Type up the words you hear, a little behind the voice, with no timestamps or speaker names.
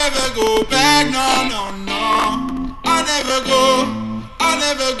never go back, no. I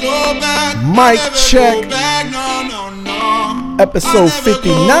never go back. Mic check. Episode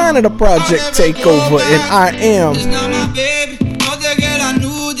 59 of the Project Takeover, and I am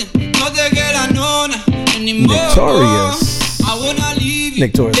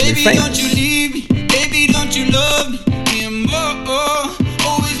notoriously famous.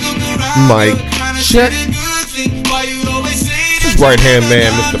 Mic check. This is right-hand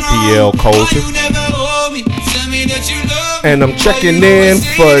man, Mr. PL Culture. And I'm checking in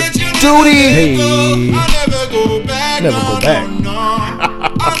for duty. Hey, never go back.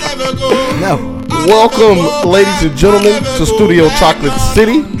 Never. Welcome, ladies and gentlemen, to Studio Chocolate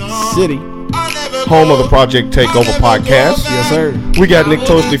City, home of the Project Takeover podcast. Yes, sir. We got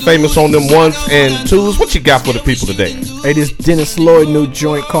Notoriously Famous on them ones and twos. What you got for the people today? Hey, this Dennis Lloyd new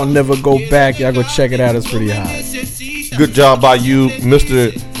joint called Never Go Back. Y'all go check it out. It's pretty hot. Good job by you,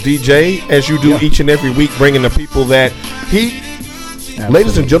 Mr. DJ, as you do each and every week, bringing the people that heat. Absolutely.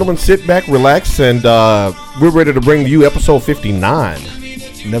 Ladies and gentlemen, sit back, relax, and we're ready to bring you episode 59.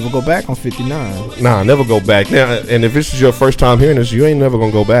 Never go back on 59. Nah, never go back. Now, and if this is your first time hearing this, you ain't never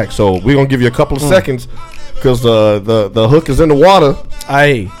gonna go back. So we're gonna give you a couple of seconds because the hook is in the water.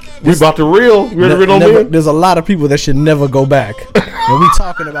 Hey, we about to reel. You ready to reel on me? There's a lot of people that should never go back, and we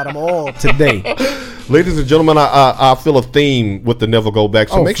talking about them all today. Ladies and gentlemen, I feel a theme with the never go back.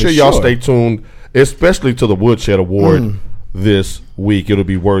 So make sure y'all stay tuned, especially to the Woodshed Award this week. It'll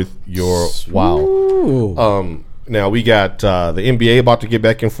be worth your while. Now we got the NBA about to get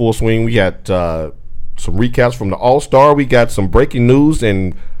back in full swing. We got some recaps from the All-Star. We got some breaking news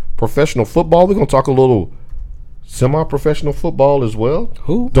in professional football. We're going to talk a little semi-professional football as well.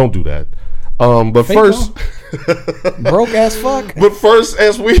 Who? Don't do that. But fake first, broke ass fuck. But first,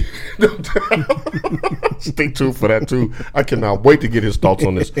 as we stay tuned for that too. I cannot wait to get his thoughts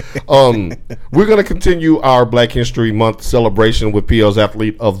on this. We're gonna continue our Black History Month celebration with PL's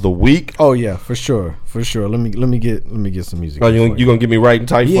Athlete of the Week. Oh yeah, for sure. Let me get some music. Oh, you gonna get me right and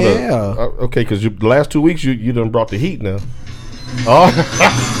tight? Yeah. For the, okay, because the last 2 weeks you done brought the heat now. Oh.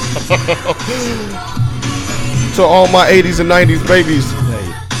 To all my 80s and 90s babies.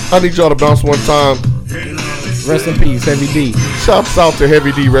 I need y'all to bounce one time. Rest in peace, Heavy D. Shouts out to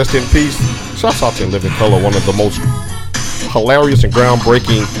Heavy D, rest in peace. Shouts out to In Living Color, one of the most hilarious and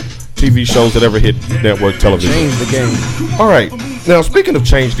groundbreaking TV shows that ever hit network television. Change the game. All right. Now, speaking of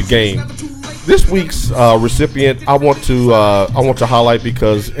change the game, this week's recipient I want to highlight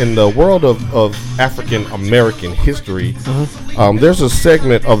because in the world of African American history, there's a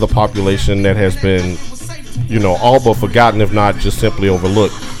segment of the population that has been, all but forgotten, if not just simply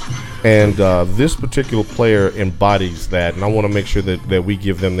overlooked. And this particular player embodies that, and I want to make sure that we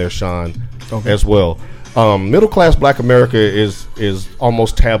give them their shine as well. Middle class Black America is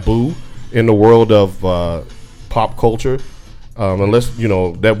almost taboo in the world of pop culture, unless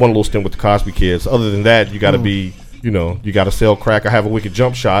that one little stint with the Cosby Kids. Other than that, you got to be, you got to sell crack or have a wicked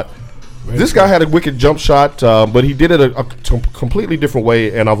jump shot. This guy had a wicked jump shot, but he did it a completely different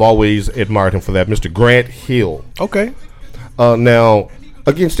way, and I've always admired him for that. Mr. Grant Hill. Okay. Now,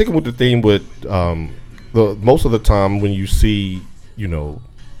 again, sticking with the theme with most of the time when you see,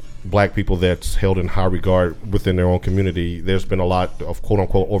 Black people that's held in high regard within their own community, there's been a lot of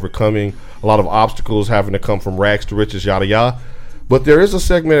quote-unquote overcoming, a lot of obstacles having to come from rags to riches, yada, yada. But there is a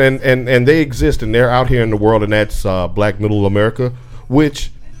segment, and they exist, and they're out here in the world, and that's Black Middle America,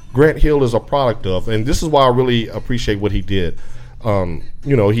 which Grant Hill is a product of, and this is why I really appreciate what he did.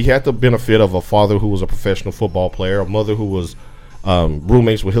 He had the benefit of a father who was a professional football player, a mother who was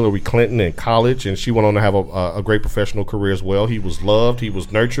roommates with Hillary Clinton in college, and she went on to have a great professional career as well. He was loved, he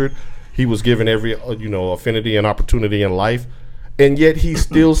was nurtured, he was given every affinity and opportunity in life, and yet he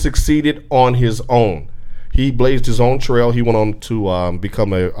still succeeded on his own. He blazed his own trail. He went on to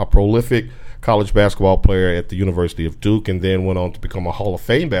become a prolific college basketball player at the University of Duke, and then went on to become a Hall of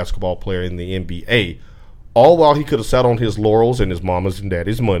Fame basketball player in the NBA, all while he could have sat on his laurels and his mama's and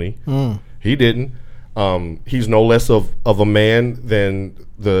daddy's money. He didn't. He's no less of a man than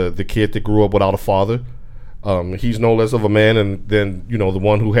the kid that grew up without a father. He's no less of a man than the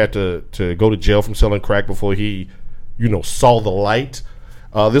one who had to go to jail from selling crack before he saw the light.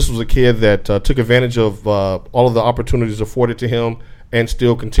 This was a kid that took advantage of all of the opportunities afforded to him and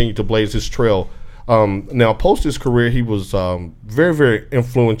still continued to blaze his trail. Now, post his career, he was very, very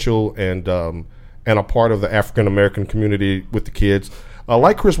influential and a part of the African American community with the kids.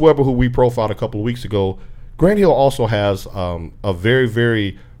 Like Chris Webber, who we profiled a couple of weeks ago, Grant Hill also has a very,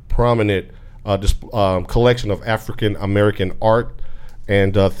 very prominent collection of African American art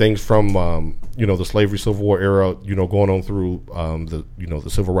and things from the slavery Civil War era, going on through the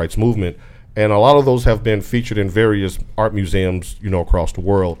civil rights movement. And a lot of those have been featured in various art museums, across the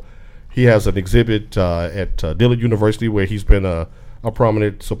world. He has an exhibit at Dillard University where he's been a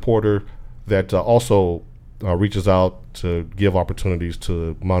prominent supporter that also reaches out to give opportunities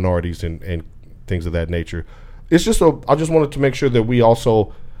to minorities and things of that nature. It's just I just wanted to make sure that we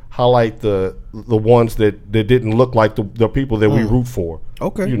also highlight the ones that didn't look like the people that we root for.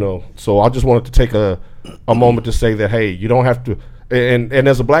 Okay. So I just wanted to take a moment to say that, hey, you don't have to. And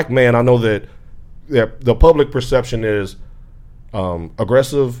as a black man, I know that the public perception is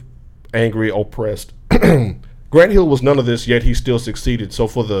aggressive, angry, oppressed. Grant Hill was none of this, yet he still succeeded. So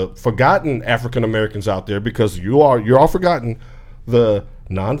for the forgotten African Americans out there, because you're all forgotten, the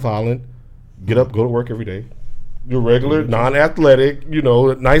nonviolent, get up, go to work every day. Your regular, non-athletic,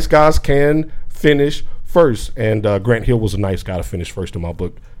 nice guys can finish first. And Grant Hill was a nice guy to finish first in my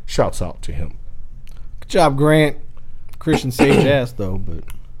book. Shouts out to him. Good job, Grant. Christian saved your ass, though. But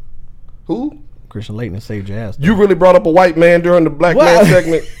who? Christian Laettner saved your ass, though. You really brought up a white man during the black man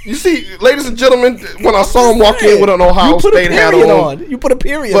segment. You see, ladies and gentlemen, when I saw him walk in with an Ohio State hat on. You put a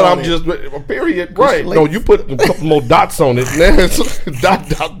period but on I'm it. just, a period, right. No, you put a couple more dots on it.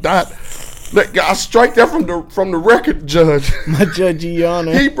 Dot. I strike that from the record, Judge. My Judge, Your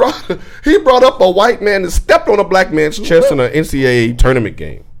Honor. He brought up a white man that stepped on a black man's chest in an NCAA tournament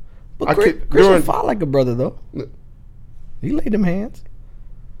game. But Christian fought like a brother, though. He laid them hands.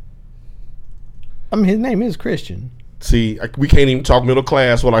 I mean, his name is Christian. See, we can't even talk middle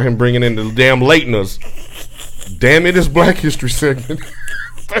class without him bringing in the damn Laettners. Damn it, it's Black History segment.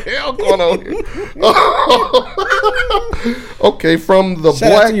 What the hell going on here? Okay, from the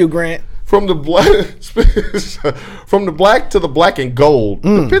Shout black out to you, Grant. From the black to the black and gold,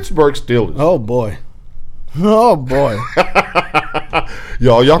 the Pittsburgh Steelers. Oh boy. Y'all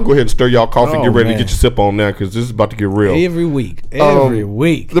go ahead and stir y'all coffee and get ready to get your sip on now, because this is about to get real. Every week.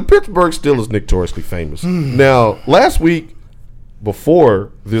 The Pittsburgh Steelers notoriously famous. Now, last week,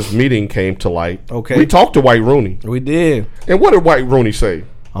 before this meeting came to light, we talked to White Rooney. We did. And what did White Rooney say?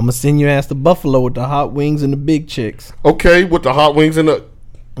 I'm gonna send your ass to Buffalo with the hot wings and the big chicks. Okay, with the hot wings and the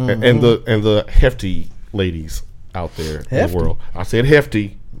and the hefty ladies out there in the world. I said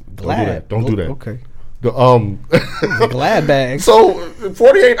hefty. Glad. Don't do that. Okay. The glad bags. So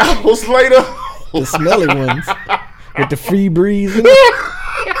 48 hours later, the smelly ones with the free breeze. Why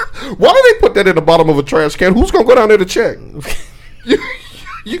do they put that in the bottom of a trash can? Who's gonna go down there to check?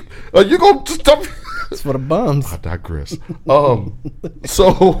 you gonna stop? It's for the bums. I digress.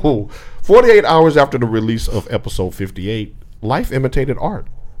 So 48 hours after the release of episode 58, life imitated art.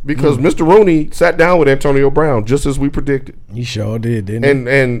 Because Mr. Rooney sat down with Antonio Brown, just as we predicted. He sure did, didn't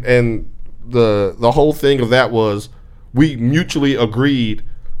he? And the whole thing of that was we mutually agreed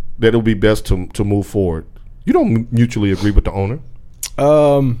that it would be best to move forward. You don't mutually agree with the owner.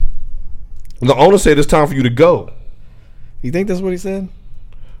 The owner said it's time for you to go. You think that's what he said?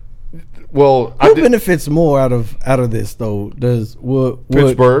 Well, who benefits more out of this though? Does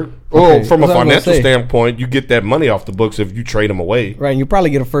Pittsburgh? Well, from a financial standpoint, you get that money off the books if you trade him away, right? And you probably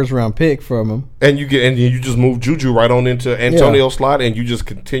get a first round pick from him, and you just move Juju right on into Antonio's slot, and you just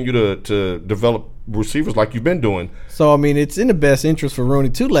continue to develop receivers like you've been doing. So I mean, it's in the best interest for Rooney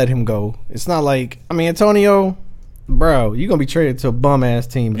to let him go. It's not like Antonio, bro, you're gonna be traded to a bum ass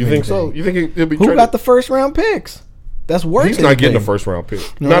team. You think so? You think he'll be? Who got the first round picks? That's worth. He's not getting a first round pick.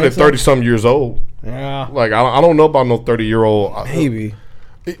 Not at 30-some years old. Yeah. Like I don't know about no 30-year-old. Maybe.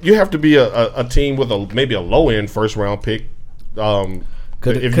 You have to be a team with maybe a low end first round pick. If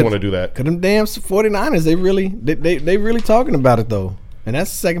you want to do that. Cause them damn 49ers, they really talking about it though, and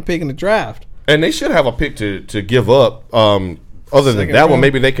that's the second pick in the draft. And they should have a pick to give up. Other than that one,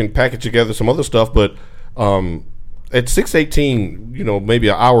 maybe they can package together some other stuff. But at 6:18, maybe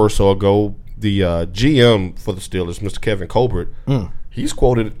an hour or so ago, the GM for the Steelers, Mr. Kevin Colbert, he's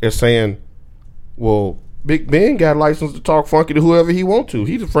quoted as saying, well, Big Ben got a license to talk funky to whoever he want to.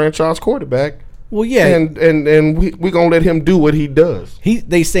 He's a franchise quarterback. Well, yeah. And we're going to let him do what he does.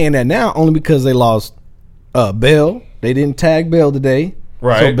 They saying that now only because they lost Bell. They didn't tag Bell today.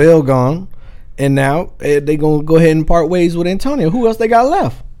 Right. So Bell gone. And now they going to go ahead and part ways with Antonio. Who else they got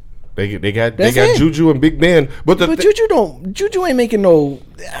left? They got Juju and Big Ben, but Juju ain't making no.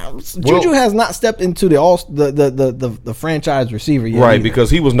 Juju has not stepped into the franchise receiver yet, right? Either. Because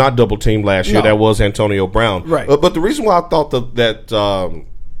he was not double teamed last year. That was Antonio Brown, right? But the reason why I thought that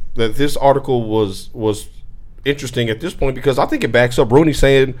this article was interesting at this point, because I think it backs up Rooney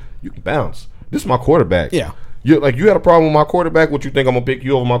saying you can bounce. This is my quarterback. Yeah, you had a problem with my quarterback. What you think I'm gonna pick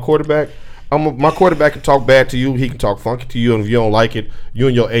you over my quarterback? My quarterback can talk bad to you. He can talk funky to you, and if you don't like it, you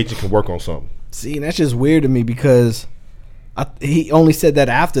and your agent can work on something. See, that's just weird to me because he only said that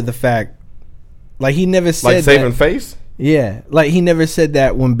after the fact. Like he never said Like saving that. face? Yeah, like he never said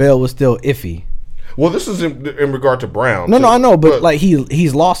that when Bell was still iffy. Well, this is in regard to Brown. No, I know, but like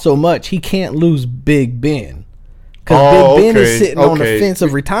he's lost so much, he can't lose Big Ben. Because Big Ben is sitting on the fence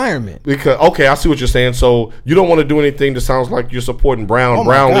of retirement. Because I see what you're saying. So you don't want to do anything that sounds like you're supporting Brown. Oh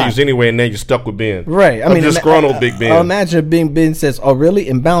Brown leaves anyway, and then you're stuck with Ben. Right. I mean, disgruntled Big Ben. Imagine if Big Ben says, "Oh, really?"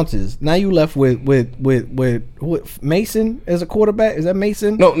 and bounces. Now you left with Mason as a quarterback. Is that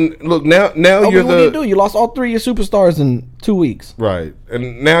Mason? No, look now you're what do you do? You lost all three of your superstars in 2 weeks. Right,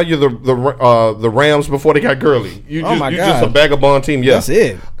 and now you're the Rams before they got Gurley. You're just a vagabond team. Yeah, that's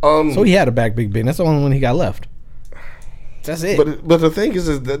it. So he had to back Big Ben. That's the only one he got left. That's it. But the thing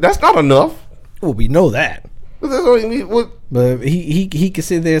is that's not enough. Well, we know that. But he can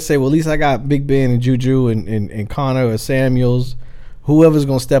sit there and say, well, at least I got Big Ben and Juju and Connor or Samuels, whoever's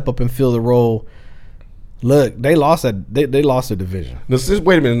gonna step up and fill the role. Look, they lost they lost the division.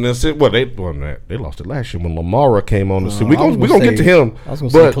 Wait a minute. They lost it last year when Lamar came on the scene. We're gonna get to him. I was gonna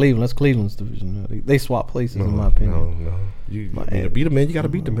say Cleveland. That's Cleveland's division. They swap places in my opinion. No. You to beat a man, you got to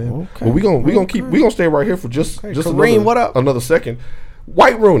beat the man. Okay. But we're gonna stay right here for just Kareem, what up? Another second.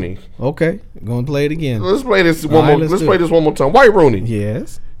 White Rooney. Okay, gonna play it again. Let's play this one more. Let's play this one more time. White Rooney.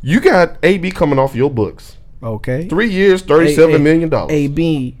 Yes. You got AB coming off your books. Okay. 3 years, $37 million.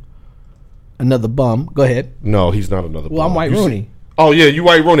 AB, another bum. Go ahead. No, he's not another bum. Well, I'm White Rooney. Oh yeah, you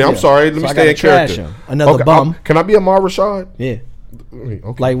White Rooney. I'm sorry. Let me stay in character. Another bum. Can I be Amar Rashad? Yeah.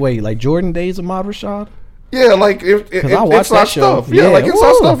 Okay. Like Jordan days of Amar Rashad. Yeah, like I watched that show. Stuff. Yeah, like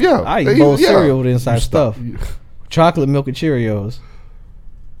inside stuff. Yeah, I eat bowl cereal with inside stuff. Chocolate milk and Cheerios.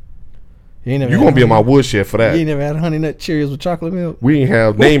 You gonna be in my woodshed for that. You ain't never had Honey Nut Cheerios with chocolate milk. We ain't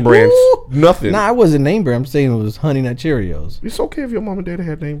have name brands. Nothing. Nah, I wasn't name brand. I'm saying it was Honey Nut Cheerios. It's okay if your mom and daddy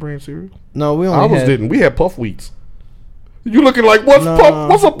had name brand cereal. No, we only didn't. We had Puff Wheats. You looking like what's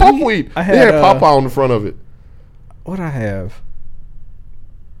a Puff Wheat? They had Popeye on the front of it. What I have?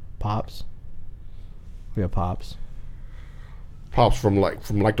 Pops. We have Pops. Pops from like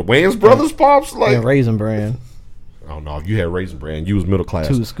the Wayans Brothers Pops? Like Raisin Bran. I don't know. If you had Raisin Bran, you was middle class.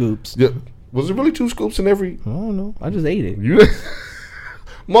 2 scoops. Yeah. Was it really 2 scoops in every? I don't know. I just ate it.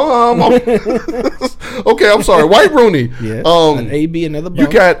 Mom. Okay, I'm sorry. White Rooney. Yeah. An AB, another bum. You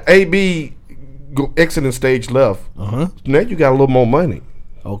got AB exiting stage left. Now you got a little more money.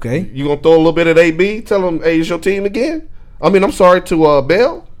 Okay. You gonna throw a little bit at AB? Tell him, hey, it's your team again? I mean, I'm sorry to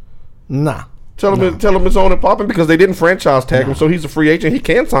Bell. Nah. Tell him it's on and popping because they didn't franchise tag him, so he's a free agent. He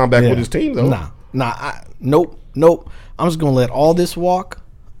can sign back with his team though. Nope. I'm just gonna let all this walk.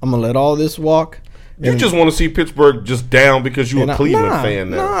 You just want to see Pittsburgh just down because you're a Cleveland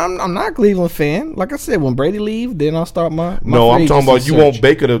fan now. No, I'm not a Cleveland fan. Like I said, when Brady leave, then I'll start my No, I'm talking about you want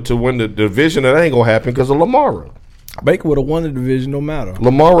Baker to win the division. That ain't gonna happen because of Lamar. Baker would have won the division no matter.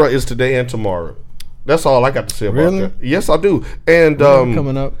 Lamar is today and tomorrow. That's all I got to say about that. Yes, I do. And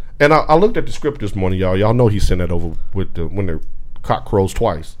coming up. And I looked at the script this morning, y'all. Y'all know he sent that over with when the cock crows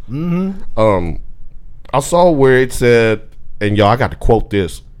twice. Mm-hmm. I saw where it said, and y'all, I got to quote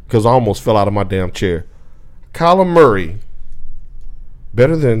this because I almost fell out of my damn chair. Kyler Murray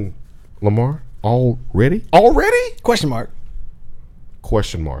better than Lamar already? Question mark.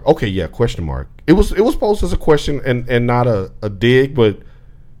 Okay, yeah, question mark. It was posed as a question and not a dig, but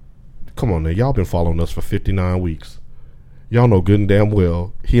come on now, y'all been following us for 59 weeks. Y'all know good and damn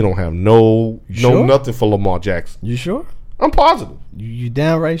well he don't have nothing for Lamar Jackson. You sure? I'm positive. You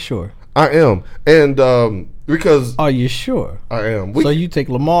downright sure? I am, and because are you sure? I am. So you take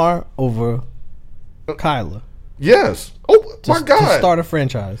Lamar over Kyler? Yes. Oh my God! To start a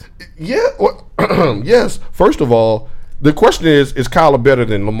franchise? Yeah. Well, yes. First of all, the question is Kyler better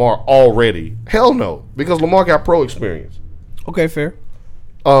than Lamar already? Hell no, because Lamar got pro experience. Okay, fair.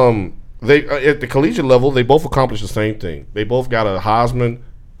 They at the collegiate level, they both accomplished the same thing. They both got a Heisman,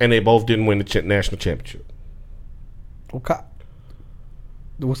 and they both didn't win the national championship. Okay.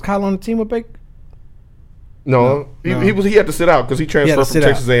 Was Kyle on the team with Baker? No. He had to sit out because he transferred from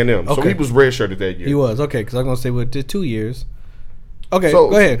Texas A&M. Okay. So he was redshirted that year. He was because I was gonna say did 2 years. Okay,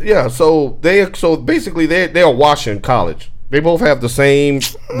 go ahead. Yeah, so basically they are washing college. They both have the same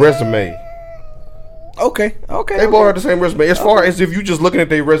resume. Okay. They both have the same resume. As far as if you just looking at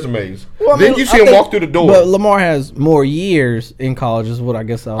their resumes, then you see them walk through the door. But Lamar has more years in college, is what I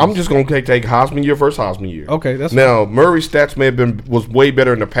guess. I'm just gonna take Heisman year versus Heisman year. Okay, that's now fine. Murray's stats was way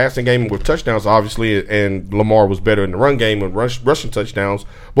better in the passing game with touchdowns, obviously, and Lamar was better in the run game with rushing touchdowns.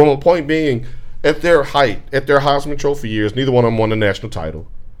 But my point being, at their height, at their Heisman Trophy years, neither one of them won the national title.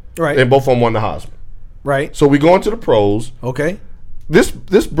 Right, and both of them won the Heisman. Right. So we go into the pros. Okay.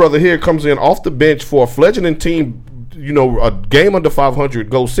 This brother here comes in off the bench for a fledgling team, a game under 500,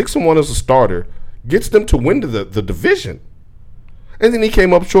 goes 6-1 as a starter, gets them to win the division. And then he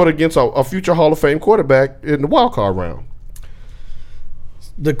came up short against a future Hall of Fame quarterback in the wild card round.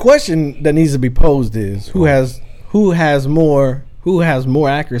 The question that needs to be posed is who has more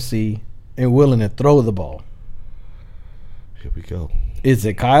accuracy and willing to throw the ball? Here we go. Is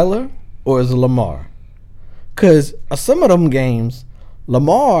it Kyler or is it Lamar? Because some of them games,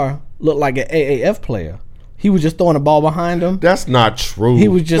 Lamar looked like an AAF player. He was just throwing the ball behind him. That's not true. He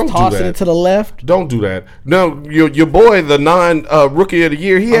was just tossing it to the left. Don't do that. No, your boy, the rookie of the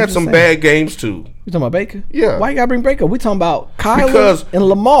year, he had some bad games too. You talking about Baker? Yeah. Why you gotta bring Baker? We talking about Kyler and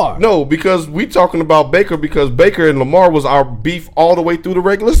Lamar. No, because we talking about Baker because Baker and Lamar was our beef all the way through the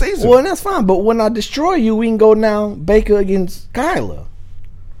regular season. Well, and that's fine. But when I destroy you, we can go now Baker against Kyler.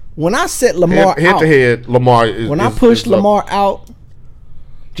 When I set Lamar head out, to head, Lamar is. When I push Lamar out,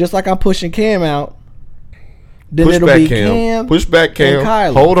 just like I'm pushing Cam out, then it'll be Cam. Push back Cam. And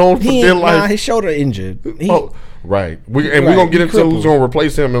Kyler. Hold on for dear life. His shoulder injured. Right. We're gonna get into who's gonna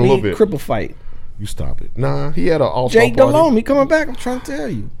replace him in a little bit. Cripple fight. You stop it. Nah, he had an all-star Jake Delhomme, he coming back. I'm trying to tell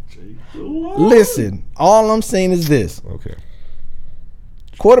you. Listen, all I'm saying is this. Okay.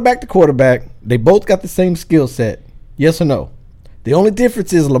 Quarterback to quarterback, they both got the same skill set. Yes or no? The only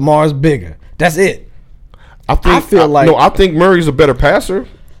difference is Lamar's bigger. That's it. I think Murray's a better passer.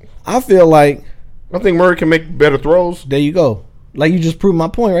 I think Murray can make better throws. There you go. Like you just proved my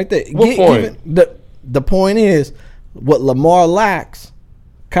point right there. What point? The point is what Lamar lacks,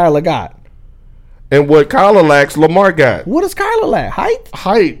 Kyler got. And what Kyler lacks, Lamar got. What does Kyler lack?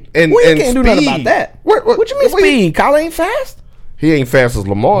 Height and you can't speed. do nothing about that. What you mean speed? Kyler ain't fast. He ain't fast as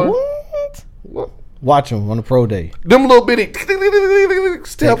Lamar. What? Watch him on the pro day. Them little bitty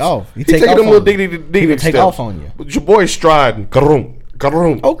steps. Take off. He taking them little diggy steps. Take off on you. But your boy striding. Karoom.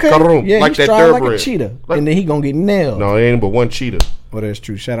 Okay. Yeah, like that thoroughbred. Like a cheetah. And then he gonna get nailed. No, it ain't but one cheetah. Well, that's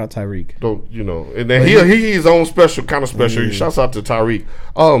true. Shout out Tyreek. Don't and then he's his own kind of special. Yeah. Shouts out to Tyreek.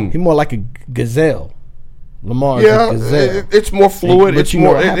 He more like a gazelle. Lamar, a gazelle. It's more fluid. But it's you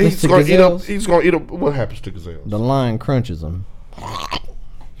more. Know what he's gonna eat up. He's gonna eat up. What happens to gazelles? The lion crunches them.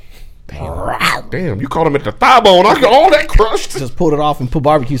 Damn! You caught him at the thigh bone. I got all that crushed. Just pulled it off and put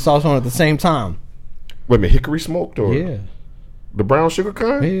barbecue sauce on at the same time. Wait a minute, hickory smoked or the brown sugar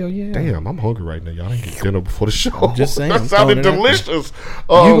kind? Hell yeah! Damn, I'm hungry right now. Y'all didn't get dinner before the show. I'm just saying, that sounded delicious.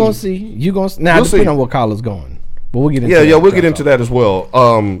 You gonna see? You gonna now? We'll depending on what collar's going, but we'll get into we'll get into that as well.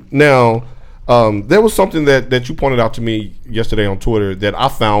 Now. There was something that you pointed out to me yesterday on Twitter that I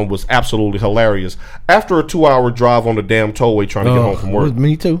found was absolutely hilarious. After a 2-hour drive on the damn tollway trying to get home from work.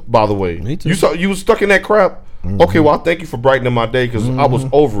 Me too. By the way. Me too. You was stuck in that crap? Mm-hmm. Okay, well, I thank you for brightening my day because I was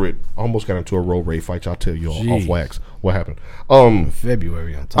over it. I almost got into a road rage fight. I'll tell you all off wax what happened.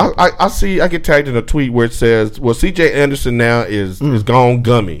 February on top. I get tagged in a tweet where it says, well, CJ Anderson now is gone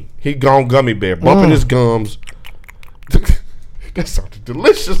gummy. He gone gummy bear, bumping his gums. That sounded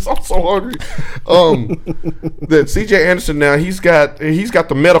delicious. I'm so hungry. That CJ Anderson now he's got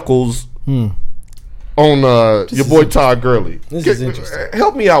the medicals on your boy Todd Gurley. This is interesting.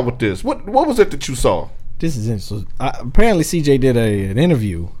 Help me out with this. What was it that you saw? This is interesting. Apparently CJ did an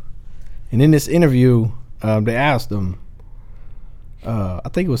interview, and in this interview, they asked him. I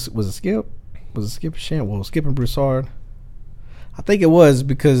think it was it Skip? Was it Skip Shan? Well, Skip and Broussard. I think it was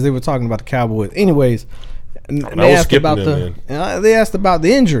because they were talking about the Cowboys. Anyways. They asked about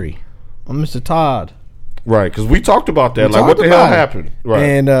the injury on Mr. Todd. Right, because we talked about that. Like, what the hell happened? Right,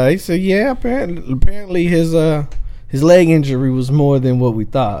 and he said, "Yeah, apparently his leg injury was more than what we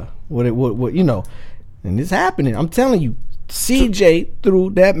thought. What and it's happening. I'm telling you, CJ threw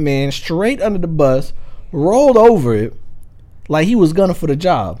that man straight under the bus, rolled over it like he was gunning for the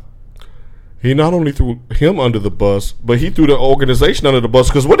job. He not only threw him under the bus, but he threw the organization under the bus.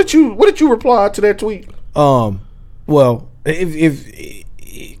 Because what did you reply to that tweet? Well, if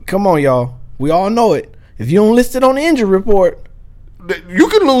come on, y'all, we all know it. If you don't list it on the injury report, you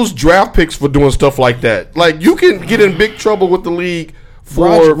can lose draft picks for doing stuff like that. Like you can get in big trouble with the league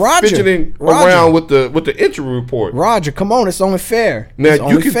for fidgeting around with the injury report. Roger, come on, it's only fair. Now, it's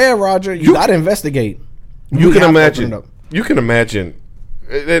only fair, Roger. You got to investigate. You can imagine. You can imagine.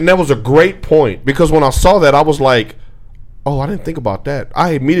 And that was a great point because when I saw that, I was like, "Oh, I didn't think about that."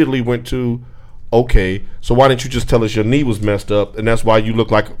 I immediately went to, "Okay, so why didn't you just tell us your knee was messed up and that's why you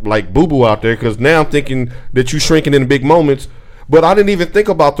look like boo boo out there?" Because now I'm thinking that you shrinking in big moments, but I didn't even think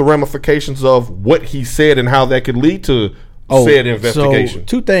about the ramifications of what he said and how that could lead to said investigation.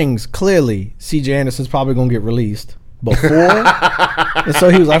 So 2 things. Clearly, C.J. Anderson's probably gonna get released before, and so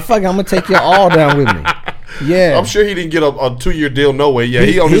he was like, "Fuck it, I'm gonna take you all down with me." Yeah. I'm sure he didn't get a 2-year deal. No way. Yeah,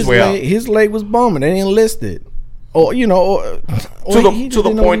 he on his way out. His leg was bombing. They didn't list it. Or, to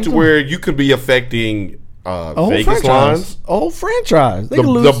the point to where you could be affecting Vegas lines, whole franchise,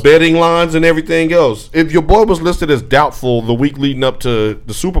 the betting lines and everything else. If your boy was listed as doubtful the week leading up to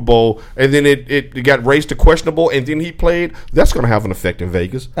the Super Bowl, and then it got raised to questionable, and then he played, that's going to have an effect in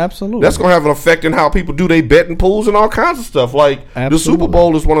Vegas. Absolutely, that's going to have an effect in how people do their betting pools and all kinds of stuff. Like the Super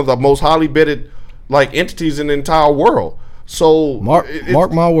Bowl is one of the most highly betted entities in the entire world. So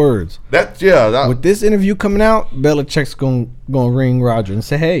mark my words. With this interview coming out, Belichick's gonna ring Roger and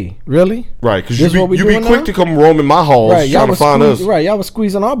say, "Hey, really? Right? Because you be quick to come roaming my halls trying to find us. Right? Y'all was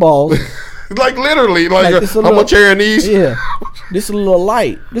squeezing our balls, like literally. Like how much air in these? Yeah, this is a little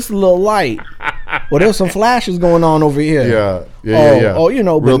light. Well, there's some flashes going on over here. Yeah. Oh,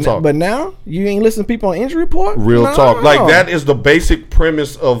 Real talk. But now you ain't listening to people on injury report. Real talk. Like that is the basic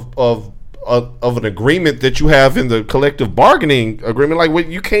premise of an agreement that you have in the collective bargaining agreement. Like,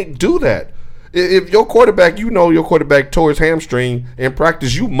 you can't do that. If your quarterback tore his hamstring in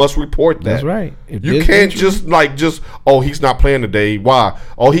practice, you must report that. That's right. You can't just he's not playing today. Why?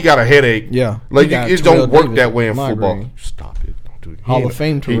 Oh, he got a headache. Yeah. Like it don't work that way in football. Stop it. Don't do it. Hall of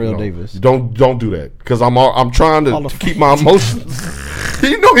Fame Terrell Davis. Don't do that, because I'm trying to keep my emotions.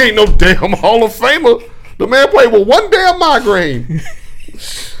 He ain't no damn Hall of Famer. The man played with one damn migraine.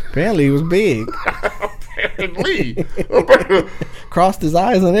 Apparently, he was big. Apparently. Crossed his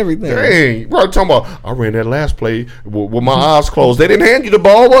eyes and everything. Dang. Bro, talking about, I ran that last play with my eyes closed. They didn't hand you the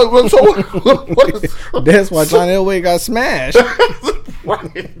ball. What That's why John Elway got smashed.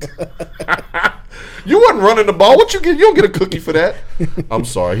 Right. You wasn't running the ball. What you get? You don't get a cookie for that. I'm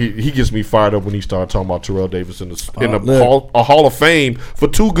sorry. He gets me fired up when he started talking about Terrell Davis in a Hall of Fame for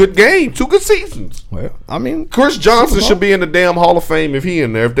 2 good seasons. Well, I mean, Chris Johnson should be in the damn Hall of Fame if he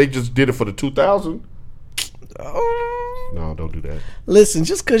in there. If they just did it for the 2000. No, don't do that. Listen,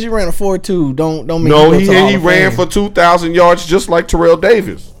 just because you ran a 4.2, don't mean no. He ran for 2,000 yards just like Terrell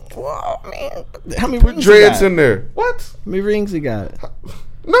Davis. Well, man, how many put rings dreads he got? In there? What? How many rings he got?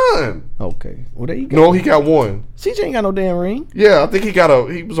 None. Okay. Well, there you go. No, he got 1. CJ ain't got no damn ring. Yeah, I think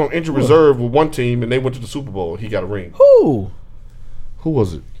he was on injured reserve with one team, and they went to the Super Bowl. He got a ring. Who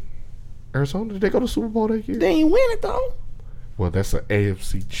was it? Arizona? Did they go to the Super Bowl that year? They ain't win it though. Well, that's an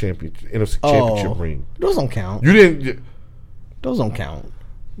NFC championship ring. Those don't count. You didn't. Those don't count.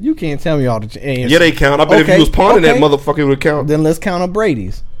 You can't tell me all the AFC. Yeah, they count. I bet if you was pawning that motherfucker, it would count. Then let's count on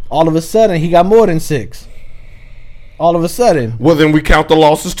Brady's. All of a sudden, he got more than 6. All of a sudden. Well, then we count the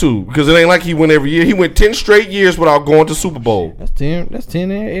losses too, because it ain't like he went every year. He went 10 straight years without going to Super Bowl. That's 10. That's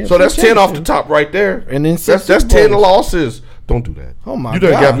 10. So that's 10 off the top right there. And then that's 10 losses. Don't do that. Oh my God! You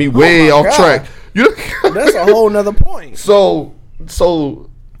done got me way off track. That's a whole nother point. So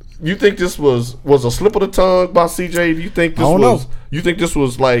you think this was a slip of the tongue by CJ? Do you think this was? You think this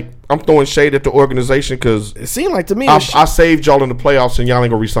was like, I'm throwing shade at the organization because it seemed like to me I saved y'all in the playoffs and y'all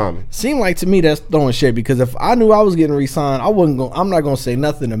ain't gonna resign me? Seemed like to me that's throwing shade, because if I knew I was getting resigned, I'm not gonna say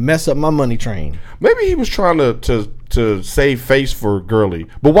nothing to mess up my money train. Maybe he was trying to save face for Gurley,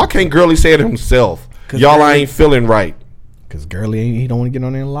 but why can't Gurley say it himself? Y'all ain't feeling right. Because Gurley, he don't want to get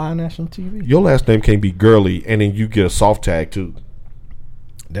on there and lie on national TV. Your last name can't be Gurley, and then you get a soft tag too.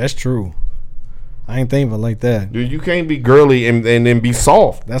 That's true. I ain't thinking of it like that. Dude, you can't be Gurley and then be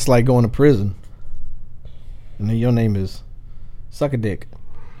soft. That's like going to prison. And then your name is Suckadick.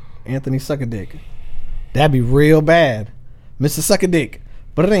 Anthony Suckadick. That'd be real bad. Mr. Suckadick.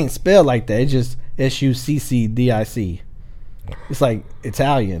 But it ain't spelled like that. It's just SUCCDIC. It's like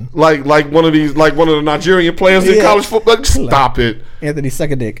Italian. Like one of the Nigerian players in college football. Stop it. Anthony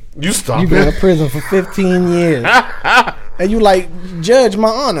Suckadick. You stop it. You been in prison for 15 years. And you judge my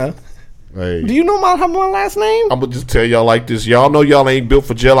honor. Hey. Do you know my last name? I'm gonna just tell y'all like this. Y'all know y'all ain't built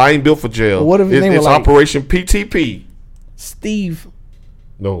for jail. I ain't built for jail. Well, what if his name was Operation PTP? Steve.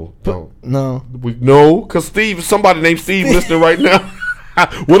 No. No, because Steve is somebody named Steve listening right now.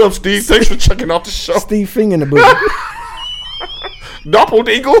 What up, Steve? Thanks for checking out the show. Steve Finger in the boot.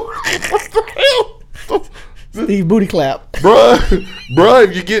 Doppeldinger. What the hell? Steve Booty Clap.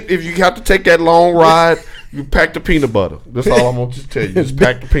 Bruh, if you have to take that long ride, you pack the peanut butter. That's all I'm gonna just tell you. Just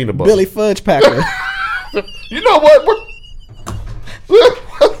pack the peanut butter. Billy Fudge Packer. You know what?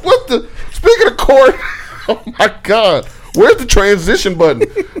 What the? Speaking of court, oh my God, where's the transition button?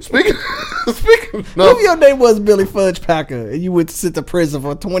 Speaking. No. If your name was Billy Fudge Packer and you went to sit to prison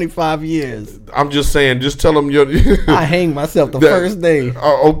for 25 years, I'm just saying. Just tell them I hanged myself the first day.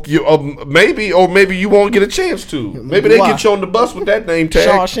 Maybe you won't get a chance to. Maybe they get you on the bus with that name tag.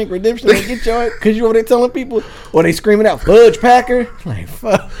 Shawshank Redemption. They get you because you over there telling people, or they screaming out Fudge Packer. Like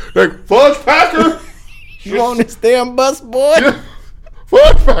fuck, Fudge Packer. You on this damn bus, boy? Yeah.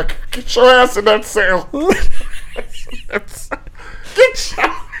 Fuck, get your ass in that cell. Get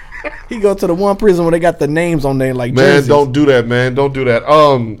your... He go to the one prison where they got the names on there like man, jerseys. don't do that, man. Don't do that.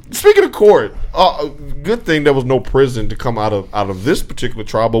 Speaking of court, good thing there was no prison to come out of this particular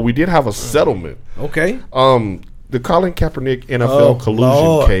trial, but we did have a settlement. Okay. The Colin Kaepernick NFL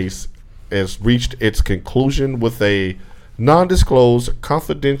collusion case has reached its conclusion with a non-disclosed,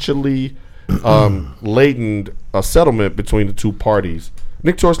 confidentially laden settlement between the two parties.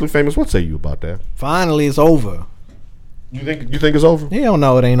 Notoriously Famous, what say you about that? Finally, it's over. You think it's over? Hell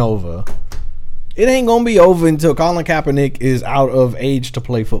no, it ain't over. It ain't gonna be over until Colin Kaepernick is out of age to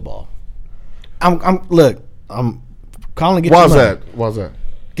play football. I'm Colin. Get Why your is money. that? Why is that?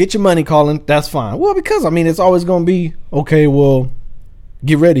 Get your money, Colin. That's fine. Well, because I mean, it's always gonna be okay. Well,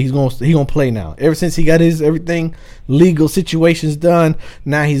 get ready. He gonna play now. Ever since he got his everything legal situations done,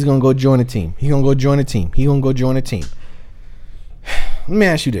 now he's gonna go join a team. He gonna go join a team. Let me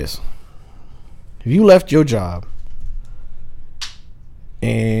ask you this: if you left your job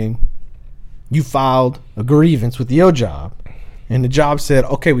and you filed a grievance with your job, and the job said,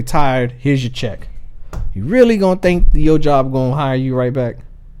 "Okay, we tired. Here's your check," you really gonna think your job gonna hire you right back?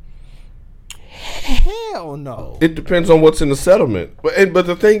 Hell no. It depends on what's in the settlement. But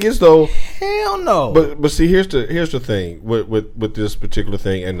the thing is, though, hell no. But see, here's the thing with this particular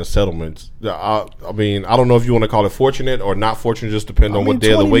thing and the settlements. I mean, I don't know if you want to call it fortunate or not fortunate. Just depends on what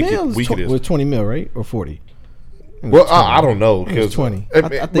day of the week it is. With 20 mil, right, or 40? Well, I don't know. It's 20.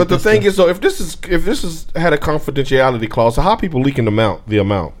 But the thing is, though, if this is had a confidentiality clause, so how people leaking the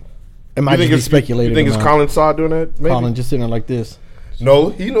amount? It might just be speculated. You think it's Colin's side doing that? Maybe? Colin just sitting there like this. No,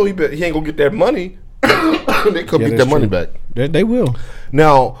 he ain't gonna get that money. They could get that money back. They will.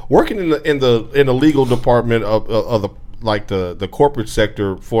 Now, working in the legal department of the corporate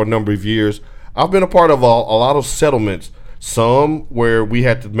sector for a number of years, I've been a part of a lot of settlements. Some where we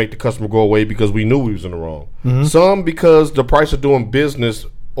had to make the customer go away because we knew we was in the wrong. Mm-hmm. Some because the price of doing business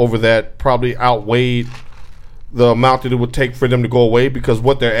over that probably outweighed the amount that it would take for them to go away because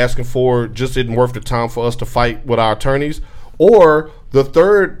what they're asking for just isn't worth the time for us to fight with our attorneys. Or the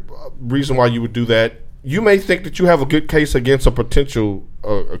third reason why you would do that, you may think that you have a good case against a potential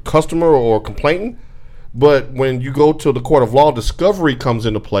customer or complainant, but when you go to the court of law, discovery comes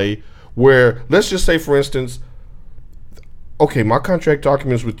into play where, let's just say, for instance, okay, my contract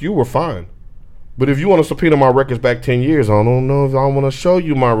documents with you were fine, but if you want to subpoena my records back 10 years, I don't know if I want to show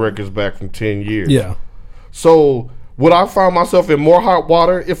you my records back from 10 years. Yeah. So would I find myself in more hot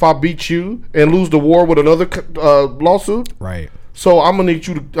water if I beat you and lose the war with another lawsuit? Right. So I'm gonna need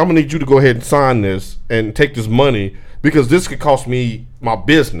you to go ahead and sign this and take this money because this could cost me my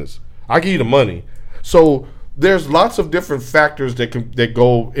business. I give you the money. So there's lots of different factors that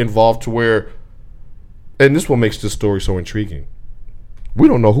go involved to where, and this is what makes this story so intriguing. We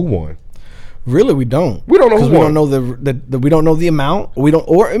don't know who won. Really, we don't. We don't know who won. We don't know we don't know the amount. We don't,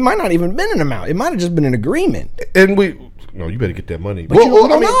 or it might not even been an amount. It might have just been an agreement. And no, you better get that money. But we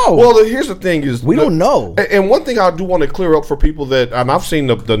don't know. Well, here's the thing: we don't know. And one thing I do want to clear up for people that, and I've seen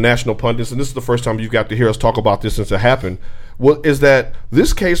the national pundits, and this is the first time you got to hear us talk about this since it happened. Is that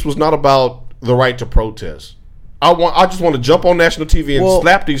this case was not about the right to protest. I just want to jump on national TV and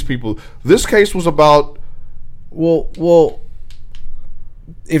slap these people. This case was about. Well,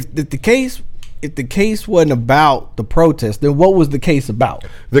 if the case wasn't about the protest, then what was the case about?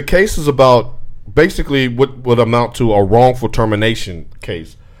 The case is about basically what would amount to a wrongful termination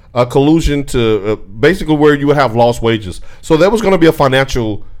case, a collusion to basically where you would have lost wages. So there was going to be a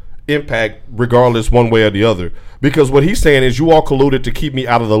financial impact regardless one way or the other, because what he's saying is you all colluded to keep me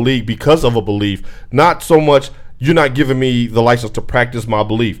out of the league because of a belief, not so much you're not giving me the license to practice my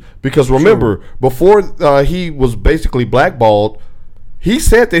belief. Because remember, before he was basically blackballed, he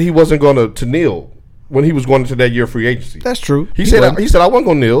said that he wasn't going to kneel when he was going into that year of free agency. That's true. He said I wasn't going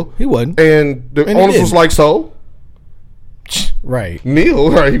to kneel. He wasn't. And the owners was like, so? Right.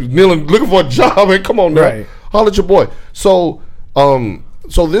 Kneel. Right. He was kneeling, looking for a job. And come on now. Right. Holler at your boy. So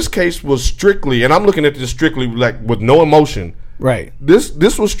this case was strictly, and I'm looking at this strictly like with no emotion. Right.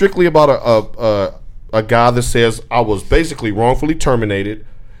 This was strictly about a guy that says I was basically wrongfully terminated.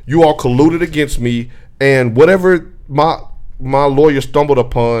 You all colluded against me, and whatever my lawyer stumbled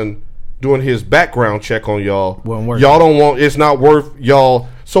upon doing his background check on y'all don't want, it's not worth y'all.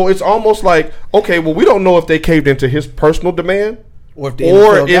 So it's almost like, okay, well, we don't know if they caved into his personal demand or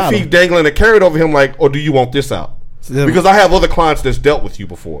if he dangling a carrot over him like, or do you want this out? Because I have other clients that's dealt with you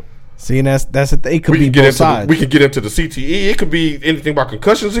before. See, and that's it could be get both into sides. We can get into the CTE. It could be anything about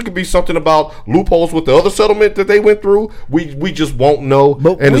concussions. It could be something about loopholes with the other settlement that they went through. We just won't know.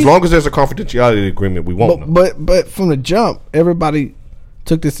 As long as there's a confidentiality agreement, we won't know. But from the jump, everybody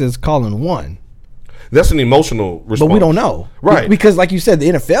took this as calling one. That's an emotional response. But we don't know. Right. Because like you said, the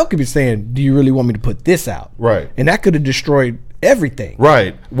NFL could be saying, do you really want me to put this out? Right. And that could have destroyed everything.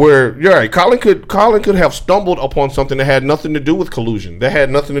 Right. Where you're right. Colin could have stumbled upon something that had nothing to do with collusion. That had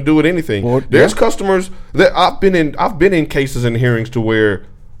nothing to do with anything. Well, there's customers that I've been in cases and hearings to where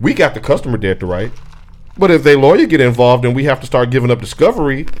we got the customer dead to right. But if their lawyer get involved and we have to start giving up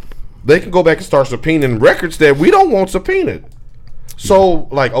discovery, they can go back and start subpoenaing records that we don't want subpoenaed. So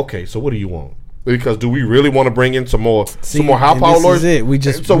okay, so what do you want? Because do we really want to bring in some more high power lawyers? Is it. We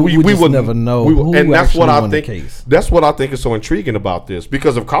just would never know. And that's what I think. That's what I think is so intriguing about this.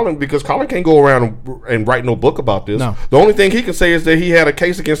 Because Colin can't go around and write no book about this. No. The only thing he can say is that he had a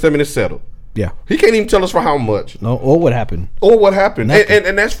case against them and it's settled. Yeah. He can't even tell us for how much. No, or what happened.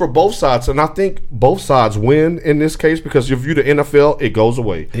 And that's for both sides. And I think both sides win in this case because if you're the NFL, it goes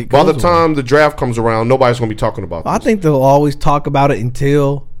away. By the time the draft comes around, nobody's going to be talking about this. I think they'll always talk about it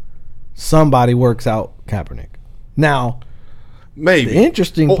until somebody works out Kaepernick. Now, maybe the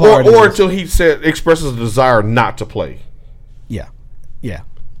interesting part or until he expresses a desire not to play. Yeah.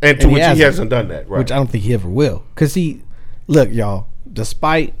 And to which he hasn't done that, right? Which I don't think he ever will. Because look, y'all,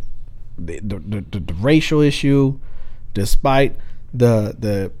 despite the racial issue, despite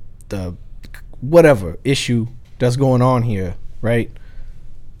the whatever issue that's going on here, right?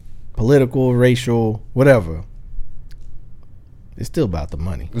 Political, racial, whatever. It's still about the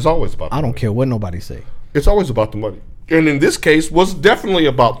money. It's always about the money. I don't care what nobody say. It's always about the money. And in this case, was definitely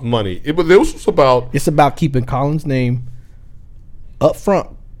about money. It's about keeping Colin's name up front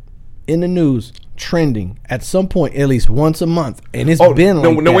in the news, trending at some point at least once a month. And it's been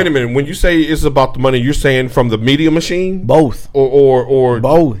like no, wait a minute. When you say it's about the money, you're saying from the media machine? Both. Or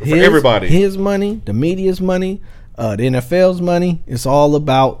both. For everybody. His money, the media's money, the NFL's money. It's all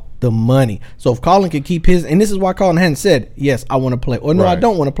about the money. So if Colin could keep his, and this is why Colin hadn't said, yes, I want to play, or no, I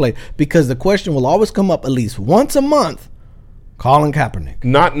don't want to play, because the question will always come up at least once a month, Colin Kaepernick.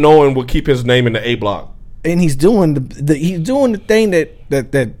 Not knowing will keep his name in the A block. And he's doing the thing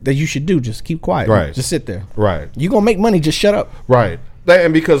that you should do. Just keep quiet. Right. Just sit there. Right. You're going to make money, just shut up. Right.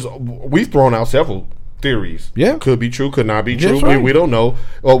 And because we've thrown out several theories. Yeah. Could be true, could not be true. Right. We don't know.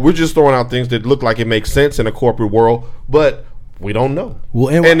 We're just throwing out things that look like it makes sense in a corporate world, but we don't know.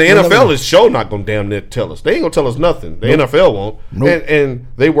 Well, and the NFL is sure not going to damn near tell us. They ain't going to tell us nothing. The NFL won't. Nope. And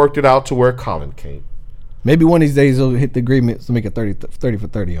they worked it out to where Colin came. Maybe one of these days they'll hit the agreement to make a 30 for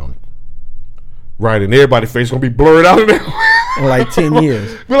 30 on it. Right, and everybody's face going to be blurred out of there. In like 10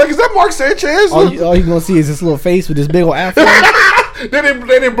 years. We're like, is that Mark Sanchez? All you're going to see is this little face with this big old afro. They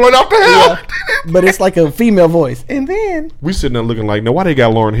didn't blurt out the hell. Yeah. But it's like a female voice. And then we sitting there looking like, now why they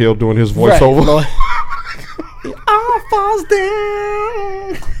got Lauryn Hill doing his voiceover? Right. It all falls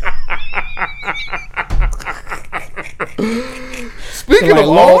down. Speaking of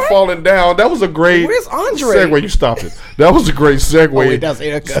all falling down, that was a great Where's Andre? segue. You stopped it. That was a great segue. Oh, wait, that's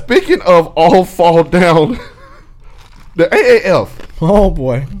Erica. Speaking of all fall down, the AAF. Oh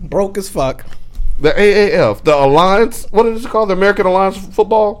boy, broke as fuck. The AAF, the Alliance. What is it called? The American Alliance for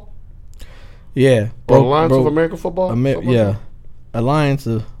Football. Yeah, Alliance of American Football. Yeah, Alliance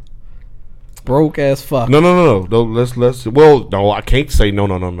of broke as fuck. No. Let's. Well, no, I can't say no.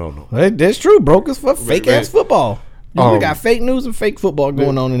 That's true. Broke as fuck. Fake ass football. We got fake news and fake football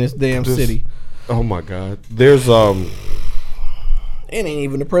going on in this damn city. Oh my God. There's It ain't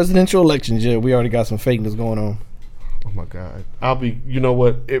even the presidential elections yet. We already got some fakeness going on. Oh my God. I'll be. You know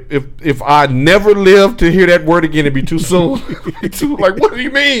what? If I never live to hear that word again, it'd be too soon. Like, what do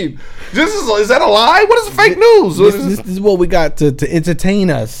you mean? Is that a lie? What is fake news? This is what we got to entertain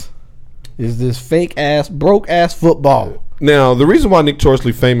us. Is this fake ass, broke ass football? Now, the reason why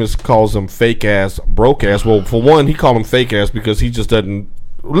Notoriously Famous calls them fake ass, broke ass, well, for one, he called them fake ass because he just doesn't.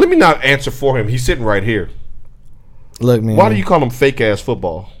 Let me not answer for him. He's sitting right here. Look, man. Why do you call them fake ass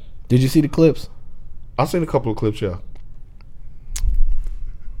football? Did you see the clips? I've seen a couple of clips, yeah.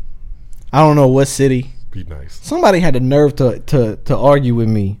 I don't know what city. Be nice. Somebody had the nerve to argue with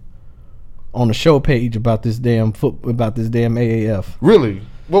me on the show page about this damn AAF. Really?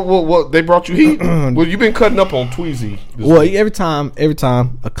 What? They brought you heat? Well, you've been cutting up on Tweezy. Well, every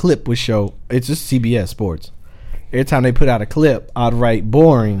time a clip would show, it's just CBS Sports. Every time they put out a clip, I'd write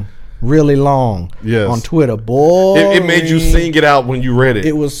boring, really long on Twitter. Boring. It made you sing it out when you read it.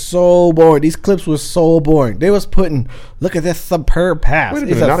 It was so boring. These clips were so boring. They was putting, look at this superb pass. Wait a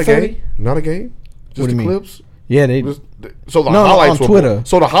minute, not a game? Just the clips? Yeah, So the highlights on were Twitter. boring.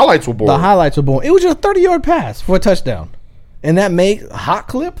 So the highlights were boring. The highlights were boring. It was just a 30-yard pass for a touchdown, and that made a hot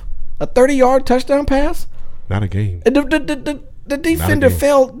clip a 30-yard touchdown pass. Not a game. The defender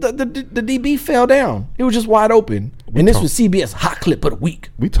fell. The DB fell down. It was just wide open. And this was CBS hot clip of the week.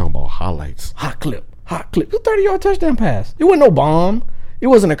 We talking about highlights. Hot clip. It was a 30-yard touchdown pass. It wasn't no bomb. It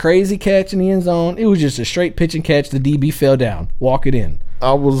wasn't a crazy catch in the end zone. It was just a straight pitch and catch. The DB fell down. Walk it in.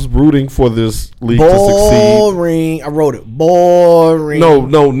 I was rooting for this league to succeed. I wrote it. Boring.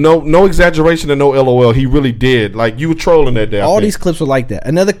 No exaggeration and no LOL. He really did. Like, you were trolling that day. All these clips were like that.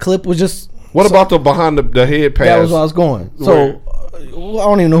 Another clip was just. What about the behind the head pass? That was where I was going. So I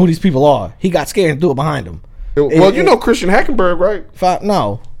don't even know who these people are. He got scared and threw it behind him. Well, you know Christian Hackenberg, right?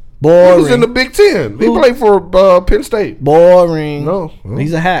 No. Boring. He was in the Big Ten. He played for Penn State. Boring. No.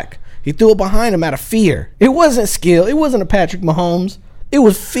 He's a hack. He threw it behind him out of fear. It wasn't skill. It wasn't a Patrick Mahomes. It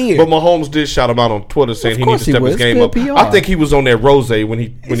was fear. But Mahomes did shout him out on Twitter saying he needs to step his game up. PR. I think he was on that rose when he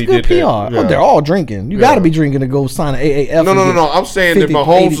did PR. that. Yeah. Oh, they're all drinking. You got to be drinking to go sign an AAF. No. I'm saying that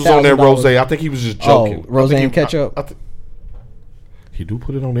Mahomes was on that rose. I think he was just joking. Rose and ketchup. He do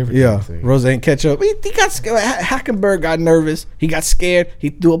put it on everything. Yeah, rose and ketchup. He got scared. Hackenberg got nervous. He got scared. He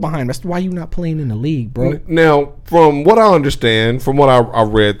threw it behind him. That's why you not playing in the league, bro. Now, from what I understand, from what I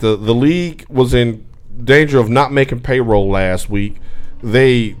read, the league was in danger of not making payroll last week.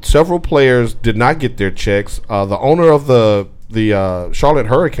 Several players did not get their checks. The owner of the Charlotte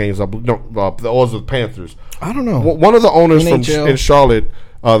Hurricanes, or the Panthers. I don't know. One of the owners in Charlotte.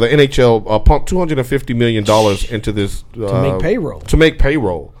 The NHL pumped $250 million into this to make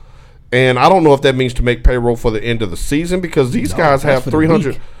payroll. And I don't know if that means to make payroll for the end of the season, because these guys have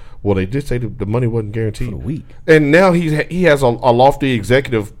 300. Well, they did say the money wasn't guaranteed for the week. And now he has a lofty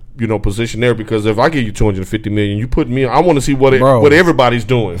executive position there, because if I give you $250 million, you put me. I want to see what everybody's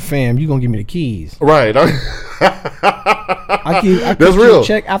doing. Fam, you gonna give me the keys, right? I That's real.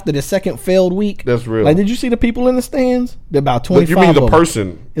 Check after the second failed week. That's real. Like, did you see the people in the stands? They're about 25. You mean the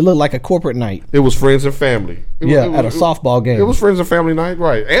person? It looked like a corporate night. It was friends and family. At a softball game. It was friends and family night,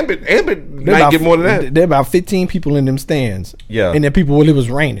 right? Ambit might get more than that. There about 15 people in them stands. Yeah, and then people when it was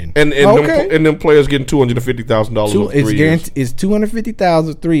raining. And them players getting $250,000. It's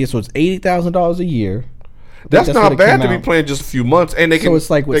 $250,000 3 years, so it's $80,000 a year. That's not bad to be playing just a few months, and they can. So it's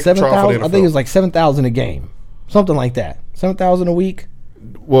like what, 7,000? I think it's like 7,000 a game, something like that. 7,000 a week.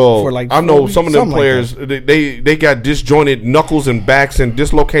 Well, I know some of them players, they got disjointed knuckles and backs and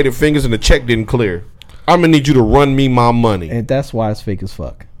dislocated fingers, and the check didn't clear. I'm gonna need you to run me my money, and that's why it's fake as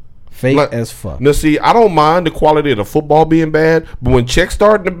fuck. As fuck. Now, see, I don't mind the quality of the football being bad, but when checks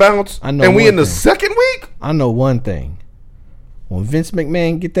starting to bounce, and we in the second week, I know one thing: when Vince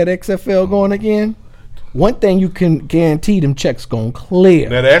McMahon get that XFL going again, one thing you can guarantee, them checks gonna clear.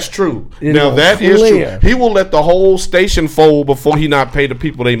 Now that's true. That is true. He will let the whole station fold before he not pay the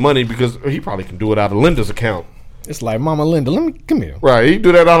people their money, because he probably can do it out of Linda's account. It's like, Mama Linda, let me come here. Right, he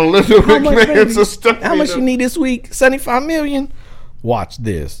do that out of Linda McMahon's. How much you need this week? $75 million. Watch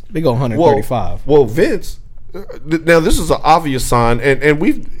this. They go 135. Well, Vince. Now this is an obvious sign, and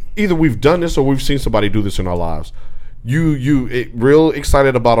we've done this or we've seen somebody do this in our lives. You real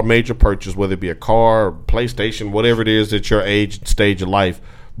excited about a major purchase, whether it be a car, PlayStation, whatever it is at your age and stage of life,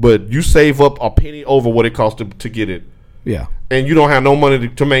 but you save up a penny over what it costs to get it. Yeah. And you don't have no money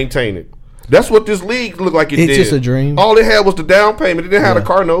to maintain it. That's what this league looked like. It's just a dream. All it had was the down payment. It didn't have a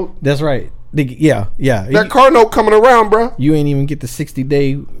car note. That's right. Yeah. That car note coming around, bro. You ain't even get the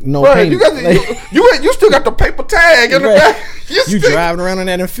 60-day payment. You still got the paper tag in the back. You driving around in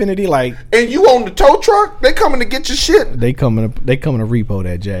that Infinity and you own the tow truck. They coming to get your shit. They coming to repo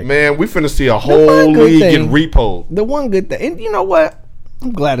that jack. Man, we finna see a whole league get repoed. The one good thing, and you know what?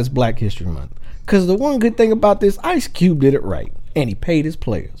 I'm glad it's Black History Month, because the one good thing about this, Ice Cube did it right, and he paid his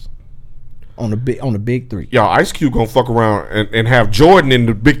players on the big three. Y'all, Ice Cube gonna fuck around and have Jordan in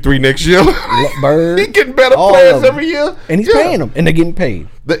the big three next year. Bird, he getting better players every year, and he's paying them, and they're getting paid.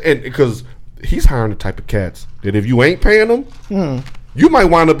 Because he's hiring the type of cats that if you ain't paying them, you might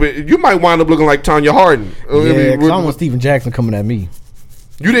wind up looking like Tanya Hardin. Yeah, because I want Steven Jackson coming at me.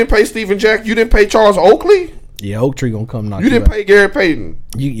 You didn't pay Steven Jackson. You didn't pay Charles Oakley. Yeah, Oaktree gonna come knock you didn't pay Gary Payton.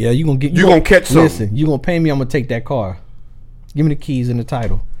 You gonna catch something. Listen, you gonna pay me? I'm gonna take that car. Give me the keys and the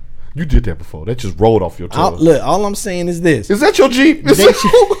title. You did that before. That just rolled off your tongue. Look, all I'm saying is this: is that your Jeep? Who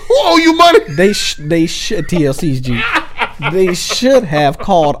owe you money? They should TLC's Jeep. They should have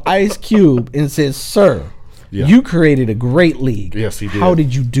called Ice Cube and said, "Sir, you created a great league. Yes, he did. How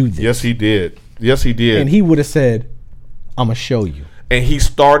did you do this?" Yes, he did. Yes, he did. And he would have said, "I'm gonna show you." And he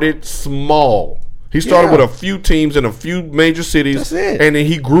started small. He started with a few teams in a few major cities. That's it. And then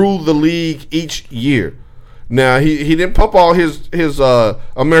he grew the league each year. Now he didn't pump all his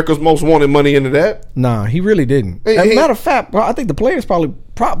America's Most Wanted money into that. Nah, he really didn't. As a matter of fact, bro, I think the players probably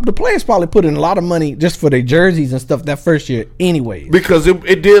put in a lot of money just for their jerseys and stuff that first year, anyways. Because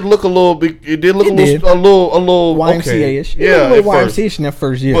it did look a little YMCA-ish. Okay. Yeah, a little YMCA-ish in that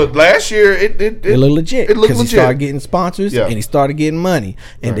first year. But last year it looked legit. It looked legit. Because he started getting sponsors and he started getting money.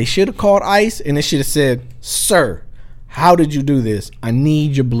 And they should have called ICE and they should have said, "Sir, how did you do this? I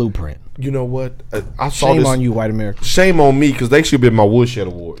need your blueprint." You know what? I saw Shame this. on you, white America. Shame on me, because they should be my Woodshed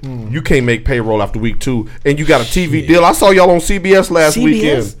Award. You can't make payroll after week 2, and you got a TV deal. I saw y'all on CBS last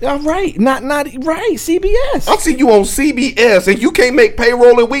weekend. All right, not right. CBS. I see you on CBS, and you can't make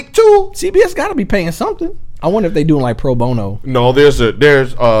payroll in week 2. CBS got to be paying something. I wonder if they doing like pro bono. No, there's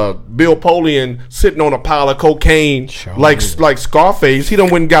Bill Polian sitting on a pile of cocaine like Scarface. He done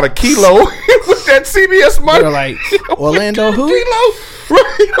went and got a kilo with that CBS money. They're like Orlando who?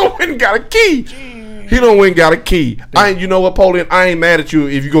 Right, he done went and got a key. He done went and got a key. You know what, Polian? I ain't mad at you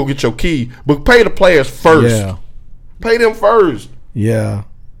if you go get your key, but pay the players first. Yeah. Pay them first. Yeah.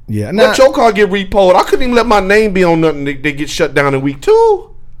 Yeah. Let your car get repoed. I couldn't even let my name be on nothing. They get shut down in week 2.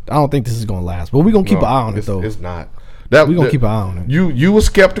 I don't think this is gonna last, but we're gonna keep an eye on it though. It's not. We're gonna keep an eye on it. You were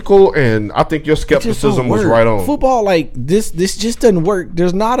skeptical, and I think your skepticism was right on. Football like this just doesn't work.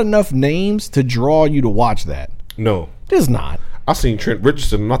 There's not enough names to draw you to watch that. No, there's not. I seen Trent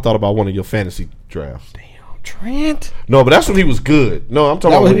Richardson, and I thought about one of your fantasy drafts. Damn, Trent. No, but that's when he was good. No, I'm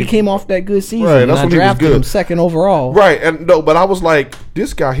talking about when he came off that good season. Right, that's when I drafted he was good. him second overall. Right, and no, but I was like,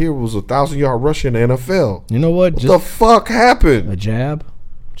 this guy here was 1,000-yard rusher in the NFL. You know what? What the fuck happened? A jab.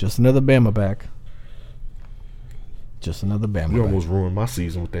 Just another Bama back. Just another Bama back. You almost ruined my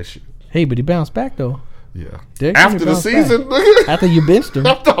season with that shit. Hey, but he bounced back though. Yeah. Derek after the season? After you benched him.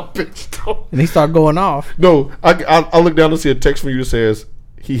 After I benched him. And he started going off. No, I look down and see a text from you that says,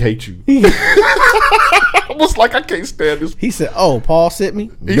 he hates you. I was like, I can't stand this. He said, "Oh, Paul sent me."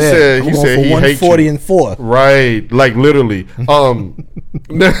 He said he hates you. 140 and 4. Right, like literally. Now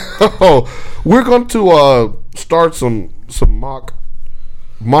we're going to start some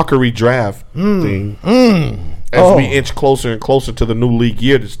mockery draft thing as we inch closer and closer to the new league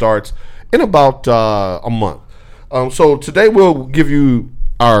year that starts in about a month. So today we'll give you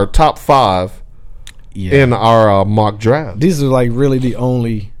our top 5 in our mock draft. These are like really the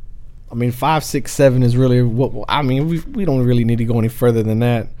only. I mean, 5, 6, 7 is really what. I mean, we don't really need to go any further than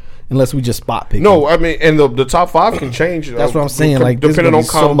that unless we just spot pick. No, I mean, and the top 5 can change. That's what I'm saying. Like depending on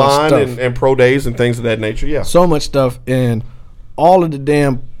combine and pro days and things of that nature. Yeah, so much stuff, and all of the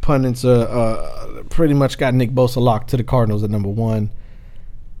damn pundits pretty much got Nick Bosa locked to the Cardinals at number 1.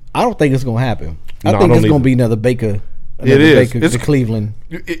 I don't think it's gonna happen. I think it's gonna be another Baker. It's Cleveland.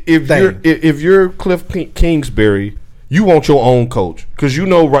 If you're Cliff Kingsbury, you want your own coach, because you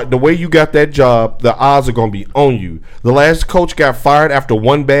know right the way you got that job, the odds are going to be on you. The last coach got fired after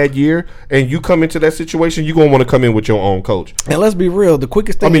one bad year, and you come into that situation, you're going to want to come in with your own coach. And let's be real, the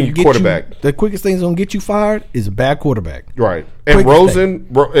quickest thing quarterback. The quickest thing that's going to get you fired is a bad quarterback. Right. And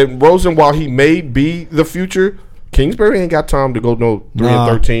Rosen, while he may be the future, Kingsbury ain't got time to go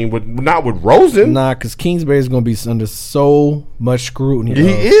 3-13 not with Rosen. Nah, because Kingsbury is going to be under so much scrutiny. He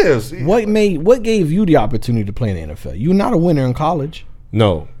is. What gave you the opportunity to play in the NFL? You're not a winner in college.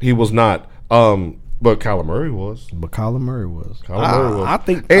 No, he was not. But Kyler Murray was. I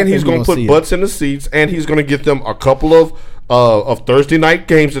think, and he's going to put butts in the seats, and he's going to get them a couple of Thursday night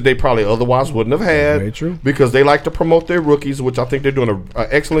games that they probably otherwise wouldn't have had. Very true. Because they like to promote their rookies, which I think they're doing an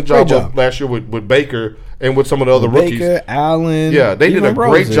excellent job of last year with Baker and with some of the other rookies. Baker, Allen. Yeah, they did a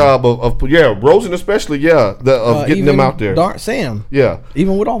great job of Rosen especially, getting them out there. Sam. Yeah.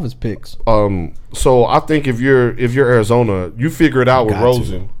 Even with all of his picks. So I think if you're Arizona, you figure it out with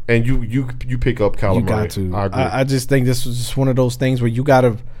Rosen and you pick up Kyler Murray. Got to. I agree. I just think this was just one of those things where you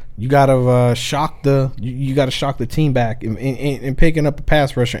gotta shock the team back, and picking up a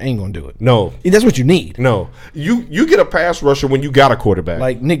pass rusher ain't gonna do it. No, that's what you need. No, you get a pass rusher when you got a quarterback.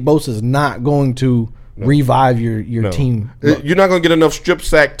 Like Nick Bosa is not going to revive your team. You're not going to get enough strip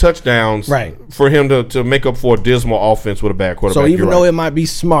sack touchdowns for him to make up for a dismal offense with a bad quarterback. So even though it might be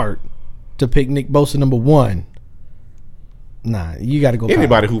smart to pick Nick Bosa number 1, nah, you got to go.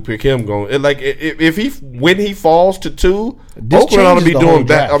 Anybody who pick him going when he falls to 2, Oakland ought to be doing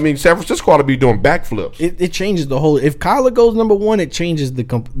back. I mean, San Francisco ought to be doing backflips. It changes the whole. If Kyler goes number 1, it changes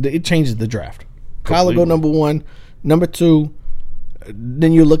the draft. Kyler go number 1, number 2,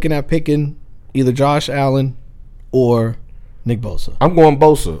 then you're looking at picking either Josh Allen or Nick Bosa. I'm going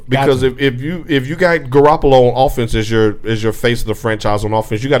Bosa because if you got Garoppolo on offense as your face of the franchise on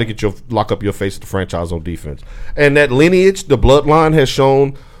offense, you got to lock up your face of the franchise on defense. And that lineage, the bloodline has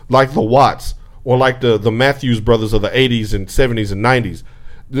shown, like the Watts, or like the Matthews brothers of the 80s and 70s and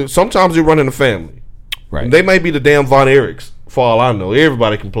 90s. Sometimes they run in a family. Right. They may be the damn Von Erichs, for all I know.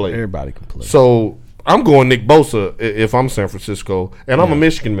 Everybody can play. Everybody can play. So I'm going Nick Bosa if I'm San Francisco, and I'm a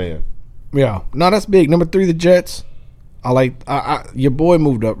Michigan man. Yeah. No, that's big. Number 3, the Jets. Your boy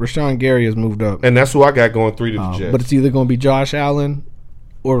moved up. Rashawn Gary has moved up. And that's who I got going 3 to the Jets. But it's either going to be Josh Allen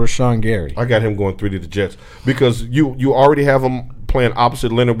or Rashawn Gary. I got him going 3 to the Jets because you already have him playing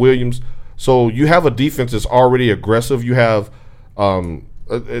opposite Leonard Williams. So you have a defense that's already aggressive. You have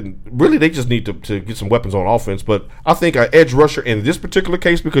and really they just need to get some weapons on offense. But I think an edge rusher in this particular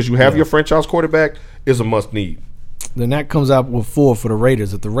case, because you have your franchise quarterback, is a must need. Then that comes out with 4 for the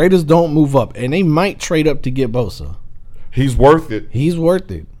Raiders. If the Raiders don't move up, and they might trade up to get Bosa. He's worth it. He's worth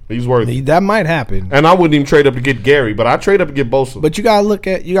it. That might happen. And I wouldn't even trade up to get Gary, but I trade up to get Bosa. But you gotta look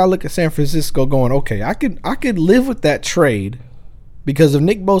at San Francisco going, okay, I could live with that trade, because if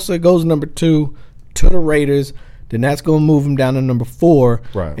Nick Bosa goes number 2 to the Raiders, then that's gonna move him down to number 4.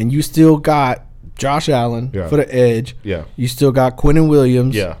 Right. And you still got Josh Allen for the edge. Yeah. You still got Quinnen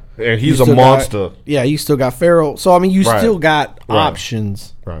Williams. Yeah. And he's a monster. You still got Farrell. So I mean you still got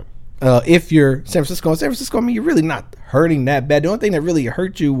options. Right. If you're San Francisco, I mean, you're really not hurting that bad. The only thing that really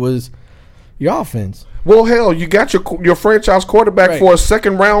hurt you was your offense. Well, hell, you got your franchise quarterback for a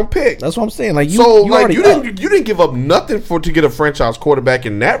second-round pick. That's what I'm saying. Like you didn't give up nothing to get a franchise quarterback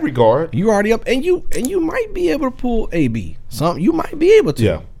in that regard. You already up, and you might be able to pull AB. You might be able to.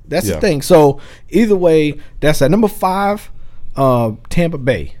 Yeah, that's the thing. So either way, that's at number 5. Tampa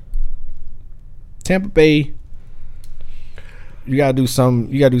Bay. You gotta do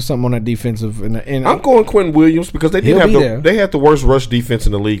something on that defensive. And I'm going Quentin Williams because they had the worst rush defense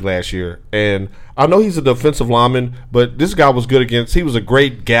in the league last year, and I know he's a defensive lineman, but this guy was good against. He was a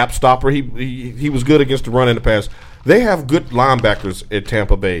great gap stopper. He was good against the run and the pass. They have good linebackers at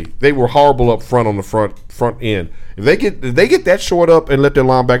Tampa Bay. They were horrible up front on the front end. If they get that short up and let their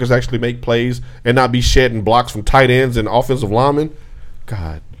linebackers actually make plays and not be shedding blocks from tight ends and offensive linemen,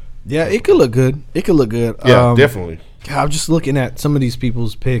 God. Yeah, it could look good. Yeah, definitely. I'm just looking at some of these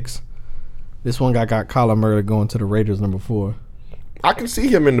people's picks. This one guy got Kyler Murray going to the Raiders, number 4. I can see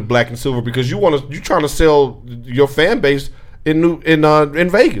him in the black and silver because you're trying to sell your fan base in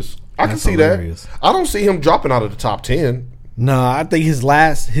Vegas. I can see hilarious. That. I don't see him dropping out of the top 10. No, I think his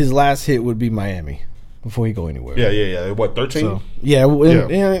last hit would be Miami before he go anywhere. Yeah. What, 13? So,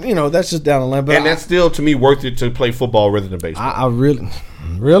 and that's just down the line. But and that's still to me worth it to play football rather than baseball. I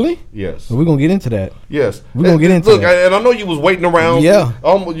really? Yes. We're going to get into that. Yes. We're going to get into that. And I know you was waiting around. Yeah.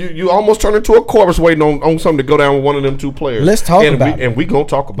 You almost turned into a corpse waiting on something to go down with one of them 2 players. Let's talk about it. And we're going to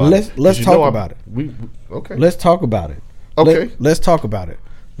talk about it. Let's talk about it. Okay. Let's talk about it. Okay. Let's talk about it.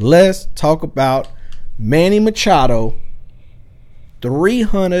 Let's talk about Manny Machado,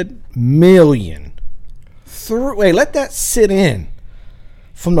 $300 million. Wait, let that sit in.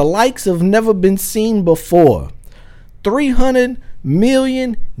 From the likes of never been seen before. $300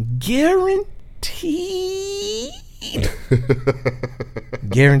 million guaranteed.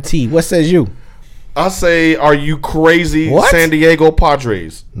 Guaranteed. What says you? I say, are you crazy, what? San Diego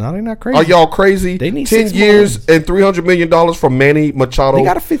Padres? No, they're not crazy. Are y'all crazy? They need 10 years and $300 million from Manny Machado. They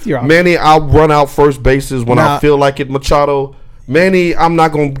got a 5th year option. Manny, I'll run out first bases when I feel like it. Machado, Manny, I'm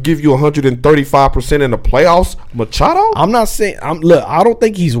not going to give you 135% in the playoffs. Machado? I'm not saying. Look, I don't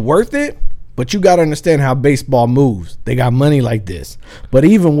think he's worth it. But you got to understand how baseball moves. They got money like this. But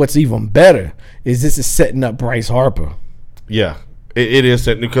what's even better is this is setting up Bryce Harper. Yeah, it is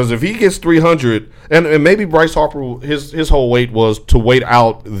setting, because if he gets 300, and maybe Bryce Harper, his whole wait was to wait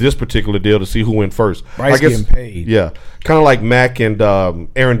out this particular deal to see who went first. Bryce getting paid. Yeah, kind of like Mac and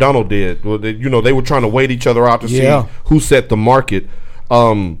Aaron Donald did. They were trying to wait each other out to see who set the market.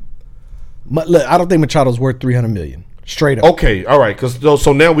 But look, I don't think Machado's worth $300 million. Straight up. Okay, all right.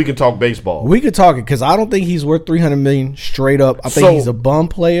 So now we can talk baseball. We could talk it because I don't think he's worth $300 million straight up. I think he's a bum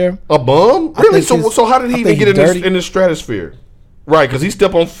player. A bum? Really? So how did he even get in the stratosphere? Right, because he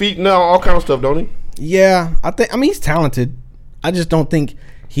step on feet now, all kind of stuff, don't he? Yeah, I mean he's talented. I just don't think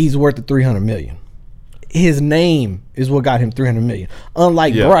he's worth the $300 million. His name is what got him $300 million.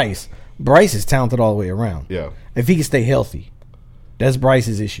 Unlike Bryce. Bryce is talented all the way around. Yeah. If he can stay healthy. That's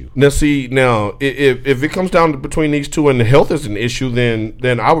Bryce's issue. Now, if it comes down to between these two and the health is an issue,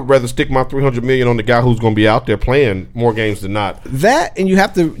 then I would rather stick my $300 million on the guy who's going to be out there playing more games than not. That, and you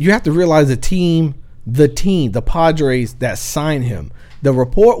have to realize the Padres that signed him. The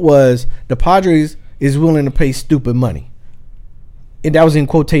report was the Padres is willing to pay stupid money. and that was in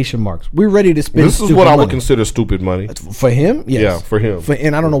quotation marks. We're ready to spend. This is what I would consider stupid money for him. Yes. Yeah, for him.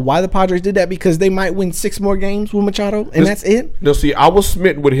 And I don't know why the Padres did that, because they might win 6 more games with Machado, and that's it. No, see, I was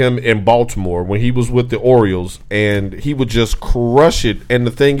smitten with him in Baltimore when he was with the Orioles, and he would just crush it. And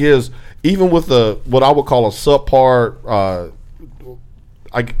the thing is, even with what I would call a subpar,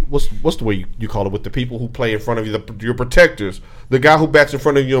 what's the way you call it, with the people who play in front of you, your protectors, the guy who bats in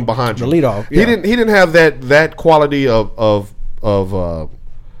front of you and behind you, the leadoff. Yeah. He didn't have that quality of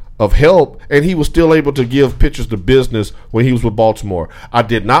help, and he was still able to give pitchers the business when he was with Baltimore. I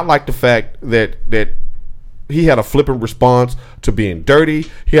did not like the fact that he had a flippant response to being dirty.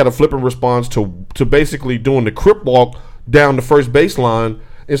 He had a flippant response to basically doing the crip walk down the first baseline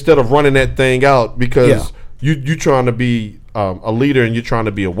instead of running that thing out, because you trying to be a leader and you're trying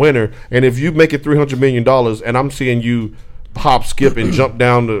to be a winner. And if you make it $300 million and I'm seeing you hop, skip, and jump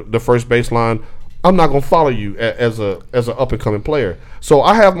down the first baseline, I'm not going to follow you as an up and coming player. So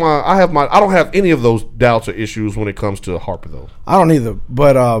I don't have any of those doubts or issues when it comes to Harper, though. I don't either.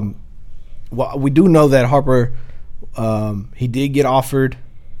 But well, we do know that Harper, he did get offered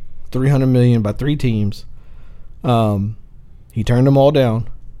 $300 million by 3 teams. He turned them all down.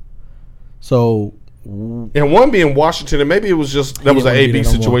 So, and one being Washington, and maybe it was just that was an AB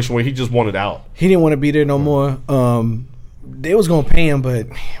situation where he just wanted out. He didn't want to be there no more. They was gonna pay him, but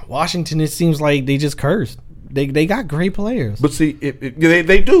Washington, it seems like they just cursed. They got great players, but see,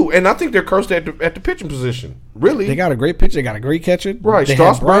 they do, and I think they're cursed at the pitching position. Really, they got a great pitcher, they got a great catcher. Right,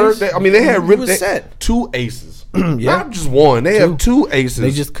 Strasburg. They had really set 2 aces, not just one. They have 2 aces.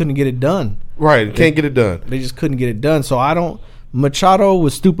 They just couldn't get it done. Right, can't get it done. They just couldn't get it done. So Machado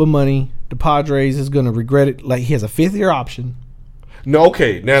with stupid money. The Padres is going to regret it. Like, he has a 5th-year option. No,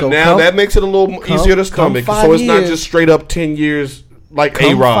 okay. Now that makes it a little easier to stomach. So it's not just straight up 10 years like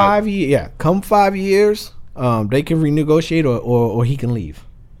A-Rod. Come 5 years, they can renegotiate or he can leave.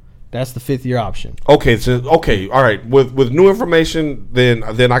 That's the 5th-year option. Okay, all right. With new information,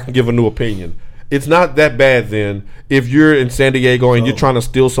 then I can give a new opinion. It's not that bad then if you're in San Diego and you're trying to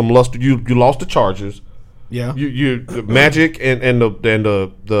steal some luster. You lost the Chargers. Yeah, the Magic and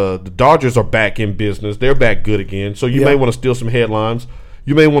the Dodgers are back in business. They're back good again. So you may want to steal some headlines.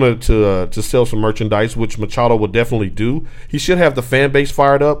 You may want to sell some merchandise, which Machado will definitely do. He should have the fan base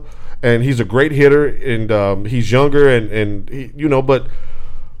fired up, and he's a great hitter, and he's younger, and he, but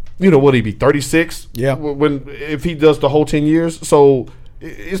would he be 36? Yeah, if he does the whole 10 years. So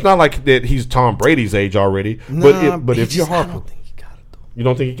it's not like that he's Tom Brady's age already. But if you're Harper. You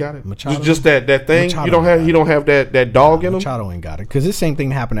don't think he got it? Machado, just that thing. Machado you don't have that dog in him. Machado ain't got it, because this same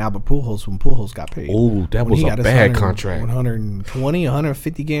thing happened to Albert Pujols when Pujols got paid. Oh, that was a bad contract. 120,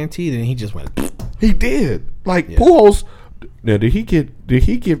 150 guaranteed, and he just went. He did. Pujols. Now, did he get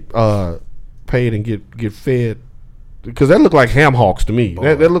paid and get fed? Because that looked like ham hocks to me.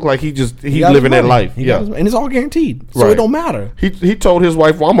 That looked like he's living that life. And it's all guaranteed, so it don't matter. He told his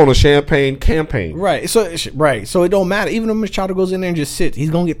wife, "Well, I'm on a champagne campaign." Right. So it don't matter. Even if Machado goes in there and just sits, he's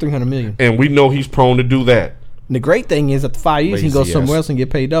gonna get $300 million. And we know he's prone to do that. And the great thing is, after 5 years, he goes somewhere else and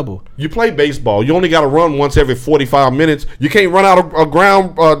get paid double. You play baseball. You only got to run once every 45 minutes. You can't run out of a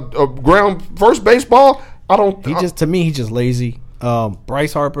ground first baseball. To me, he's just lazy.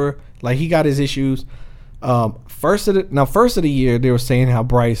 Bryce Harper, he got his issues. First of the year, they were saying how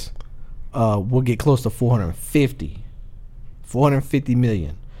Bryce will get close to 450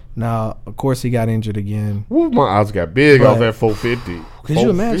 million. Now, of course, he got injured again. Ooh, my eyes got big off that 450. Could you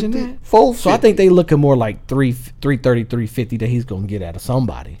imagine that? 450. So I think they looking more like 330, 350 that he's going to get out of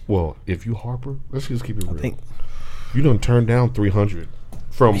somebody. Well, if you Harper, let's just keep it real. You done turned down 300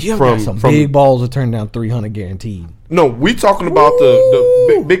 from big balls to turn down 300 guaranteed. No, we talking about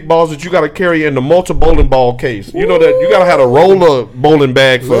the big balls that you got to carry in the multi-bowling ball case. You know that you got to have a roller bowling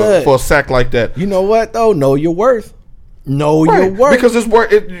bag for a sack like that. You know what though? Know your worth. Your worth. Because it's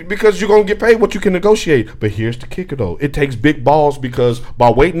because you're gonna get paid what you can negotiate. But here's the kicker though: it takes big balls, because by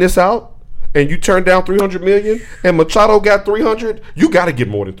waiting this out, and you turn down $300 million, and Machado got 300, you got to get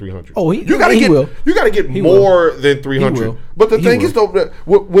more than 300. Oh, you got to get more than 300. But the thing is though, he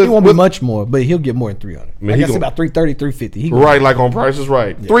won't be much more, but he'll get more than 300. I guess about 330, 350. Right, like on Price is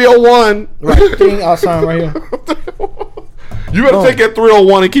Right. Yeah. 301. Right, I'll sign right here. You got to take that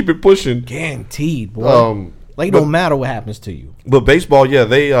 301 and keep it pushing. Guaranteed, boy. It don't matter what happens to you. But baseball,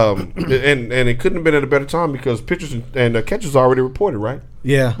 they and it couldn't have been at a better time, because pitchers and catchers already reported, right?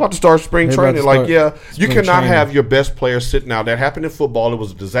 Yeah, about to start spring training. You cannot have your best players sitting out. That happened in football. It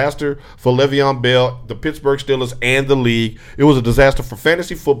was a disaster for Le'Veon Bell, the Pittsburgh Steelers, and the league. It was a disaster for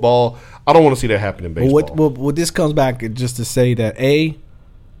fantasy football. I don't want to see that happen in baseball. What this comes back just to say that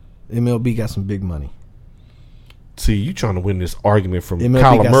MLB got some big money. See, you trying to win this argument from MLB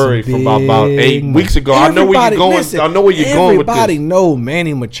Kyler Murray from about 8 weeks ago. I know where you're going. Listen, I know where you're going with this. Everybody know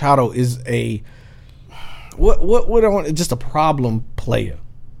Manny Machado is a just a problem player.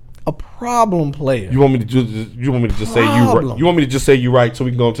 A problem player. You want me to just say you right? You want me to just say you right so we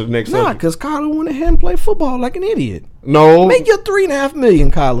can go on to the next subject? Nah, because Kyler went ahead and played football like an idiot. No. Make your $3.5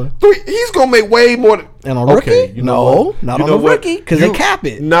 million, Kyler. He's gonna make way more than and a rookie. Okay, not on a rookie because they cap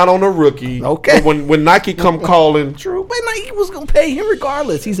it. Not on a rookie. Okay. But when Nike come calling, true, but Nike was gonna pay him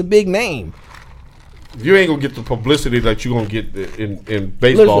regardless. He's a big name. You ain't gonna get the publicity that you are gonna get in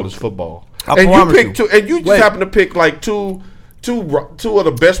baseball as football. I promise you. Two, and you just happen to pick like two of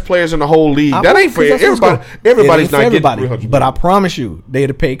the best players in the whole league. That ain't for everybody. Everybody's not getting $300 But I promise you, they'd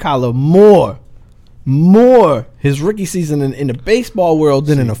have paid Kyler more his rookie season in the baseball world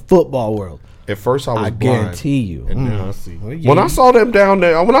than in the football world. At first, I was blind. Guarantee you. And now I see. Well, when I saw them down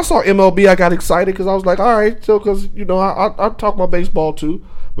there, when I saw MLB, I got excited because I was like, all right, so because I talk my baseball too.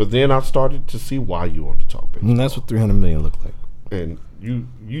 But then I started to see why you want to talk baseball. And that's what $300 million looked like. And you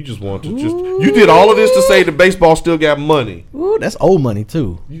just want to you did all of this to say the baseball still got money. Ooh, that's old money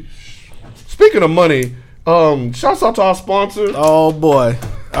too. Speaking of money, shouts out to our sponsors. Oh boy,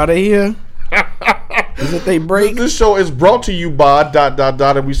 are they here? Is it they break? This show is brought to you by ...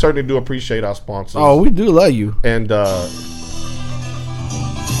 and we certainly do appreciate our sponsors. Oh, we do love you. And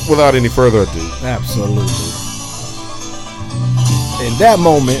without any further ado, absolutely. And that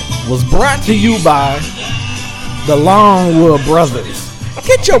moment was brought to you by the Longwood Brothers.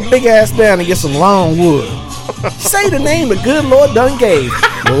 Get your big ass down and get some Longwood. Say the name the good Lord done gave.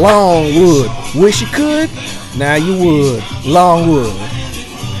 Longwood. Wish you could, now you would. Longwood.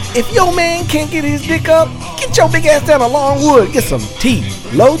 If your man can't get his dick up, get your big ass down to Longwood. Get some T.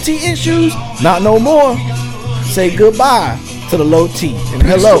 Low T issues? Not no more. Say goodbye to the low T. And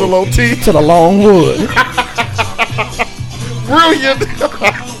hello to the low T. To the Longwood. Brilliant.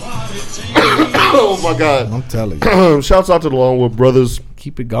 Oh my God. I'm telling you. Shouts out to the Longwood Brothers.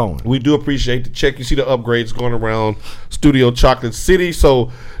 Keep it going. We do appreciate the check. You see the upgrades going around Studio Chocolate City.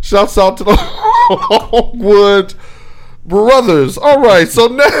 So shouts out to the Longwood Brothers. All right. So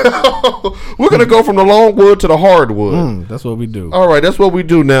now we're going to go from the Longwood to the hardwood. That's what we do. All right. That's what we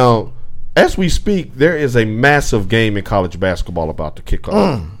do now. As we speak, there is a massive game in college basketball about to kick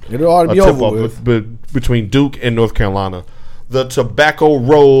off. It ought to be over with. Between Duke and North Carolina. The Tobacco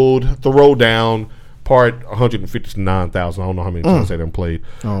Road Throwdown, part 159,000. I don't know how many times they done played.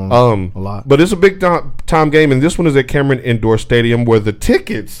 A lot. But it's a big time game, and this one is at Cameron Indoor Stadium, where the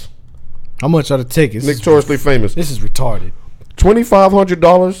tickets. How much are the tickets? Notoriously famous. This is retarded.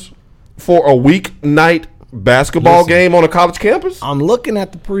 $2,500 for a weeknight basketball game on a college campus. I'm looking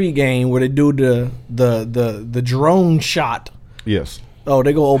at the pregame where they do the drone shot. Yes. Oh,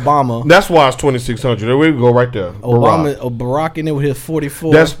 they go Obama. That's why it's 2,600. There we go right there. Barack in there with his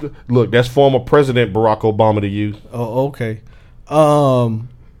 44. That's former President Barack Obama to you. Oh, okay.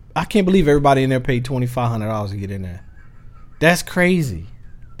 I can't believe everybody in there paid $2,500 to get in there. That's crazy.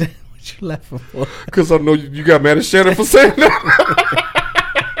 What you laughing for? Because I know you got mad at Shannon for saying that.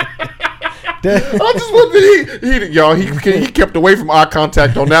 I just wanted he kept away from eye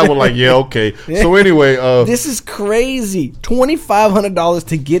contact on that one. Like, yeah, okay. So anyway, this is crazy. $2,500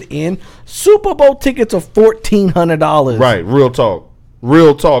 to get in. Super Bowl tickets are $1,400. Right,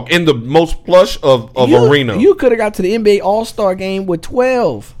 real talk. In the most plush of arena. You could have got to the NBA All-Star game with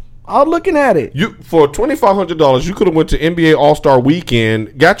 12. I'm looking at it. For $2,500, you could have went to NBA All-Star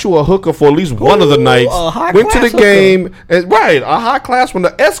Weekend, got you a hooker for at least one of the nights, went to the game, and a high class one,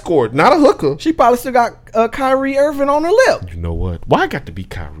 the escort, not a hooker. She probably still got Kyrie Irving on her lip. You know what? Why I got to be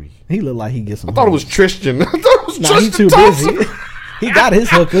Kyrie? He looked like he gets some. I thought it was Tristan. I thought it was Tristan he's too Thompson. busy. He got his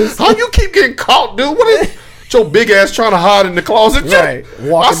hookers. How you keep getting caught, dude? What is your big ass trying to hide in the closet? Right.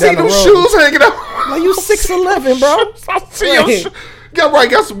 I see them shoes hanging out. Like you 6'11", bro. I see your shoes.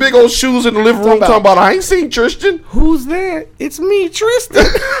 Got some big old shoes in the living room talking about I ain't seen Tristan. Who's there? It's me, Tristan.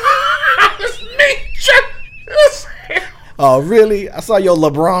 It's me, Tristan. Oh, really? I saw your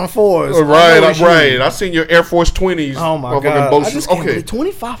LeBron 4s. Right. I seen your Air Force 20s. Oh, my God. I just can't believe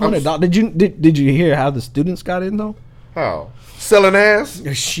 $2,500. Did you hear how the students got in, though? How? Selling ass?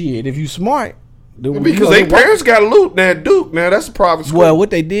 Shit, if you smart. Because their parents got loot now at Duke. Now, that's a private school. Well,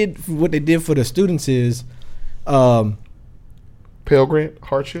 what they did for the students is... Pell Grant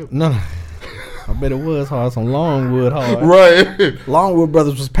hardship? No. I bet it was hard. Some Longwood hard. Right. Longwood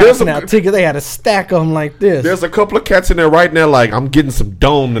Brothers was passing out tickets. They had a stack of them like this. There's a couple of cats in there right now like, I'm getting some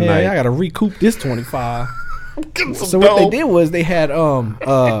dome tonight. I got to recoup this 25. I'm getting some so dome. what they did was they had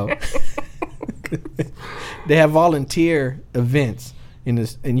they had volunteer events. in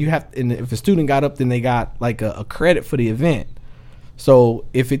this, and if a student got up, then they got like a credit for the event. So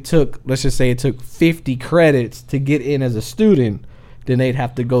if it took, let's just say it took 50 credits to get in as a student, then they'd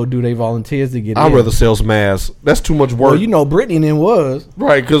have to go do their volunteers to get in. I'd rather sell some ass. That's too much work. Well, Brittany then was.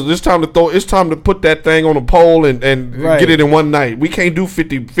 Right, because it's time to put that thing on a pole and get it in one night. We can't do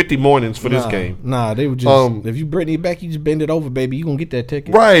 50 mornings for this game. Nah, they would just, if you Brittany back, you just bend it over, baby. You going to get that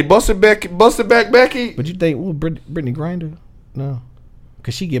ticket. Right, bust it back, Becky. But you think, Brittany Grinder? No.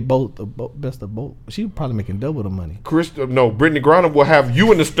 Because she get both, best of both. She probably making double the money. Brittany Griner will have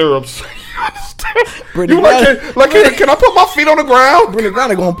you in the stirrups. Brittany can I put my feet on the ground? Brittany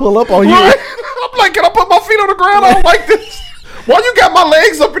Griner gonna pull up on you. Right? I'm like, can I put my feet on the ground? I don't like this. Why you got my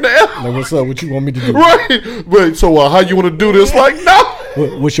legs up in the air? Like, what's up? What you want me to do? Right. Wait, so how you want to do this? Like,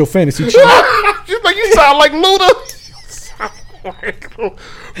 no. What's your fantasy? You sound like Luda.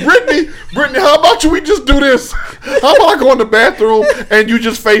 Brittany, how about we just do this? How about I go in the bathroom and you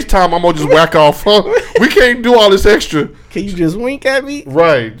just FaceTime? I'm gonna just whack off. Huh? We can't do all this extra. Can you just wink at me?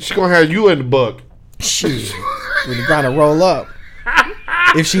 Right. She gonna have you in the buck. Shoot. We're gonna roll up.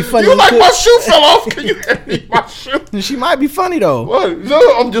 If she funny, you like my shoe fell off. Can you hand me my shoe? She might be funny though. What?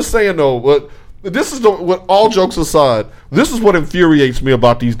 No, I'm just saying though. What? This is what. All jokes aside, this is what infuriates me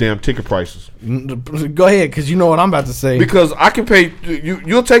about these damn ticket prices. Go ahead, because you know what I'm about to say. Because I can pay you.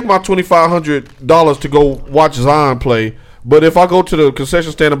 You'll take my $2,500 to go watch Zion play, but if I go to the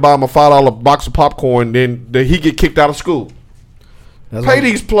concession stand and buy him a $5 box of popcorn, then he get kicked out of school. Pay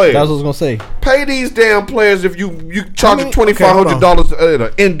these players. That's what I was gonna say. Pay these damn players if you charge $2,500 at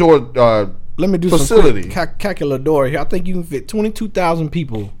an indoor let me do facility. Some calculator here. I think you can fit 22,000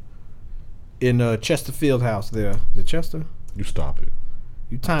 people in Chester Fieldhouse there. Is it Chester? You stop it.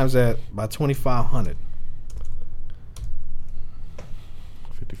 You times that by 2,500.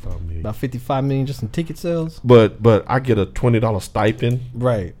 55 million. About 55 million just in ticket sales. But I get a $20 stipend.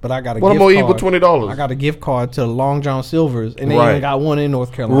 Right. But I got a what gift am I card. eat with $20? I got a gift card to Long John Silver's, and they even got one in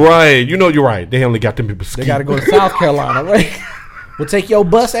North Carolina. Right. You know you're right. They only got them people. They got to go to South Carolina, right? We'll take your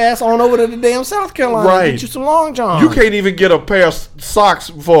bus ass on over to the damn South Carolina. Right. And get you some Long John. You can't even get a pair of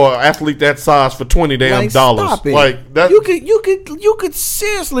socks for an athlete that size for $20 damn dollars. Stop it. Like that. You could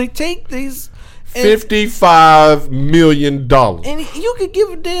seriously take these $55 million, and you could give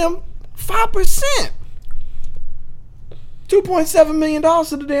a damn 5%. $2.7 million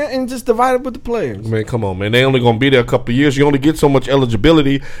to the damn and just divide it with the players. Man, come on, man. They only gonna be there a couple of years. You only get so much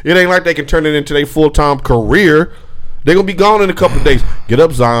eligibility. It ain't like they can turn it into their full-time career. They're gonna be gone in a couple of days. Get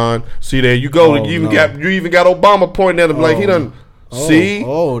up, Zion. See, there you go. You even got Obama pointing at him like he done. See?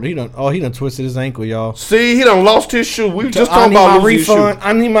 He done twisted his ankle, y'all. See, he done lost his shoe. We just talking about losing his shoe.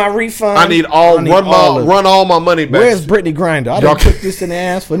 I need my refund. I need run all my money back. Where's Brittany Grinder? I didn't put this in the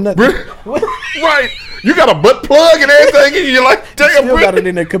ass for nothing. Right. You got a butt plug and everything, and you're like, damn, still got it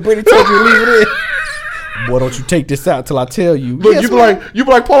in there. Cause Brittany told you to leave it in. Boy, don't you take this out till I tell you. Look, you be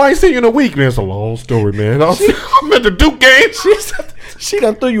like, Paul, I ain't seen you in a week, man. It's a long story, man. I'm at the Duke game. She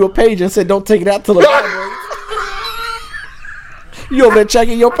done threw you a page and said, don't take it out till the You over there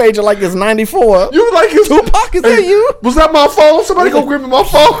checking your page like it's 94. You like it's Tupac, is that you? Was that my phone? Somebody go grab me my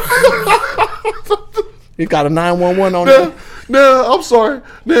phone. It got a 911 on it. No, I'm sorry.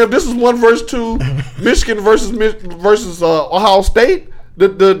 Now, this is 1 versus 2. Michigan versus Ohio State.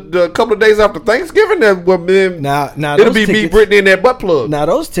 The couple of days after Thanksgiving, now it'll be me, Brittany, and that butt plug. Now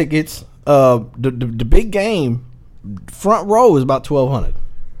those tickets, the big game, front row is about $1,200.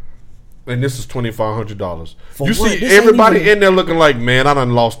 And this is $2,500. You see everybody in there looking like, man, I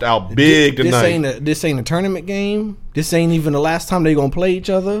done lost out big tonight. This ain't a tournament game. This ain't even the last time they gonna play each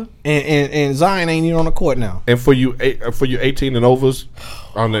other. And Zion ain't even on the court now. And for you 18 and overs,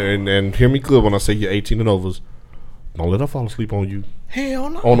 and hear me good when I say you're 18 and overs, don't let her fall asleep on you. Hell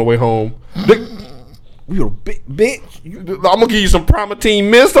no. On the way home. You a big bitch. I'm gonna give you some Primatine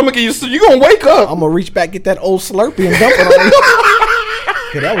Mist. I'm gonna give you some. You gonna wake up. I'm gonna reach back, get that old Slurpee and dump it on you.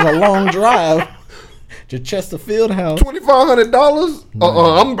 That was a long drive to Chester Fieldhouse.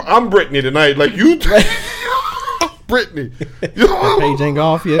 $2,500. I'm Brittany tonight. Like you, Brittany. That page ain't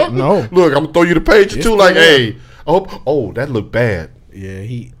off yet. No. Look, I'm gonna throw you the page too. Like, hey, I hope. Oh, that looked bad.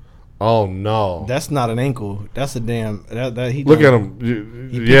 Yeah, Oh no, that's not an ankle. That's a damn. Look at him.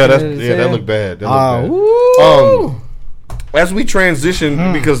 Yeah, that looked bad. That looked bad. As we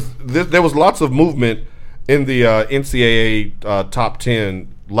transition, because there was lots of movement in the NCAA top 10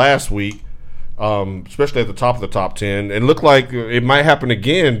 last week, especially at the top of the top 10, and looked like it might happen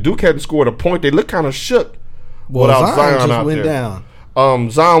again. Duke hadn't scored a point. They looked kind of shook. Well, Zion just went down.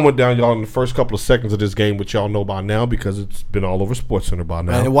 Zion went down, y'all, in the first couple of seconds of this game, which y'all know by now because it's been all over SportsCenter by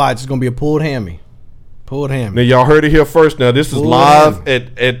now. And watch, it's going to be a pulled hammy. Pulled him. Now y'all heard it here first. Now this is live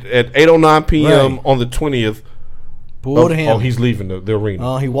at 8:09 p.m. on the 20th. Pulled him. Oh, he's leaving the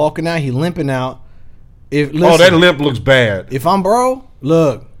arena. He walking out. He limping out. Listen, that limp looks bad. If I'm bro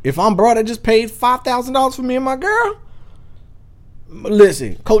that just paid $5,000 for me and my girl.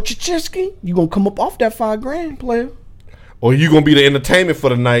 Listen, Coach Chichisky, you gonna come up off that $5,000, player? Or you gonna be the entertainment for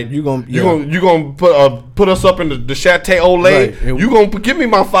the night? You gonna put us up in the Chateau Olay? Right. You gonna give me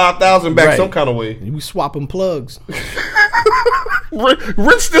my $5,000 back some kind of way? We swapping plugs.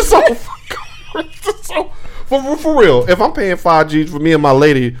 Rinse this off. For real. If I'm paying $5,000 for me and my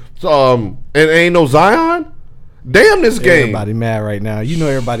lady, and ain't no Zion, damn this game. Everybody mad right now. You know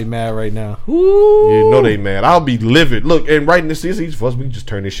everybody mad right now. Ooh. You know they mad. I'll be livid. Look, and right in this season, for us, we can just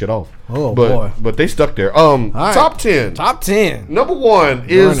turn this shit off. Oh boy. But they stuck there. Right. Top 10. Top 10. Number 1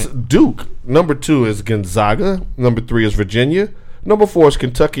 is Duke. Number 2 is Gonzaga. Number 3 is Virginia. Number 4 is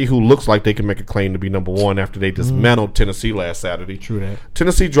Kentucky, who looks like they can make a claim to be number 1 after they dismantled Tennessee last Saturday. True that.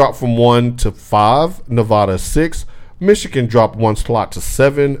 Tennessee dropped from 1 to 5. Nevada 6. Michigan dropped 1 slot to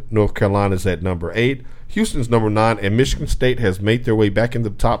 7. North Carolina's at number 8. Houston's number 9. And Michigan State has made their way back in the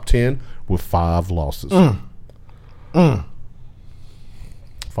top 10 with 5 losses. 5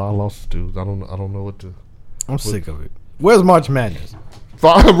 losses, dude. I don't know what to. I'm sick of it. Where's March Madness?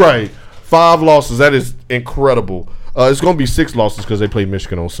 5 losses. That is incredible. It's going to be 6 losses because they play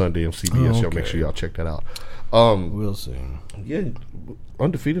Michigan on Sunday on CBS. Okay. Y'all make sure y'all check that out. We'll see. Yeah,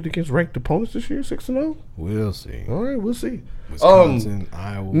 undefeated against ranked opponents this year, 6-0. We'll see. All right, we'll see. Wisconsin,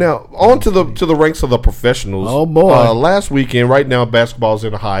 Iowa. Now on to the ranks of the professionals. Oh boy! Last weekend, right now, basketball's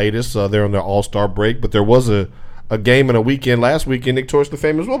in a hiatus. They're on their All-Star break, but there was a game and a weekend last weekend. Nick Torres, the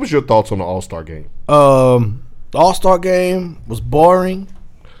famous. What was your thoughts on the All-Star game? The All-Star game was boring.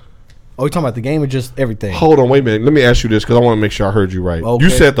 Oh, you talking about the game or just everything? Hold on, wait a minute. Let me ask you this because I want to make sure I heard you right. Okay. You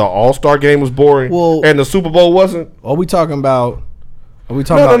said the All-Star game was boring, and the Super Bowl wasn't? Are we talking about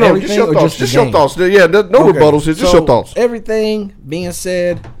everything just your or thoughts. just your thoughts. Yeah, no rebuttals. Just your thoughts. Everything being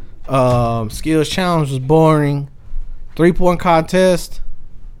said, skills challenge was boring. 3-point contest,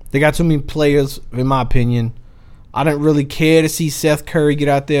 they got too many players, in my opinion. I didn't really care to see Seth Curry get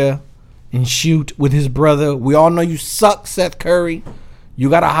out there and shoot with his brother. We all know you suck, Seth Curry. You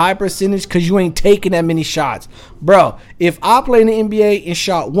got a high percentage because you ain't taking that many shots. Bro, if I played in the NBA and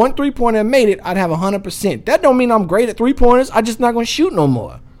shot 1 3-pointer and made it, I'd have 100%. That don't mean I'm great at 3-pointers. I'm just not going to shoot no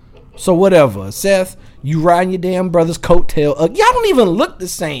more. So whatever. Seth, you riding your damn brother's coattail. Y'all don't even look the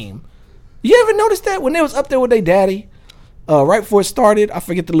same. You ever notice that when they was up there with their daddy? Right before it started, I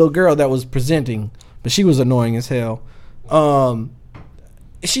forget the little girl that was presenting, but she was annoying as hell.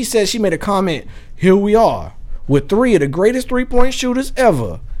 She said, she made a comment, here we are, with 3 of the greatest 3-point shooters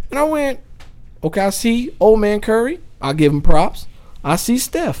ever. And I went, okay, I see old man Curry. I'll give him props. I see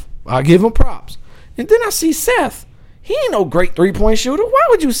Steph. I'll give him props. And then I see Seth. He ain't no great 3-point shooter. Why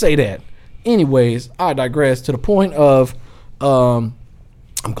would you say that? Anyways, I digress to the point of I'm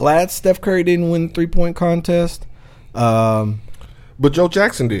glad Steph Curry didn't win the 3-point contest. But Joe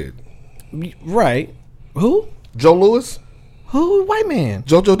Jackson did. Right. Who? Joe Lewis? Who? White man.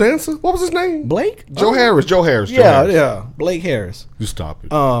 JoJo Dancer? What was his name? Blake? Joe Harris. Yeah. Blake Harris. You stop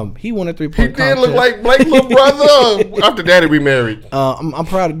it. He won a 3-point contest. He did look like Blake's little brother. After Daddy remarried. I'm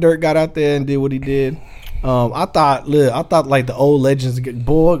proud of Dirk got out there and did what he did. I thought like the old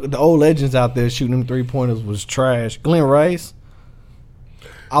legends out there shooting them 3-pointers was trash. Glenn Rice.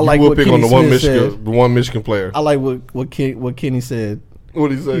 I like what Kenny Smith said. The one Michigan player. I like what Kenny said. What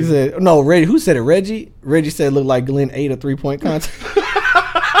did he say? He said, no, Reggie. Who said it? Reggie? Reggie said it looked like Glenn ate a 3-point contest.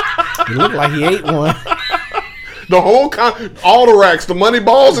 It looked like he ate one. The whole all the racks, the money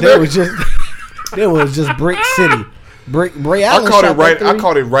balls, and everything. There was just Brick City. Ray Allen. I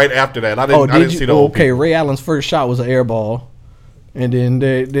caught it right after that. I didn't see the whole. Okay, Ray Allen's first shot was an air ball, and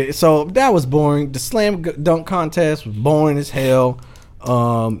then so that was boring. The slam dunk contest was boring as hell. I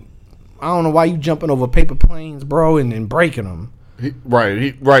don't know why you jumping over paper planes, bro, and breaking them.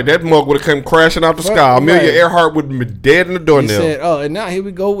 Right. That mug would have come crashing out the sky. Amelia Earhart would have been dead in the doornail. He said, and now here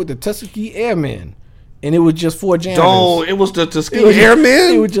we go with the Tuskegee Airmen. And it was just 4 janitors. No, it was the Tuskegee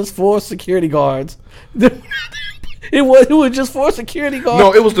Airmen? It was just 4 security guards. It was just 4 security guards.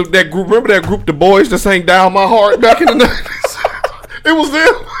 No, it was that group. Remember that group, the boys that sang Down My Heart back in the 90s? It was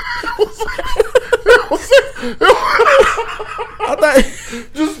them. I thought,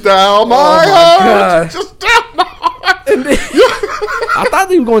 just down my heart. Just down my heart. And then, I thought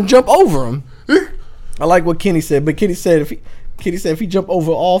they were going to jump over him. I like what Kenny said, but Kenny said if he jumped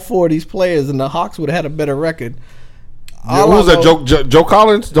over all 4 of these players, and the Hawks would have had a better record. Yeah, who was that? Joe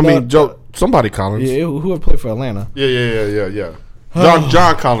Collins? Joe somebody Collins. Yeah, who had played for Atlanta. Yeah.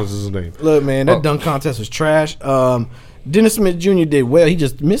 John Collins is his name. Look, man, that dunk contest was trash. Dennis Smith Jr. did well. He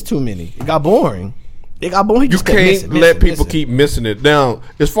just missed too many. It got boring. He You just can't let people keep missing it. Now,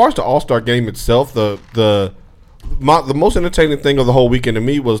 as far as the All-Star game itself, the most entertaining thing of the whole weekend to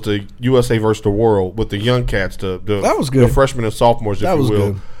me was the USA versus the world with the young cats, that was good. The freshmen and sophomores, if you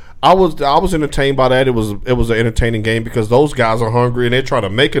will. Good. I was entertained by that. It was an entertaining game because those guys are hungry and they're trying to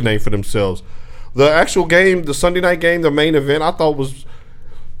make a name for themselves. The actual game, the Sunday night game, the main event, I thought was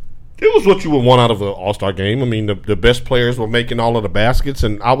what you would want out of an All-Star game. I mean, the best players were making all of the baskets,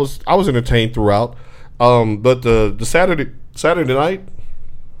 and I was entertained throughout. But the Saturday night,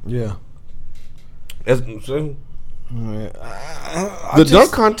 yeah. The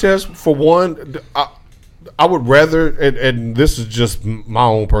dunk contest, for one, I would rather, and this is just my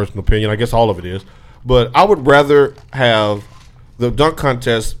own personal opinion, I guess all of it is, but I would rather have the dunk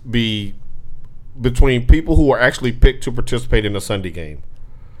contest be between people who are actually picked to participate in a Sunday game.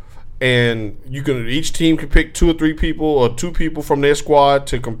 And each team can pick 2 or 3 people or 2 people from their squad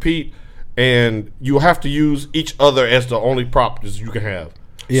to compete, and you have to use each other as the only prop that you can have.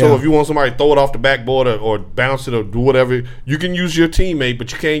 Yeah. So if you want somebody to throw it off the backboard or bounce it or do whatever, you can use your teammate,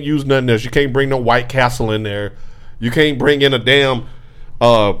 but you can't use nothing else. You can't bring no White Castle in there. You can't bring in a damn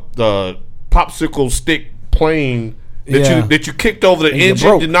the popsicle stick plane that you kicked over the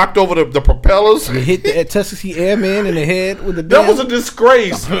engine, you knocked over the propellers. You hit the Tuskegee Airman in the head with the That was a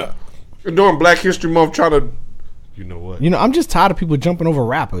disgrace. During Black History Month, trying to, you know what? I'm just tired of people jumping over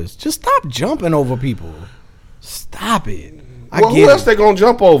rappers. Just stop jumping over people. Stop it. Who else they gonna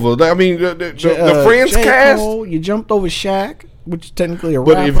jump over? I mean, the Friends cast. Cole, you jumped over Shaq, which is technically a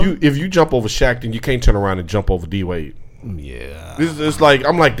rapper. But if you jump over Shaq, then you can't turn around and jump over D Wade. Yeah, it's like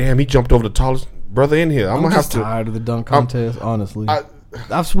I'm like, damn, he jumped over the tallest brother in here. I'm just tired of the dunk contest. Honestly,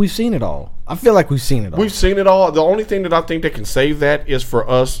 we've seen it all. I feel like we've seen it all. We've seen it all. The only thing that I think that can save that is for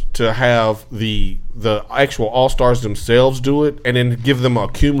us to have the actual All-Stars themselves do it, and then give them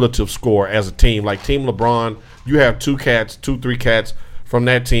a cumulative score as a team. Like Team LeBron, you have 3 cats from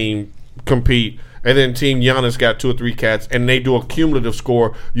that team compete, and then Team Giannis got 2 or 3 cats, and they do a cumulative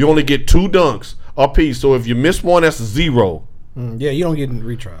score. You only get 2 dunks a piece. So if you miss one, that's a 0. Yeah, you don't get a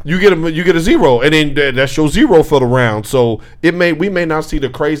retrial. You get a 0, and then that's your 0 for the round. So we may not see the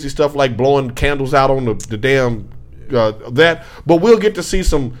crazy stuff like blowing candles out on the damn that, but we'll get to see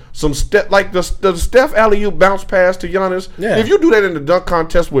some step like the Steph alley-oop bounce pass to Giannis. Yeah. If you do that in the dunk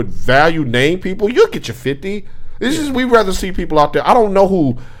contest with value name people, you'll get your 50. It's just we'd rather see people out there. I don't know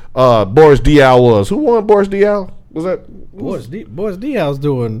who Boris Diaw was. Who won Boris Diaw? Was that Boris Diaw's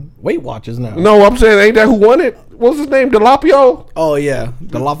doing Weight Watchers now? No, I'm saying ain't that who won it? What's his name? Dilapio? Oh yeah,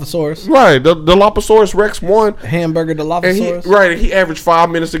 Dilophosaurus. Right, the Dilophosaurus Rex won. Hamburger Dilophosaurus. He averaged 5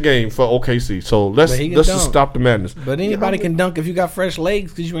 minutes a game for OKC. So let's just stop the madness. But anybody can dunk if you got fresh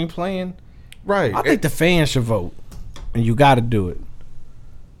legs because you ain't playing. Right. I think the fans should vote, and you got to do it.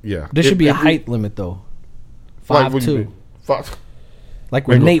 Yeah. There should be a height limit though. 5'2". Like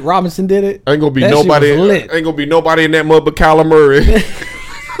when Nate Robinson did it. Ain't gonna be nobody in that mud but Kyler Murray.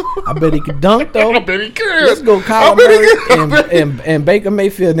 I bet he can dunk though. I bet he can. Let's go Kyler Murray and Baker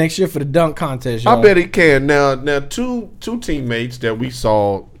Mayfield next year for the dunk contest, y'all. I bet he can. Now two teammates that we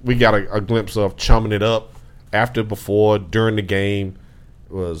saw, we got a glimpse of chumming it up during the game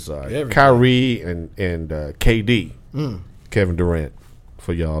was Kyrie and KD, Kevin Durant,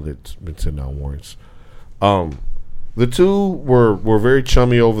 for y'all that's been sending out warrants. The two were very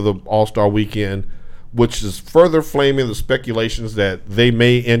chummy over the All-Star weekend, which is further flaming the speculations that they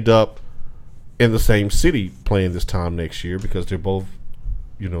may end up in the same city playing this time next year because they're both,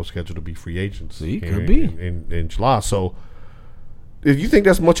 scheduled to be free agents. Could be in July. So, do you think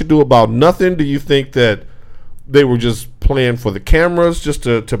that's much ado about nothing? Do you think that they were just playing for the cameras just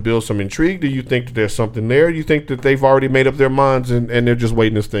to build some intrigue? Do you think that there's something there? Do you think that they've already made up their minds and they're just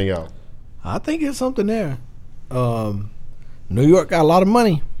waiting this thing out? I think there's something there. New York got a lot of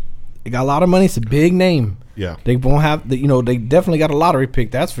money. They got a lot of money. It's a big name. Yeah. They won't have they definitely got a lottery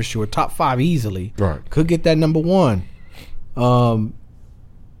pick, that's for sure. Top 5 easily. Right. Could get that number 1.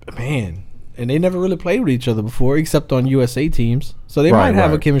 Man, and they never really played with each other before except on USA teams. So they might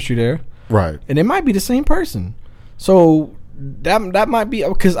have a chemistry there. Right. And they might be the same person. So that might be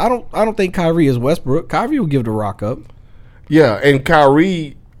because I don't think Kyrie is Westbrook. Kyrie will give the rock up. Yeah, and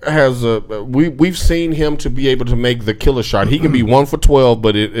Kyrie has we've seen him to be able to make the killer shot. He can be 1 for 12,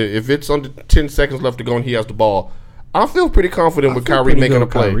 but if it's under 10 seconds left to go and he has the ball, I feel pretty confident with Kyrie making a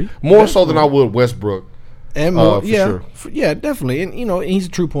play. Kyrie. More so than I would Westbrook. And more, sure. Yeah, definitely. And he's a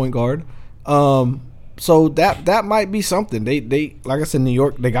true point guard. So that might be something. They like I said, New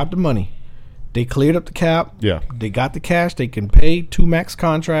York, they got the money. They cleared up the cap. Yeah. They got the cash. They can pay 2 max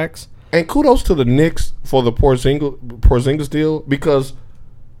contracts. And kudos to the Knicks for the Porzingis deal because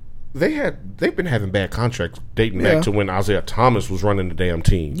they've been having bad contracts dating back to when Isaiah Thomas was running the damn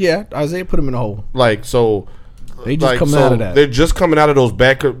team. Yeah, Isaiah put him in a hole. Like, so they just coming out of that. They're just coming out of those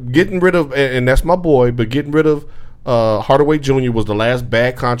back, getting rid of, and that's my boy, but getting rid of Hardaway Jr. was the last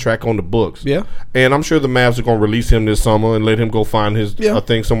bad contract on the books. Yeah. And I'm sure the Mavs are going to release him this summer and let him go find his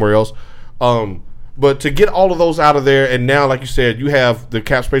thing somewhere else. But to get all of those out of there, and now, like you said, you have the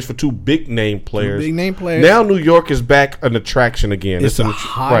cap space for 2 big name players. Now New York is back an attraction again. It's a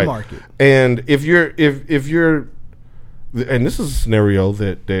high market. And if you're, and this is a scenario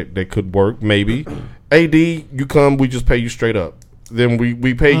that could work, maybe. AD, you come, we just pay you straight up. Then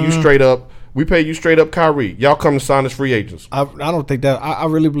we pay you straight up. We pay you straight up, Kyrie. Y'all come and sign as free agents. I don't think that. I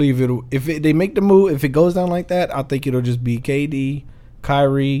really believe it'll. They make the move, if it goes down like that, I think it'll just be KD,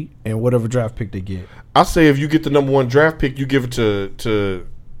 Kyrie, and whatever draft pick they get. I say if you get the number 1 draft pick, you give it to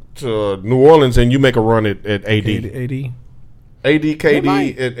New Orleans, and you make a run at AD. AD,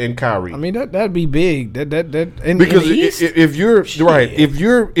 KD, and Kyrie. I mean that'd be big. That because if you're right, if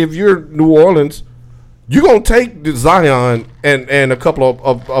you're New Orleans, you're gonna take the Zion and a couple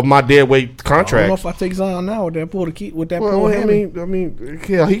of my dead weight contracts. I don't know if I take Zion now with that pull to keep with that pull. I mean,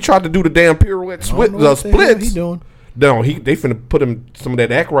 yeah, he tried to do the damn pirouette splits. He doing. No, they finna put him some of that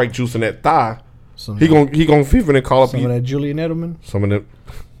Ackright juice in that thigh. He gonna finna call up some of that Julian Edelman. Some of that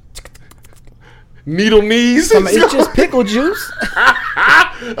needle knees. It's just pickle juice.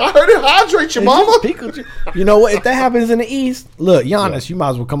 I heard it hydrate your mama. Pickle juice. You know what? If that happens in the East, look, Giannis, you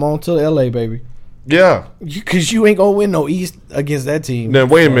might as well come on to LA, baby. Yeah, because you ain't gonna win no East against that team. Now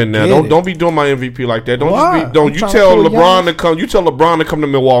wait a minute. Now don't be doing my MVP like that. Don't you tell LeBron to come. You tell LeBron to come to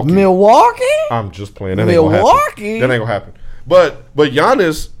Milwaukee. Milwaukee? I'm just playing. That Milwaukee. That ain't gonna happen. But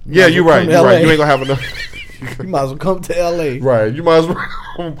Giannis, yeah, you're right. You're right. You ain't gonna have enough. You might as well come to LA. Right. You might as well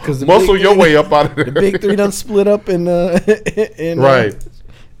muscle your way up out of there. The big 3 done split up in right.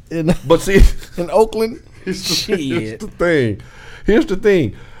 But see, in Oakland. Here's the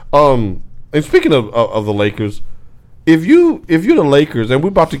thing. And speaking of the Lakers, if you're the Lakers, and we're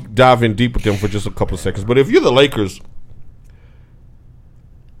about to dive in deep with them for just a couple of seconds, but if you're the Lakers,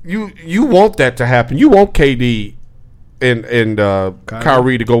 you want that to happen. You want KD and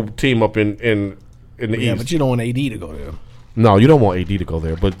Kyrie to go team up in the East. Yeah, but you don't want AD to go there. No, you don't want AD to go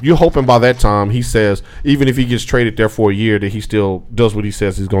there. But you're hoping by that time he says, even if he gets traded there for a year, that he still does what he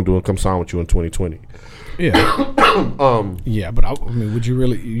says he's going to do and come sign with you in 2020. Yeah. Yeah, but I mean, would you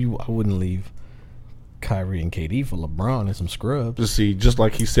really? I wouldn't leave Kyrie and KD for LeBron and some scrubs. To see, just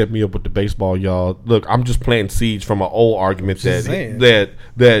like he set me up with the baseball, y'all. Look, I'm just planting seeds from an old argument that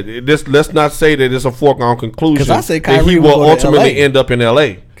this. Let's not say that it's a foregone conclusion. Because I say Kyrie he will ultimately end up in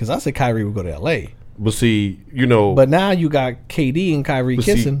LA. Because I said Kyrie would go to LA. But see, you know. But now you got KD and Kyrie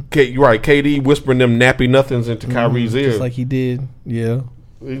kissing. Right, KD whispering them nappy nothings into Kyrie's ear, just like he did. Yeah.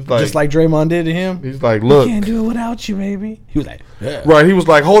 Just like Draymond did to him. He's like, look, I can't do it without you, baby. He was like, yeah. Right. He was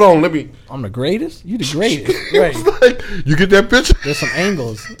like, hold on, I'm the greatest. You the greatest. Right. Like, you get that picture? There's some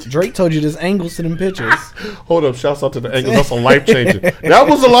angles. Drake told you there's angles to them pictures. Hold up, shouts out to the angles. That's a life changing. That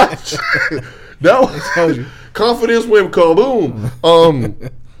was a life. That was. I told you. Confidence went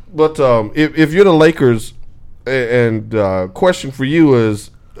kaboom. But if you're the Lakers, and question for you is,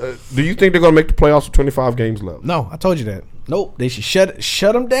 do you think they're going to make the playoffs with 25 games left? No, I told you that. Nope, they should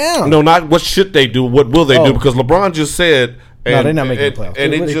shut them down. No, not what should they do. What will they do? Because LeBron just said. No, they're not making the playoffs.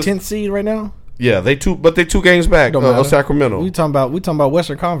 And they're 10th seed right now. Yeah, they 2 games back of Sacramento. We talking about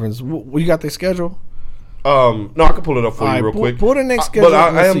Western Conference. You got their schedule? No, I can pull it up for you real quick. Pull the next schedule.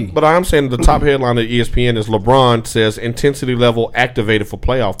 But I am saying the top headline at ESPN is LeBron says intensity level activated for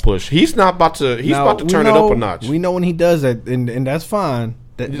playoff push. He's not about to. He's about to turn it up a notch. We know when he does that, and that's fine.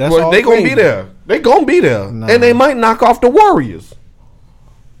 That's they gonna be there. They gonna be there, and they might knock off the Warriors.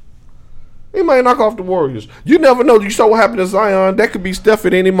 They might knock off the Warriors. You never know. You saw what happened to Zion. That could be Steph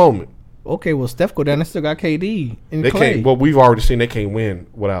at any moment. Okay, well, Steph go down. They still got KD and they Clay. Can't. Well, we've already seen they can't win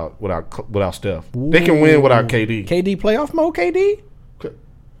without Steph. Ooh. They can win without KD. KD playoff mode. KD. Okay.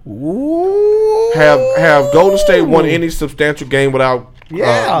 Ooh. Have Golden State won any substantial game without?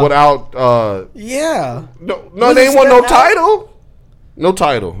 Yeah. Yeah. No, they ain't won no title. No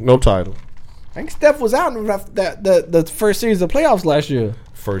title. I think Steph was out in the first series of playoffs last year.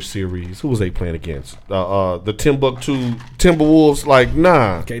 First series. Who was they playing against? The Timbuktu Timberwolves. Like,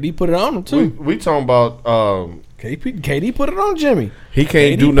 nah. KD put it on them too. We talking about KD put it on Jimmy. He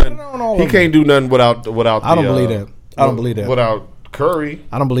can't do nothing. He can't do nothing without. I don't believe that. I don't believe that. Without Curry.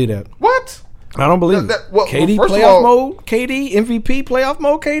 I don't believe that. What? I don't believe that. KD playoff mode. KD MVP playoff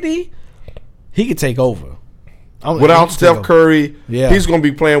mode. KD. He could take over. Without Steph Curry, Yeah. he's going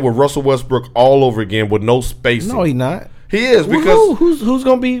to be playing with Russell Westbrook all over again with no spacing. No, he's not. He is because who's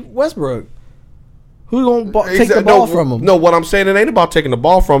going to be Westbrook? Who's going to take the ball from him? No, what I'm saying, it ain't about taking the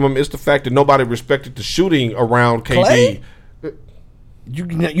ball from him. It's the fact that nobody respected the shooting around KD. Clay?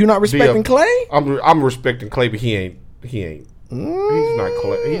 You not respecting Clay? I'm respecting Clay, but he ain't. He's not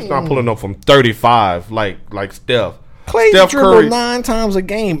Clay. He's not pulling up from 35 like Steph. Clay dribble 9 times a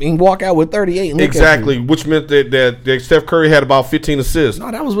game and walk out with 38. And Exactly, which meant that Steph Curry had about 15 assists. No,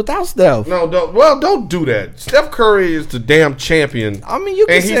 that was without Steph. No, don't do that. Steph Curry is the damn champion. I mean, you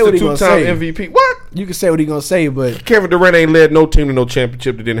can say what he's going to say. And he's the 2-time MVP. What? You can say what he's going to say, but Kevin Durant ain't led no team to no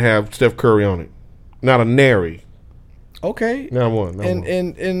championship that didn't have Steph Curry on it. Not a nary. okay. Not one.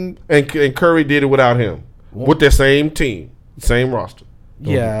 And Curry did it without him with that same team, same roster.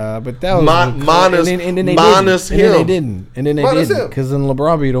 Yeah, but that was minus and then they minus didn't. him. And then they Minus didn't him. because then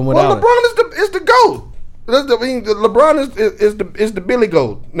LeBron beat them without. Well, LeBron is the GOAT. LeBron is the Billy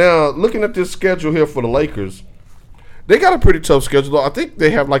GOAT. Now, looking at this schedule here for the Lakers, they got a pretty tough schedule. I think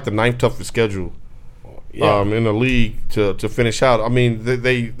they have like the 9th toughest schedule in the league to finish out. I mean,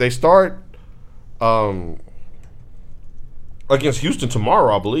 they start against Houston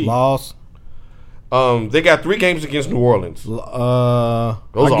tomorrow, I believe. Loss. They got 3 games against New Orleans. I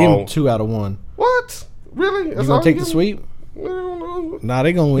give them 2 out of 1. What? Really? You gonna take the sweep? Nah,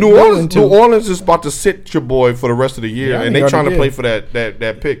 they gonna win. New Orleans is about to sit your boy for the rest of the year, and they trying to play for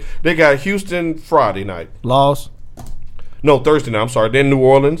that pick. They got Houston Friday night. Loss. No, Thursday night. I'm sorry. Then New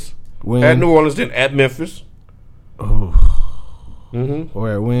Orleans. Win. At New Orleans, then at Memphis. Or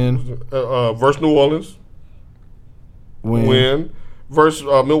at win. Versus New Orleans. Win. Versus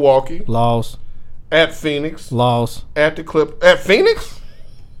Milwaukee. Loss. At Phoenix. Loss. At the Clip. At Phoenix?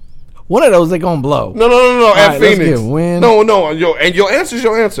 One of those they gonna blow. No. At right, Phoenix. Let's get win. No. And your answer's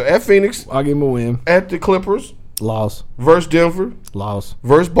your answer. At Phoenix. I'll give him a win. At the Clippers. Loss. Versus Denver. Loss.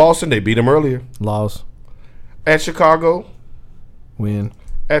 Versus Boston. They beat them earlier. Loss. At Chicago. Win.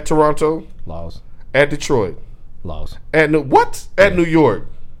 At Toronto. Loss. At Detroit. Loss. At New York.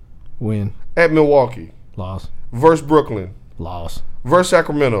 Win. At Milwaukee. Loss. Versus Brooklyn. Loss. Versus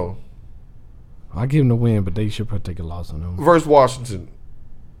Sacramento. I give them the win, but they should probably take a loss on them. Versus Washington.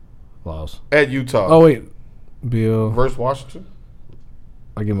 Loss. At Utah. Oh wait, Bill. Versus Washington.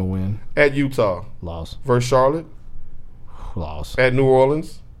 I give them a win. At Utah. Loss. Versus Charlotte. Loss. At New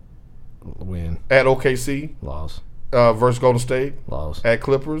Orleans. Win. At OKC. Loss. Versus Golden State. Loss. At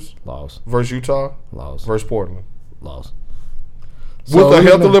Clippers. Loss. Versus Utah. Loss. Versus Portland. Loss. With a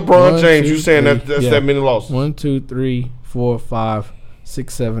healthy LeBron 1, James, 2, you saying 3, that's that many losses? 1, 2, 3, 4, 5,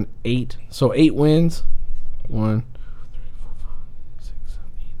 6, 7, 8. So 8 wins. 1, 2, 3, 4, 5, 6, 7,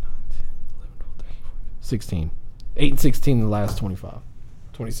 8, 9, 10, 11, 12, 13, 14, 16. 8 and 16 in the last 25.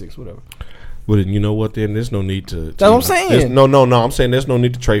 26, whatever. Well, then you know what? Then there's no need to. That's what I'm saying. No. I'm saying there's no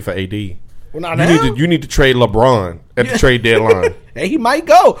need to trade for AD. Well, not now. You need to trade LeBron at the trade deadline. Hey, he might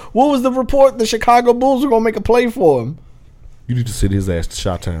go. What was the report? The Chicago Bulls are going to make a play for him. You need to send his ass to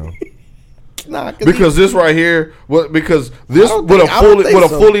Chi-Town. Nah, because this right here, because this I don't with think a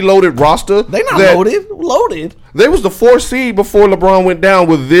so. fully loaded roster, They not loaded. Loaded. They was the 4th seed before LeBron went down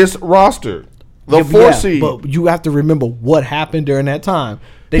with this roster. The 4th seed. But you have to remember what happened during that time.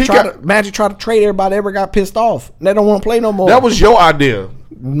 Magic tried to trade everybody. Ever got pissed off. They don't want to play no more. That was your idea.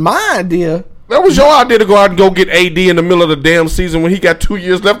 My idea. That was your idea to go out and go get AD in the middle of the damn season when he got 2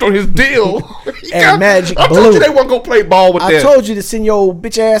 years left on his deal. Magic I told you they weren't going to play ball with that. I told you to send your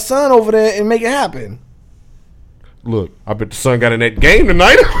bitch ass son over there and make it happen. Look, I bet the son got in that game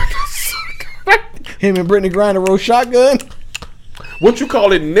tonight. Him and Brittany Griner rode shotgun. What you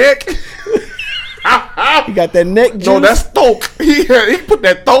call it, neck? He got that neck juice. No, that's thoke. He put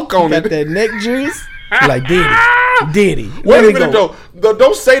that thoke on it. Got that neck juice. He like, Diddy. Wait a minute, though.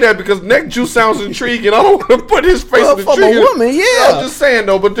 Don't say that because neck juice sounds intriguing. I don't want to put his face in the from trigger. a woman, yeah. I'm just saying,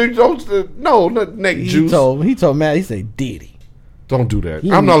 though, but don't, no, not neck juice. He told Matt, he said, Diddy. Don't do that.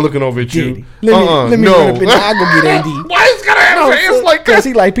 I'm not looking over at you. Let me run up in there. I'll go get AD. Why is gonna have hands like that? Because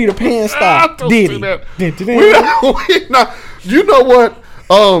he like Peter Pan style. Diddy. You know what?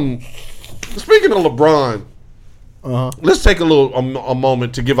 Speaking of LeBron, let's take a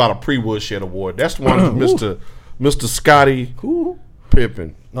moment to give out a pre-Woodshed award. That's the one to Mr. Scottie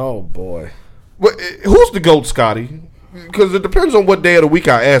Pippen. Oh boy. Who's the GOAT, Scottie? Because it depends on what day of the week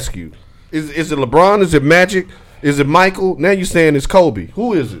I ask you. Is it LeBron? Is it Magic? Is it Michael? Now you're saying it's Kobe.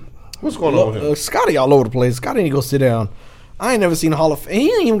 Who is it? What's going on with him? Scottie all over the place. Scottie need to go sit down. I ain't never seen a Hall of Fame.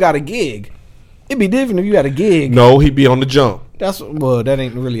 He ain't even got a gig. It'd be different if you had a gig. No, he'd be on the jump. That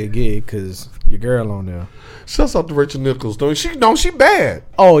ain't really a gig because Your girl on there. Shouts out to Rachel Nichols. She bad.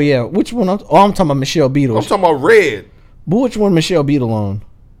 Oh yeah, which one? I'm talking about Michelle Beadle. I'm talking about Red. But which one Michelle Beadle on?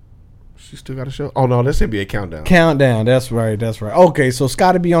 She still got a show? Oh no, that's NBA Countdown. Countdown. That's right. Okay, so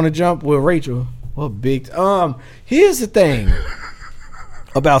Scotty be on the jump with Rachel. What big? Here's the thing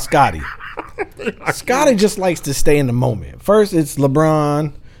about Scotty. Scotty just likes to stay in the moment. First it's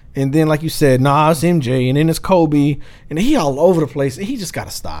LeBron, and then like you said, it's MJ, and then it's Kobe, and he all over the place. And he just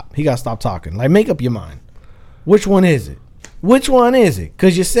gotta stop. He gotta stop talking. Like, make up your mind. Which one is it?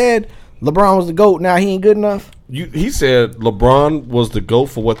 Because you said LeBron was the GOAT. Now he ain't good enough. He said LeBron was the GOAT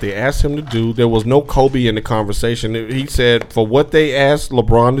for what they asked him to do. There was no Kobe in the conversation. He said for what they asked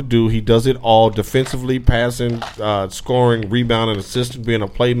LeBron to do, he does it all: defensively, passing, scoring, rebounding, assisting, being a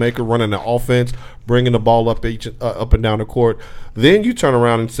playmaker, running the offense, bringing the ball up and down the court. Then you turn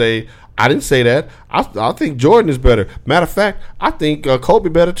around and say, I didn't say that. I think Jordan is better. Matter of fact, I think Kobe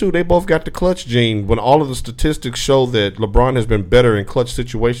better too. They both got the clutch gene. When all of the statistics show that LeBron has been better in clutch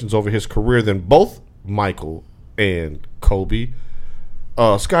situations over his career than both Michael and Kobe.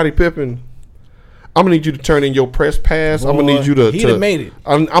 Scottie Pippen, I'm gonna need you to turn in your press pass. I'm gonna need you to. He done made it.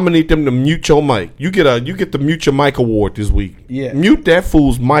 I'm gonna need them to mute your mic. You get the mute your mic award this week. Yeah. Mute that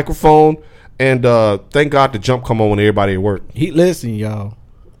fool's microphone, and thank God the jump come on when everybody at work. Listen, y'all.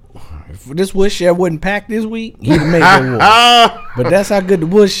 If this Woodshed wasn't packed this week, he'd have made the award. But that's how good the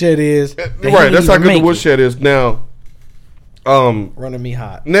Woodshed is. Right. That's how good the Woodshed is now. Running me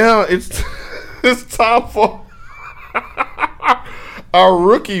hot. Now it's time for our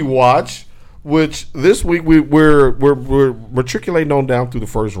rookie watch, which this week we're matriculating on down through the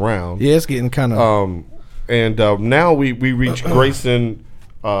first round. Yeah, it's getting kind of. And now we reach Grayson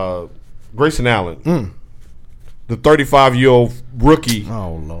Allen, the 35-year-old rookie.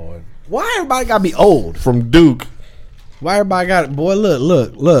 Oh Lord, why everybody gotta be old from Duke? Why everybody got it? Boy,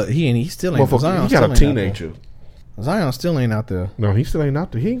 look. He still ain't. Zion he got a teenager. Zion still ain't out there. No, he still ain't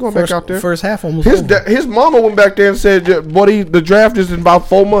out there. He ain't going back out there. First half almost over. His mama went back there and said, "Boy, the draft is in about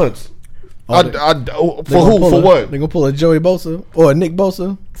 4 months." For who? For what? They gonna pull a Joey Bosa or a Nick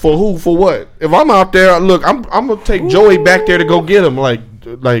Bosa? For who? For what? If I'm out there, look, I'm gonna take Joey back there to go get him. Like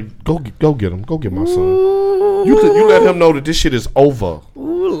go get him. Go get my son. You let him know that this shit is over.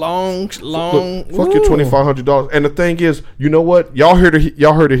 Ooh, long. Look, fuck your $2,500. And the thing is, you know what? Y'all heard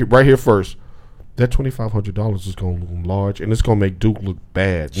it right here first. That $2,500 is gonna loom large, and it's gonna make Duke look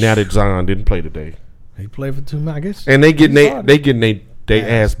bad. Now that Zion didn't play today, he played for 2 months, I guess. And they getting they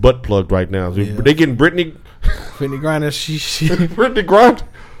ass butt plugged right now. Yeah. They getting Brittany Grinder. She Brittany Grinder.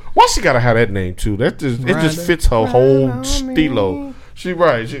 Why she gotta have that name too? It just fits her whole stilo. She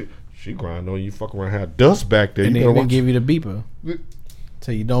grind on you. Fuck around, have dust back there. And you they give you the beeper.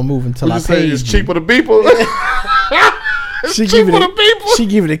 Tell you don't move until I pay you. It's cheaper to beeper. She give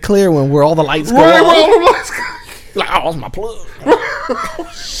it a clear one where all the lights go off. Like, oh, it's my plug.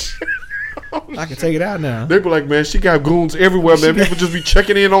 I can take it out now. They be like, man, she got goons everywhere, man. People just be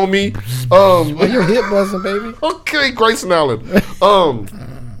checking in on me. You're hip buzzing, baby. Okay, Grayson Allen.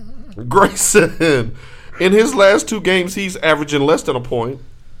 Grayson, in his last 2 games, he's averaging less than a point,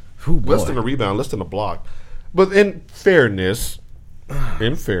 less than a rebound, less than a block. But in fairness,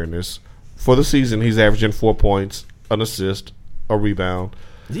 for the season, he's averaging 4 points, an assist, a rebound.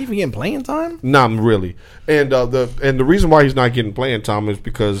 Is he even getting playing time? Not really. And the reason why he's not getting playing time is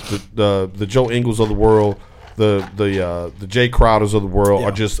because the Joe Ingles of the world, the Jay Crowders of the world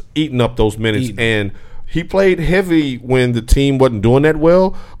are just eating up those minutes. And he played heavy when the team wasn't doing that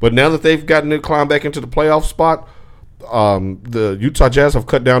well. But now that they've gotten to climb back into the playoff spot, the Utah Jazz have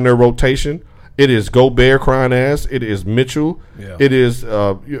cut down their rotation. It is Gobert crying ass. It is Mitchell. Yeah. It is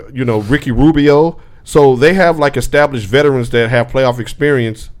Ricky Rubio. So they have like established veterans that have playoff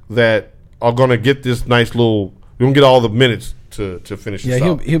experience that are going to get this nice little. They're going to get all the minutes to finish.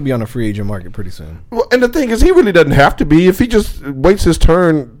 Yeah, he'll be on the free agent market pretty soon. Well, and the thing is, he really doesn't have to be. If he just waits his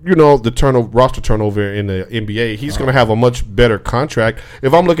turn, the roster turnover in the NBA, he's going to have a much better contract.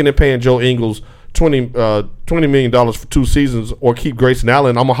 If I'm looking at paying Joe Ingles $20 million for 2 seasons or keep Grayson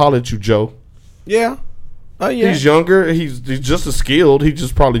Allen, I'm gonna holler at you, Joe. Yeah. Oh yeah. He's younger. He's just as skilled. He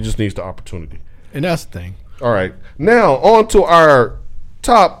probably needs the opportunity. And that's the thing. All right. Now on to our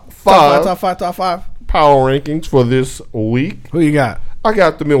top five power rankings for this week. Who you got? I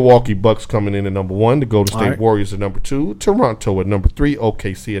got the Milwaukee Bucks coming in at number 1, the Golden State Warriors at number 2, Toronto at number 3,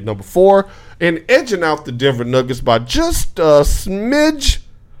 OKC at number 4, and edging out the Denver Nuggets by just a smidge,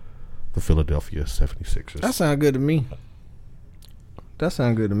 the Philadelphia 76ers. That sounds good to me. You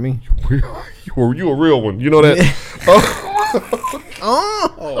a real one. You know that?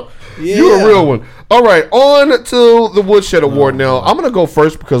 Oh, yeah. You a real one. All right, on to the Woodshed Award now. I'm going to go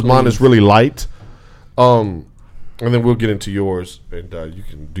first because mine is really light. And then we'll get into yours, and you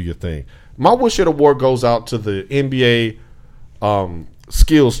can do your thing. My Woodshed Award goes out to the NBA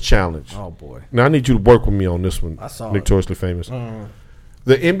Skills Challenge. Oh, boy. Now, I need you to work with me on this one. I saw Notoriously Famous.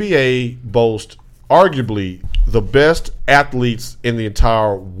 The NBA boasts arguably the best athletes in the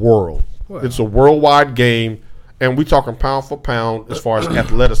entire world. Wow. It's a worldwide game, and we're talking pound for pound as far as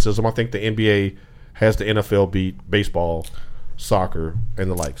athleticism. I think the NBA has the NFL beat baseball, soccer, and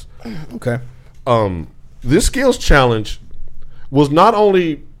the likes. Okay. This skills challenge was not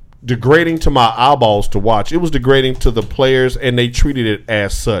only degrading to my eyeballs to watch, it was degrading to the players, and they treated it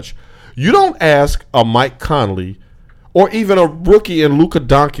as such. You don't ask a Mike Conley or even a rookie in Luka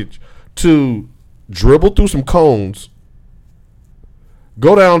Doncic to dribble through some cones,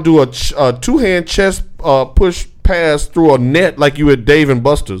 go down, do a two-hand chest push pass through a net like you at Dave and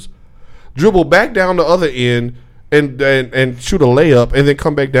Buster's, dribble back down the other end and shoot a layup, and then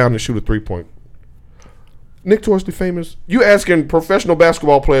come back down and shoot a three-point. Notoriously Famous. You asking professional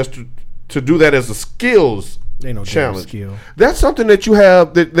basketball players to do that as a skills challenge. Skill. That's something that you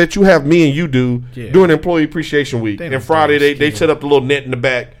have that you have me and you do during Employee Appreciation Week. And Friday they set up the little net in the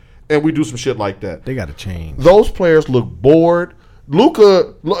back, and we do some shit like that. They got to change. Those players look bored.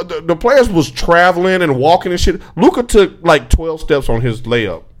 Luka, the players was traveling and walking and shit. Luka took like 12 steps on his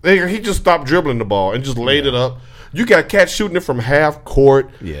layup. He just stopped dribbling the ball and just laid it up. You got cats shooting it from half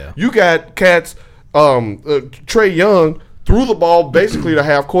court. Yeah. You got cats. Trae Young threw the ball basically to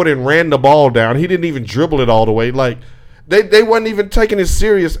half court and ran the ball down. He didn't even dribble it all the way. Like they wasn't even taking it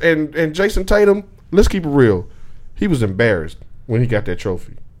serious. And Jason Tatum, let's keep it real, he was embarrassed when he got that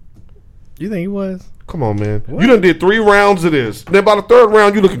trophy. You think he was? Come on, man. What? You done did 3 rounds of this. Then by the 3rd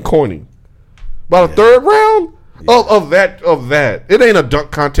round, you looking corny. By the 3rd round of that, it ain't a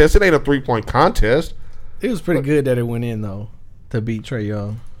dunk contest. It ain't a 3-point contest. It was pretty good that it went in though to beat Trae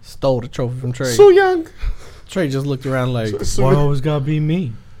Young. Stole the trophy from Trae. So young. Trae just looked around like, why always gotta be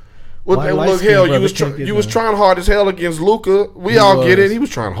me? Well, look, hell, you was trying hard as hell against Luka. We all get it. He was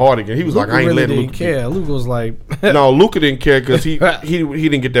trying hard again. He was Luka like, I ain't really letting Luka care. Luka was like, no, Luka didn't care because he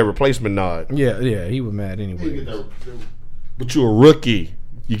didn't get that replacement nod. Yeah, he was mad anyway. But you're a rookie.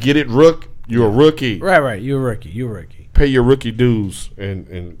 You get it, Rook? You're a rookie. Right. You're a rookie. Pay your rookie dues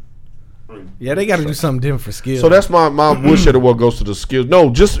and. Yeah, they got to do something different for skills. So that's my Woodshed Award goes to the skills. No,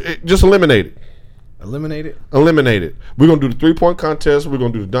 just eliminate it. Eliminate it? Eliminate it. We're going to do the 3-point contest. We're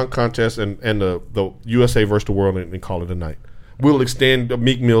going to do the dunk contest and the USA versus the world and call it a night. We'll extend the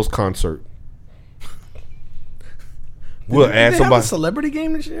Meek Mill's concert. We'll add somebody. Have a celebrity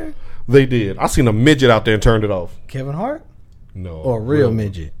game this year? They did. I seen a midget out there and turned it off. Kevin Hart? No. Or a real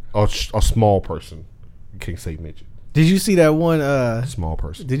midget? A small person. You can't say midget. Did you see that one small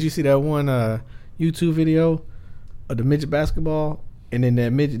person? Did you see that one YouTube video of the midget basketball, and then that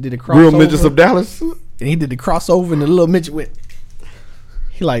midget did a crossover? Real Midgets of Dallas, and he did the crossover, and the little midget went.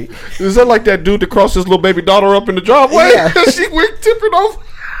 He like, is that like that dude that crossed his little baby daughter up in the driveway? Yeah. She went tipping over.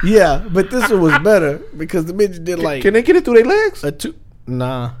 Yeah, but this one was better because the midget did like. Can they get it through their legs?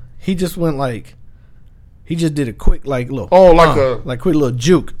 Nah, he just went like. He just did a quick like little. Oh, like quick little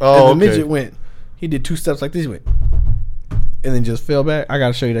juke. Oh, and the midget went. He did 2 steps like this. He went. And then just fell back. I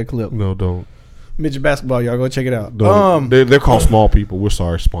gotta show you that clip. No, don't. Midget basketball, y'all go check it out. They're called small people. We're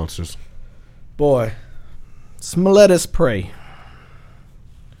sorry, sponsors. Boy, Smoletta's Prey.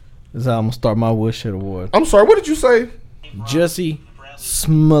 This is how I'm gonna start my Woodshed Award. I'm sorry, what did you say? Jussie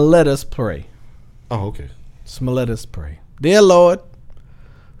Smolletta's Prey. Oh, okay. Smoletta's Prey. Dear Lord,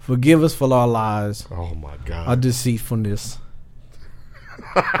 forgive us for our lies. Oh my God. Our deceitfulness.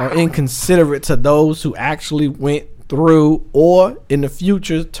 Are inconsiderate to those who actually went through or in the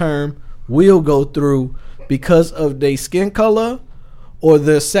future term will go through because of their skin color or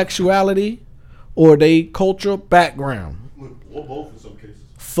their sexuality or their cultural background. Or both in some cases.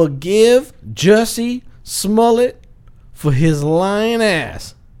 Forgive Jussie Smollett for his lying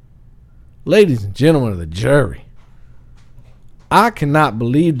ass. Ladies and gentlemen of the jury, I cannot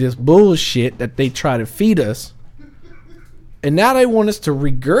believe this bullshit that they try to feed us. And now they want us to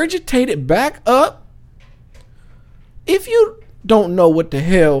regurgitate it back up. If you don't know what the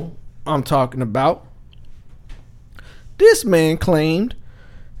hell I'm talking about, this man claimed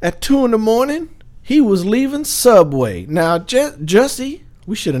at 2 a.m. he was leaving Subway. Now, Jussie,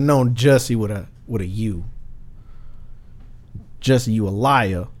 we should have known Jussie with a U. Jussie, you a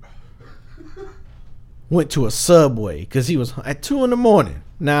liar. Went to a Subway because he was at 2 a.m.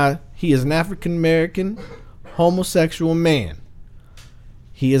 Now, he is an African American homosexual man.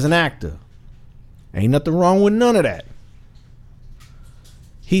 He is an actor. Ain't nothing wrong with none of that.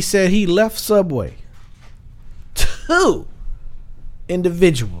 He said he left Subway. 2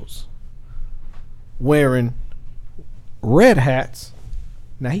 individuals wearing red hats.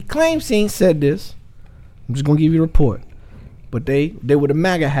 Now he claims he ain't said this. I'm just gonna give you a report. But they were the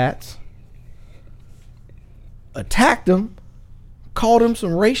MAGA hats. Attacked him, called him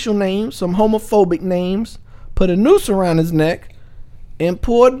some racial names, some homophobic names, put a noose around his neck, and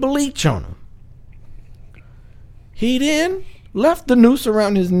poured bleach on him. He then left the noose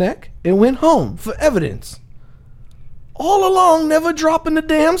around his neck and went home for evidence. All along, never dropping the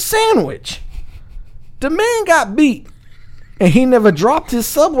damn sandwich. The man got beat, and he never dropped his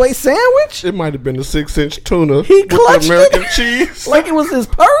Subway sandwich. It might have been a 6-inch tuna He with clutched the American it cheese. like it was his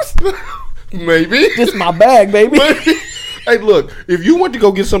purse. Maybe. This my bag, baby. Hey, look, if you went to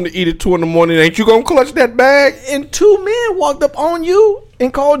go get something to eat at 2 in the morning, ain't you gonna clutch that bag? And 2 men walked up on you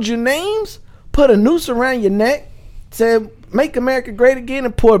and called you names, put a noose around your neck, said, "Make America great again,"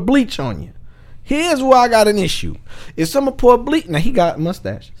 and poured bleach on you. Here's where I got an issue. If someone poured bleach, now he got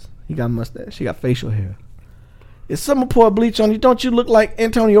mustaches. He got mustache. He got facial hair. If someone poured bleach on you, don't you look like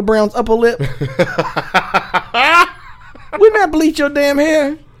Antonio Brown's upper lip? Wouldn't that bleach your damn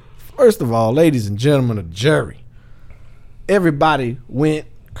hair? First of all, ladies and gentlemen of the jury, everybody went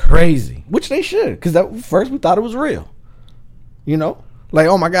crazy, which they should, because at first we thought it was real. You know? Like,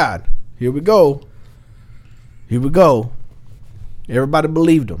 oh my God, here we go. Here we go. Everybody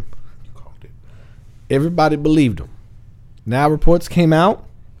believed him. Everybody believed him. Now reports came out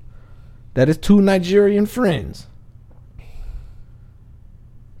that his 2 Nigerian friends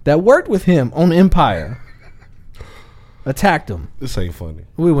that worked with him on Empire attacked him. This ain't funny.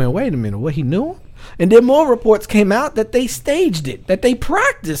 We went, wait a minute, what, he knew him? And then more reports came out that they staged it, that they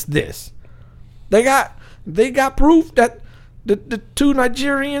practiced this. They got proof that the 2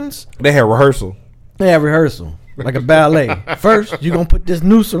 Nigerians, They had rehearsal. they have rehearsal like a ballet. First, you're gonna put this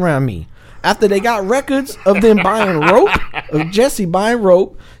noose around me. After they got records of them buying rope, of Jesse buying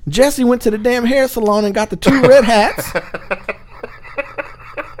rope, Jesse went to the damn hair salon and got the 2 red hats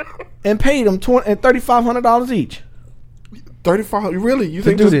and paid them $3,500 each. 35. Really? You To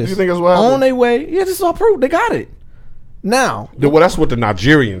think do this? this. You think that's what happened? On their way. Yeah, this is all proof. They got it. Now, Well, that's what the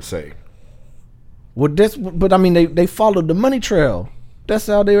Nigerians say. but I mean, they followed the money trail. That's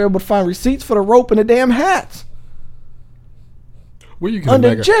how they were able to find receipts for the rope and the damn hats. Where you get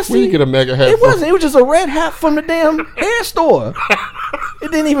Under Jesse, Where you get a MAGA hat? It wasn't. It was just a red hat from the damn hair store.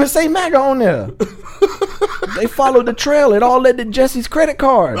 It didn't even say MAGA on there. They followed the trail. It all led to Jesse's credit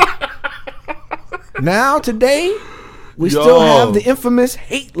card. Now, today, we still have the infamous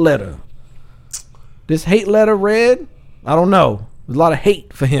hate letter. This hate letter read, I don't know. There's a lot of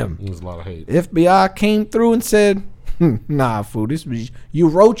hate for him. There's a lot of hate. FBI came through and said, nah, fool, you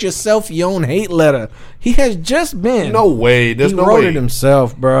wrote yourself your own hate letter. He has just been. No way. There's no way. He wrote it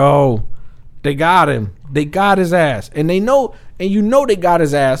himself, bro. They got him. They got his ass. And they know, and you know they got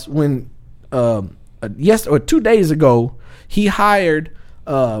his ass when, 2 days ago, he hired,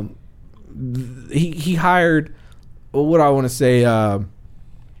 he hired, what do I want to say,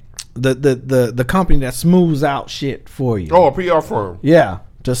 the company that smooths out shit for you. Oh, a PR firm. Yeah,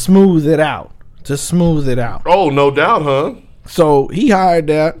 to smooth it out. Oh, no doubt, huh? So he hired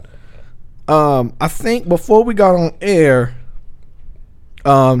that. I think before we got on air,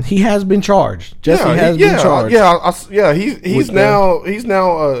 he has been charged. Jesse has been charged. He's now he's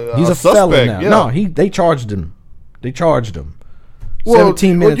a felon suspect. now. Yeah. No, they charged him. Well,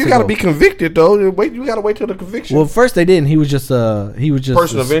 17 minutes you got to ago. be convicted though. You got to wait till the conviction. Well, first they didn't. He was just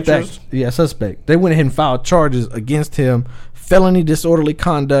Person of interest? Yeah, suspect. They went ahead and filed charges against him: felony disorderly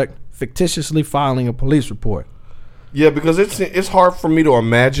conduct, fictitiously filing a police report. Yeah, because it's hard for me to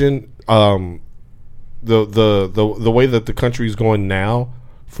imagine the way that the country is going now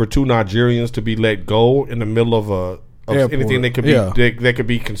for 2 Nigerians to be let go in the middle of anything that could be that could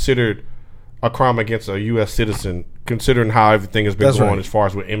be considered a crime against a U.S. citizen, considering how everything has been going as far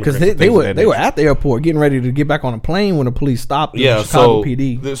as with immigrants. Because they were at the airport getting ready to get back on a plane when the police stopped them. Yeah, Chicago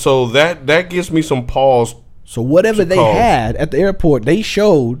PD. So that gives me some pause. So whatever they had at the airport, they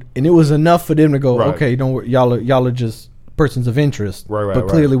showed, and it was enough for them to go, okay, don't worry, y'all are just persons of interest, but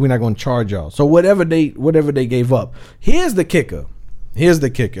clearly we're not going to charge y'all. So whatever they gave up. Here's the kicker.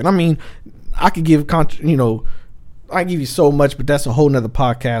 And I mean, I could give I give you so much, but that's a whole nother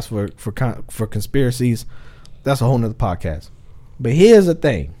podcast for conspiracies. That's a whole nother podcast. But here's the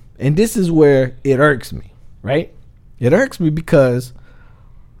thing, and this is where it irks me, right? It irks me because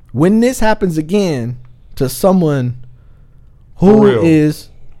when this happens again to someone who is,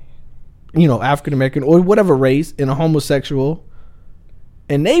 African American or whatever race and a homosexual,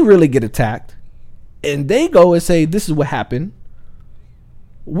 and they really get attacked, and they go and say, this is what happened,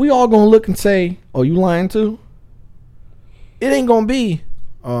 we all gonna look and say, "Oh, you lying too?" It ain't gonna be,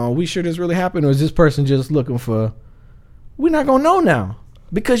 "We sure this really happened," or is this person just looking for? We're not gonna know now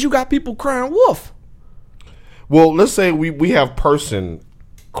because you got people crying wolf. Well, let's say we have person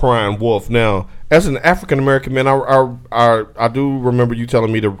crying wolf. Now, as an African American man, I do remember you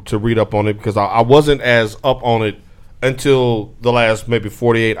telling me to read up on it because I wasn't as up on it until the last maybe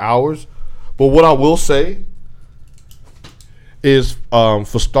 48 hours. But what I will say is,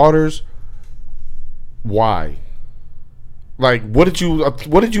 for starters, why? Like, what did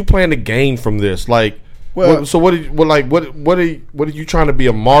you plan to gain from this? Like, well, what are you trying to be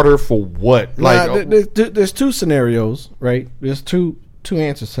a martyr for? What? Like, there's two scenarios, right? There's two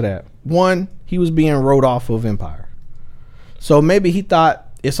answers to that. One, he was being wrote off of Empire, so maybe he thought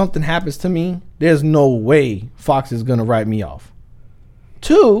if something happens to me, there's no way Fox is gonna write me off.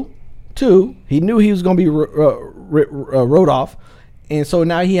 Two, he knew he was gonna be wrote off, and so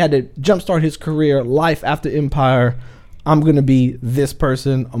now he had to jumpstart his career life after Empire. I'm gonna be this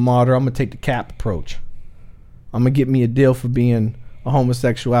person, a martyr. I'm gonna take the Cap approach. I'm gonna get me a deal for being a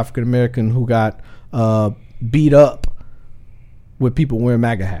homosexual African American who got beat up with people wearing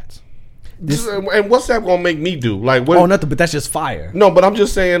MAGA hats. And what's that gonna make me do? Like, what? Oh, nothing. But that's just fire. No, but I'm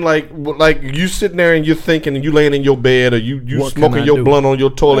just saying, like you sitting there and you're thinking, and you laying in your bed, or you smoking your blunt on your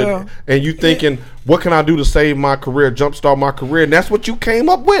toilet, and you thinking, what can I do to save my career, jumpstart my career? And that's what you came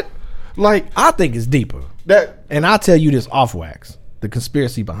up with. Like, I think it's deeper. And I'll tell you this off wax, the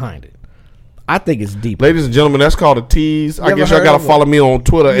conspiracy behind it. I think it's deeper. Ladies and gentlemen, that's called a tease. I guess y'all gotta follow me on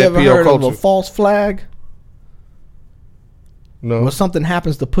Twitter at PL Culture. Of a false flag? No. When something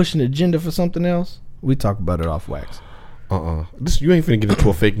happens to push an agenda for something else, we talk about it off wax. You ain't finna get into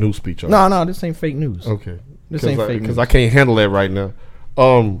a fake news speech. No, this ain't fake news. Okay. This ain't fake news. Because I can't handle that right now.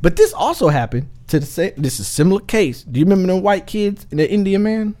 But this also happened this is a similar case. Do you remember the white kids in the Indian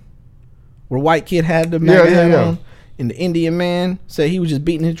Man? Where white kid had the MAGA hat on, and the Indian man said he was just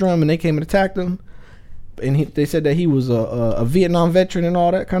beating his drum, and they came and attacked him, and they said that he was a Vietnam veteran and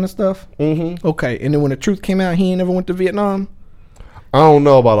all that kind of stuff. Mm-hmm. Okay, and then when the truth came out, he ain't never went to Vietnam. I don't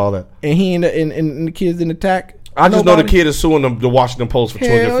know about all that. And he and the kids didn't attack. I just know the kid is suing the Washington Post for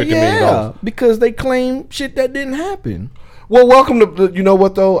 $250 million because they claim shit that didn't happen. Well, welcome to, you know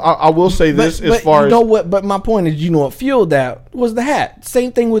what though? I will say this as far as. You know what? But my point is, what fueled that was the hat.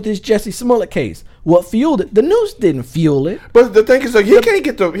 Same thing with this Jesse Smollett case. What fueled it? The news didn't fuel it. But the thing is, like, he can't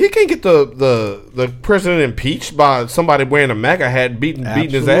get the president impeached by somebody wearing a MAGA hat beating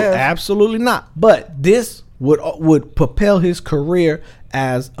his ass. Absolutely not. But this would propel his career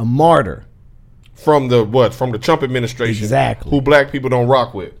as a martyr. From the Trump administration. Exactly. Who black people don't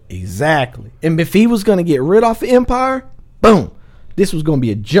rock with. Exactly. And if he was going to get rid of Empire, boom, this was going to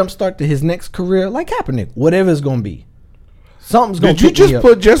be a jump start to his next career, like Kaepernick, whatever it's going to be. Something's going to. Did you just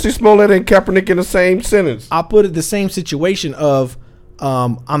put Jesse Smollett and Kaepernick in the same sentence? I put it the same situation of,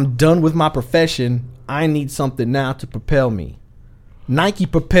 I'm done with my profession. I need something now to propel me. Nike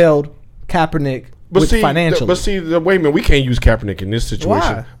propelled Kaepernick financially. Wait a minute, we can't use Kaepernick in this situation.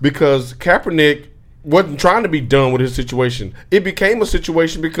 Why? Because Kaepernick wasn't trying to be done with his situation. It became a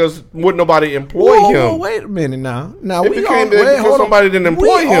situation because wouldn't nobody employ him. Whoa, wait a minute now. Now somebody didn't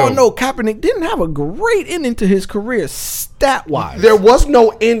employ him. We all know Kaepernick didn't have a great ending to his career stat-wise. There was no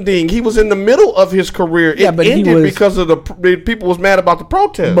ending. He was in the middle of his career. It ended because of the people was mad about the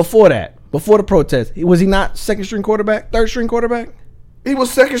protest. Before the protest, was he not second string quarterback, third string quarterback? He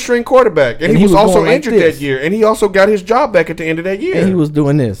was second string quarterback, and he was also injured that year, and he also got his job back at the end of that year. And he was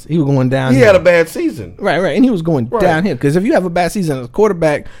doing this. He was going downhill. He had a bad season. Right, and he was going downhill. Because if you have a bad season as a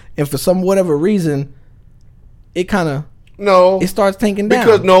quarterback, and for whatever reason, it kind of it starts tanking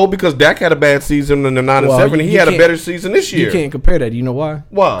down. Because Dak had a bad season in the 9-7. He had a better season this year. You can't compare that. You know why?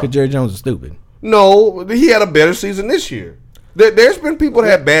 Why? Because Jerry Jones is stupid. No, he had a better season this year. There's been people that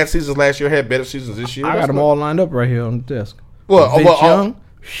had bad seasons last year, had better seasons this year. I got them all lined up right here on the desk. Vince Young,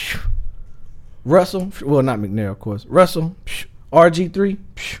 Russell, not McNair, of course. Russell, RG3.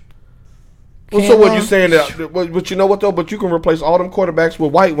 So what you saying that? But you know what though? But you can replace all them quarterbacks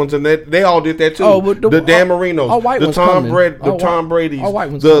with white ones, and they all did that too. The Dan Marinos, the Tom Brady's,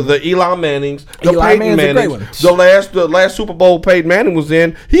 the Eli Mannings, the Peyton Mannings. The last Super Bowl Peyton Manning was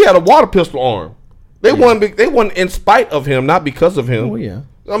in. He had a water pistol arm. They won. They won in spite of him, not because of him. Oh yeah.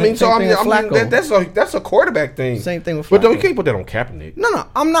 I mean, that's a quarterback thing. Same thing with Flacco. But you can't put that on Kaepernick. No,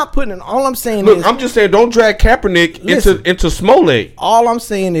 I'm not putting it. All I'm saying is... I'm just saying, don't drag Kaepernick into Smollett. All I'm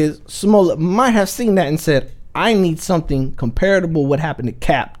saying is Smollett might have seen that and said, I need something comparable what happened to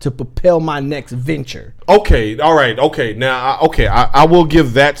Cap to propel my next venture. Okay, all right, okay. Now, I will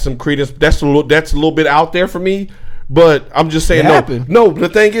give that some credence. That's a little bit out there for me. But I'm just saying, happened. no. The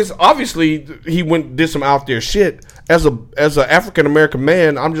thing is, obviously, he did some out there shit. As an African American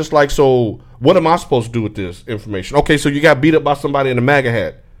man, I'm just like, so what am I supposed to do with this information? Okay, so you got beat up by somebody in a MAGA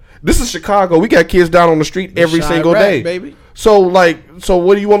hat. This is Chicago. We got kids down on the street every single day, baby. So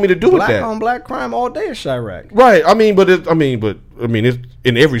what do you want me to do with that? Black on black crime all day in Chirac. Right. I mean, it's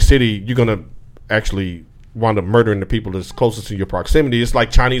in every city you're gonna actually wind up murdering the people that's closest to your proximity. It's like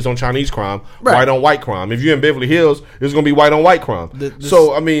Chinese on Chinese crime, white on white crime. If you're in Beverly Hills, it's going to be white on white crime.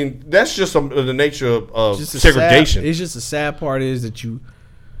 So, I mean, that's just the nature of segregation. It's just the sad part is that you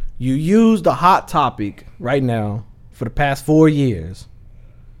use the hot topic right now for the past 4 years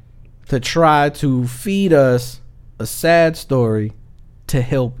to try to feed us a sad story to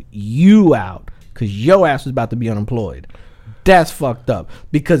help you out because your ass was about to be unemployed. That's fucked up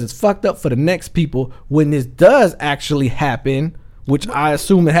because it's fucked up for the next people when this does actually happen, which I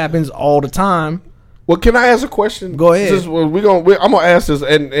assume it happens all the time. Well, can I ask a question? Go ahead. I'm gonna ask this,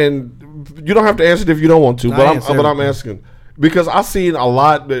 and you don't have to answer it if you don't want to, but I'm asking because I've seen a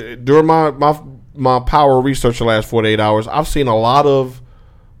lot during my power research the last 48 hours. I've seen a lot of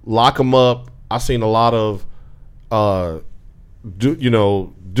lock them up. I've seen a lot of do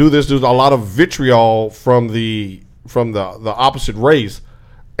a lot of vitriol from the opposite race,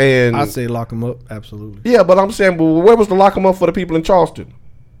 and I'd say lock them up, absolutely. Yeah, but I'm saying, well, where was the lock them up for the people in Charleston?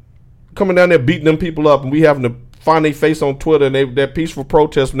 Coming down there beating them people up, and we having to find their face on Twitter and that peaceful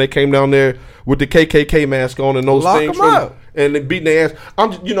protest when they came down there with the KKK mask on and those lock things, and they beating their ass.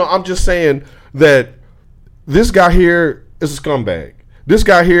 I'm just saying that this guy here is a scumbag. This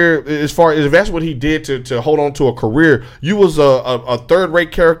guy here, as far as if that's what he did to hold on to a career, you was a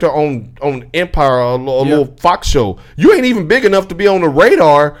third-rate character on Empire, a little Fox show. You ain't even big enough to be on the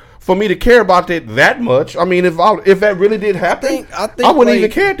radar for me to care about that much. I mean, if that really did happen, I wouldn't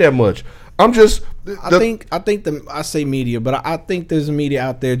even care that much. I'm just. I say media, but I think there's a media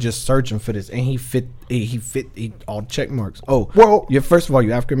out there just searching for this, and he fit all check marks. Oh, well, first of all,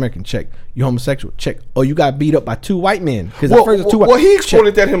 you African American, check. You homosexual, check. Oh, you got beat up by 2 white men because he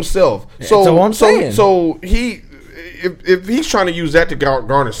exploited that himself. So I'm saying. So he. If he's trying to use that to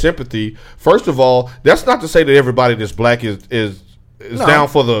garner sympathy, first of all, that's not to say that everybody that's black is down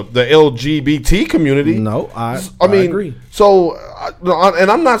for the LGBT community. No, I mean, agree. So, and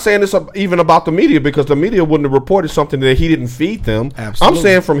I'm not saying this even about the media because the media wouldn't have reported something that he didn't feed them. Absolutely. I'm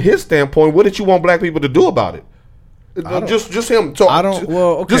saying from his standpoint, what did you want black people to do about it? Just him. So I don't.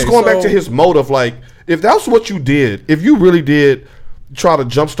 Well, okay. Just going back to his motive, like if that's what you did, if you really did try to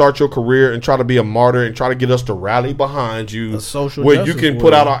jumpstart your career and try to be a martyr and try to get us to rally behind you, where you can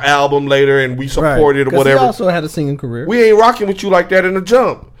put out an album later and we support it or whatever. He also had a singing career. We ain't rocking with you like that in the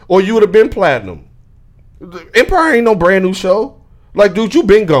jump, or you would have been platinum. Empire ain't no brand new show. Like, dude, you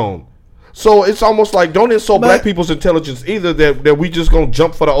been gone. So it's almost like don't insult black people's intelligence either. That we just gonna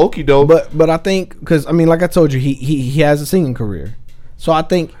jump for the okie doke. But I think because I mean, like I told you, he has a singing career. So I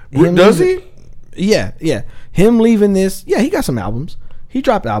think does he? Yeah. Him leaving this, he got some albums. He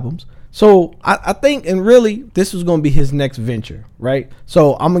dropped albums. So I think, and really, this was going to be his next venture, right?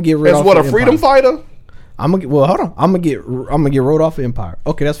 So I'm gonna get rid of a freedom fighter. I'm gonna hold on. I'm gonna get rolled off of Empire.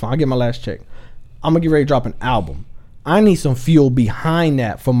 Okay, that's fine. I get my last check. I'm gonna get ready to drop an album. I need some fuel behind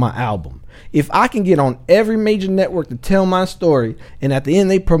that for my album. If I can get on every major network to tell my story, and at the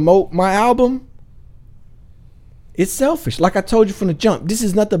end they promote my album, it's selfish. Like I told you from the jump, this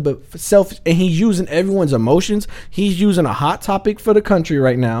is nothing but selfish. And he's using everyone's emotions. He's using a hot topic for the country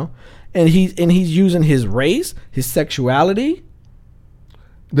right now, and he's using his race, his sexuality.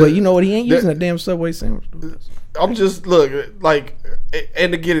 But you know what? He ain't using a damn Subway sandwich. I'm just like,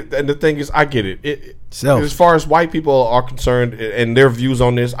 and to get it. And the thing is, I get it. As far as white people are concerned and their views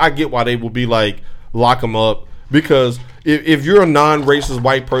on this, I get why they will be like lock them up because if you're a non-racist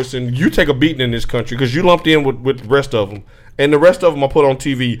white person, you take a beating in this country because you lumped in with the rest of them, and the rest of them are put on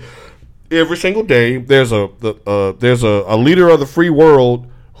TV every single day. There's a leader of the free world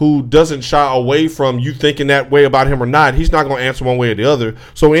who doesn't shy away from you thinking that way about him or not. He's not going to answer one way or the other.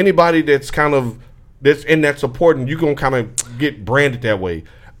 So anybody that's in that supporting, you're going to kind of get branded that way.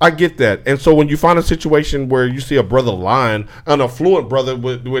 I get that. And so when you find a situation where you see a brother lying, an affluent brother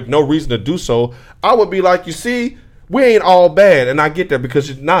with no reason to do so, I would be like, you see, we ain't all bad. And I get that because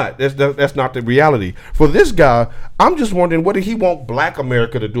it's not. That's not the reality. For this guy, I'm just wondering, what did he want black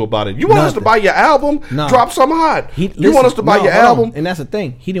America to do about it? You want us to buy your album? No. Drop something hot. You want us to buy your album? And that's the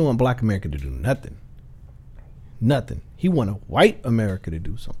thing. He didn't want black America to do nothing. Nothing. He wanted white America to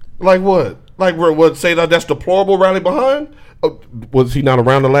do something. Like what? Like what? Say that's deplorable rally behind? Was he not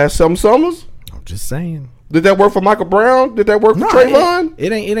around the last 7 summers? I'm just saying. Did that work for Michael Brown? Did that work for Trayvon?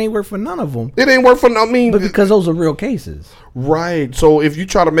 It ain't work for none of them. It ain't work for. I mean, but because those are real cases, right? So if you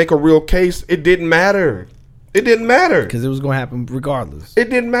try to make a real case, it didn't matter. It didn't matter because it was going to happen regardless. It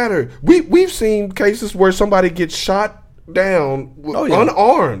didn't matter. We've seen cases where somebody gets shot down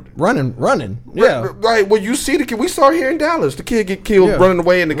unarmed, running. Yeah, right. Well, you see the kid. We saw here in Dallas, the kid get killed running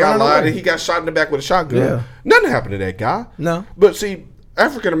away, and the guy lied, and he got shot in the back with a shotgun. Yeah. Nothing happened to that guy. No, but see,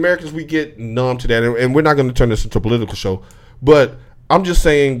 African Americans, we get numb to that, and we're not going to turn this into a political show. But I'm just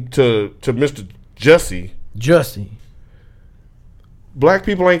saying to Mr. Jussie. Black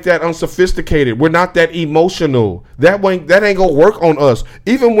people ain't that unsophisticated. We're not that emotional. That ain't gonna work on us.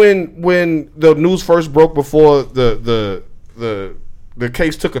 Even when the news first broke before the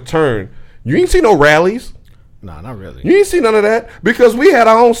case took a turn, you ain't see no rallies. Nah, not really. You ain't see none of that because we had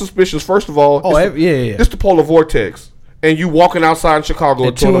our own suspicions. First of all, it's the polar vortex, and you walking outside in Chicago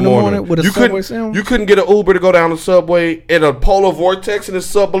at 2 in the morning with a subway sound? You couldn't get an Uber to go down the subway in a polar vortex and it's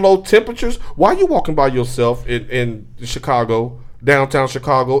sub-below temperatures. Why are you walking by yourself in Chicago? Downtown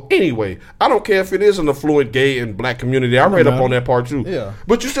Chicago. Anyway, I don't care if it is an affluent gay and black community. I read up on that part too. Yeah.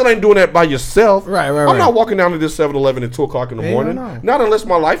 But you still ain't doing that by yourself. Right. I'm not walking down to this 7-Eleven at 2 o'clock in the morning. Not unless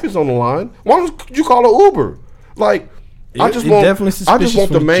my life is on the line. Why don't you call an Uber? Like, I just want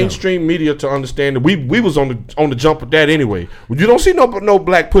the mainstream media to understand that we was on the jump with that anyway. You don't see no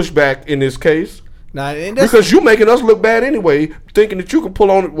black pushback in this case. Nah, because you making us look bad anyway, thinking that you can pull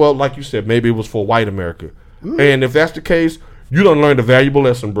on it. Well, like you said, maybe it was for white America. And if that's the case, you done learned a valuable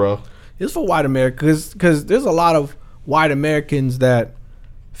lesson, bro. It's for white America because there's a lot of white Americans that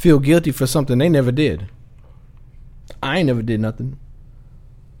feel guilty for something they never did. I ain't never did nothing.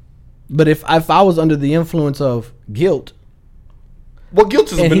 But if I was under the influence of guilt. Well,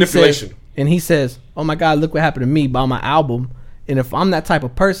 guilt is a manipulation. He says, oh my God, look what happened to me by my album. And if I'm that type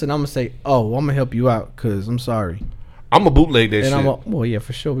of person, I'm going to say, oh, I'm going to help you out because I'm sorry. I'm a bootleg that shit. Well, yeah,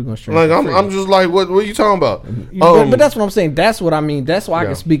 for sure. We're going to stream. Like, I'm just like, what are you talking about? But that's what I'm saying. That's what I mean. That's why I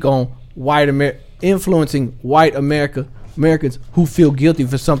can speak on influencing white Americans who feel guilty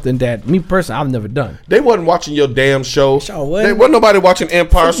for something that me personally I've never done. They wasn't watching your damn show. Sure wasn't. Wasn't nobody watching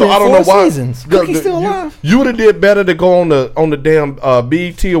Empire, so I don't know why. He's still alive. You would have did better to go on the damn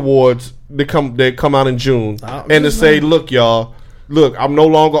BET Awards. They come out in June and to say, look, y'all, I'm no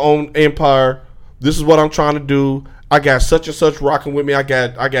longer on Empire. This is what I'm trying to do. I got such and such rocking with me. I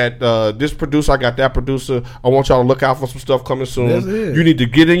got this producer. I got that producer. I want y'all to look out for some stuff coming soon. You need to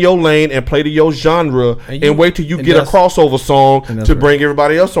get in your lane and play to your genre and wait till you get a crossover song to bring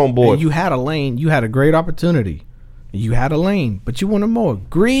everybody else on board. And you had a lane. You had a great opportunity. You had a lane, but you wanted more.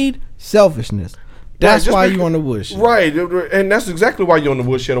 Greed, selfishness. That's why you on the Woodshed. Right, and that's exactly why you're on the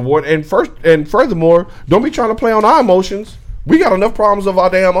Woodshed Award. And furthermore, don't be trying to play on our emotions. We got enough problems of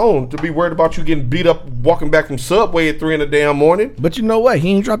our damn own to be worried about you getting beat up walking back from Subway at 3 in the damn morning. But you know what? He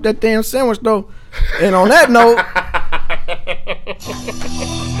ain't dropped that damn sandwich though. And on that note,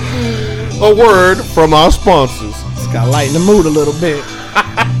 a word from our sponsors. It's got to lighten the mood a little bit.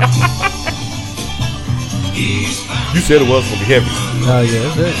 You said it was gonna be heavy. Oh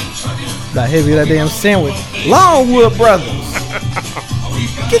yeah, that's it. Got heavy that damn sandwich. Longwood Brothers.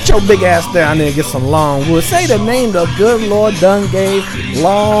 Get your big ass down there and get some Longwood. Say the name the good Lord done gave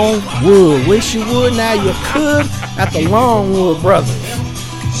Longwood. Wish you would, now you could at the Longwood Brothers.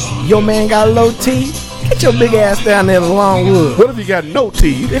 Your man got low T. Get your big ass down there to Longwood. What if you got no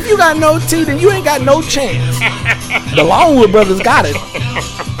teeth? If you got no teeth, then you ain't got no chance. The Longwood Brothers got it.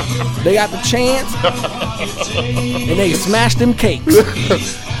 They got the chance, and they smashed them cakes.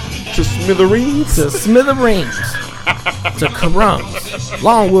 To smithereens? To smithereens. To crumbs.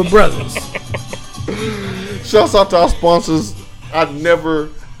 Longwood Brothers. Shouts out to our sponsors. I never,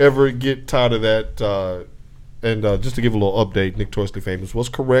 ever get tired of that. And just to give a little update, Notoriously Famous was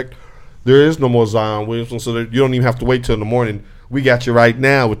correct. There is no more Zion Williamson, so you don't even have to wait till in the morning. We got you right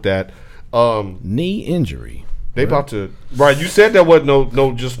now with that. Knee injury. They about to you said that wasn't no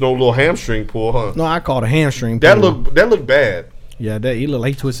little hamstring pull, huh? No, I called a hamstring pull. That looked bad. Yeah, he looked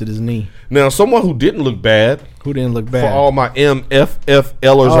like he twisted his knee. Now, someone who didn't look bad. Who didn't look bad? For all my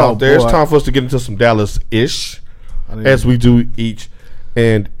MFFLers out there, it's time for us to get into some Dallas-ish, as we do each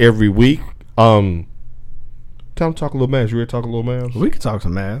and every week. Time to talk a little Mavs. You ready to talk a little Mavs? We can talk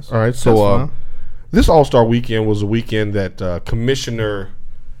some Mavs. All right, so this All-Star weekend was a weekend that Commissioner,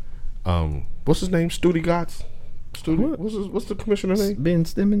 what's his name? Studi Gotts? What's the commissioner name? Ben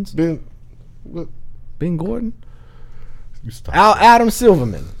Simmons? Ben Gordon? You stop. Adam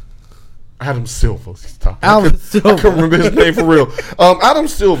Silverman. Adam Silver. Adam Silver. I couldn't remember his name for real. Adam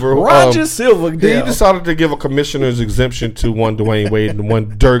Silver. Roger Silver. He decided to give a commissioner's exemption to one Dwayne Wade and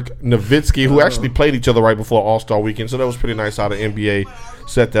one Dirk Nowitzki, who actually played each other right before All-Star Weekend. So that was pretty nice how the NBA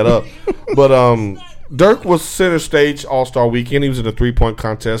set that up. But Dirk was center stage All-Star Weekend. He was in the three-point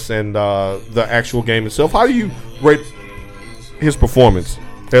contest and the actual game itself. How do you rate his performance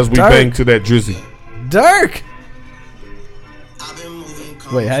as we bang to that Drizzy? Dirk.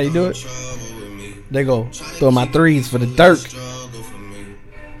 Wait, how you do it? They go throw my threes for the Dirk.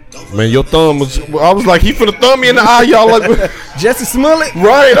 Man, your thumb was. I was like, he finna thumb me in the eye, y'all. Like Jesse Smollett.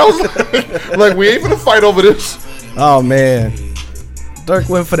 Right. I was like, we ain't finna fight over this. Oh man, Dirk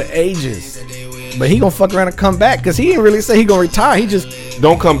went for the ages, but he gonna fuck around and come back because he didn't really say he gonna retire. He just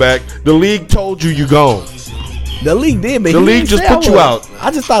don't come back. The league told you gone. The league did, but the league just put you out.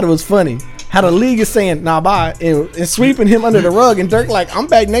 I just thought it was funny how the league is saying nah bye and sweeping him under the rug, and Dirk like, I'm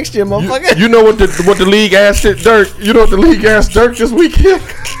back next year, motherfucker. You know what the league asked Dirk? You know what the league asked Dirk this weekend?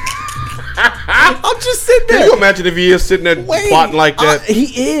 I'm just sitting there. Can you imagine if he is sitting there plotting like that?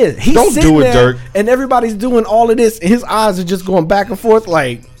 He is. He's don't do it, Dirk. And everybody's doing all of this, and his eyes are just going back and forth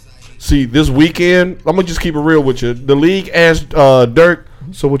like. See, this weekend, I'm gonna just keep it real with you. The league asked Dirk,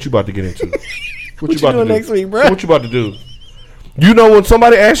 so what you about to get into? What you about doing to do next week, bro? So what you about to do? You know when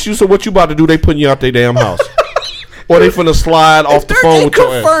somebody asks you, so what you about to do, they putting you out their damn house. Or they finna slide off the phone with your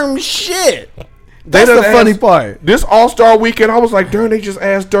ass. Confirmed shit. That's the funny part. This All-Star Weekend, I was like, darn, they just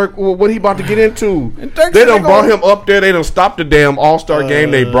asked Dirk what he about to get into. They done brought him up there. They done stopped the damn All-Star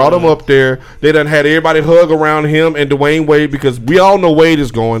game. They brought him up there. They done had everybody hug around him and Dwayne Wade because we all know Wade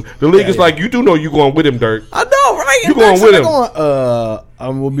is going. The league is like, you do know you going with him, Dirk. I know, right? You going with him.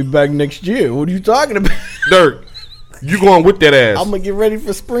 I'm going to be back next year. What are you talking about? Dirk, you going with that ass. I'm going to get ready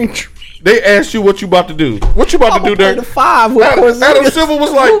for spring. They asked you what you about to do. What you about to do, Dirk? The five with Adam Silver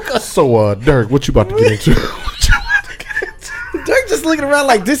was like, so, Dirk, what you about to get into? What you about to get into? Dirk just looking around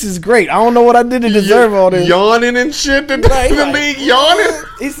like, this is great. I don't know what I did to deserve all this. Yawning and shit. The league yawning.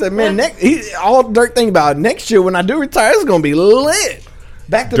 He said, man, all Dirk think about next year when I do retire, it's going to be lit.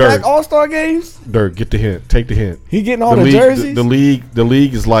 Back-to-back All-Star games. Dirk, get the hint. Take the hint. He getting all the jerseys. The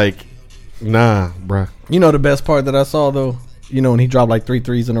league is like, nah, bruh. You know the best part that I saw, though? You know when he dropped like 3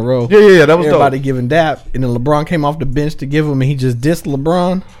 threes in a row? Yeah, that was everybody dope. giving dap, and then LeBron came off the bench to give him, and he just dissed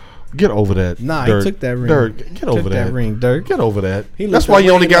LeBron. Get over that. Nah, Dirk. he took that ring. Dirk, get over that ring, Dirk. Get over that. That's why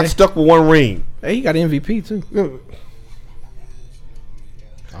you only got stuck with one ring. Hey, he got MVP too.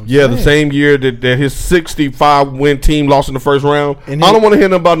 Yeah, the same year that his 65-win team lost in the first round. I don't want to hear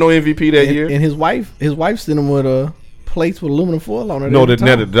nothing about no MVP that year. And his wife sent him with plates with aluminum foil on it. No,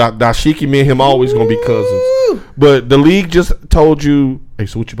 Dashiki, me and him always gonna be cousins. But the league just told you, hey,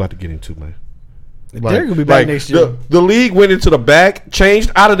 so what you about to get into, man? They're gonna be back next year. The league went into the back,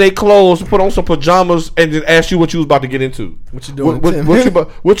 changed out of their clothes, put on some pajamas, and then asked you what you was about to get into. What you doing?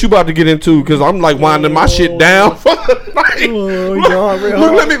 What you about to get into? Because I'm like winding my shit down. Let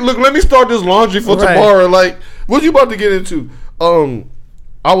me start this laundry for tomorrow. Like, what you about to get into?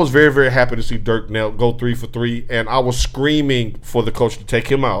 I was very, very happy to see Dirk now go 3 for 3, and I was screaming for the coach to take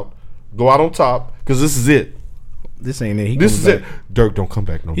him out, go out on top, because this is it. This ain't it. This is it. Dirk, don't come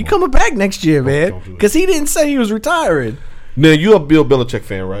back no more. He coming back next year, man. Because he didn't say he was retiring. Now, you're a Bill Belichick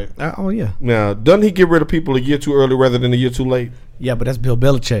fan, right? Oh, yeah. Now, doesn't he get rid of people a year too early rather than a year too late? Yeah, but that's Bill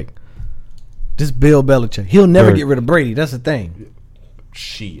Belichick. This Bill Belichick. He'll never get rid of Brady. That's the thing.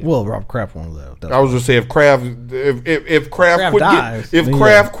 Shit. Well, Rob Kraft won't live. I was gonna say if Kraft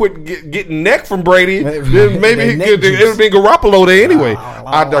quit getting neck from Brady, then maybe it would have been Garoppolo there anyway.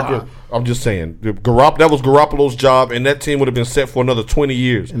 I'm just saying, that was Garoppolo's job, and that team would have been set for another 20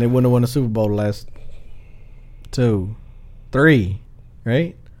 years. And they wouldn't have won the Super Bowl the last 2, 3,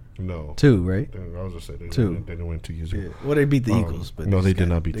 right? No. 2, right? I was just saying, they didn't win 2 years ago. Yeah. Well, they beat the Eagles. But no, they did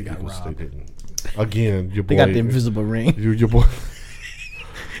not beat the Eagles. Robbed. They didn't. Again, your boy. They got the invisible ring. Your boy.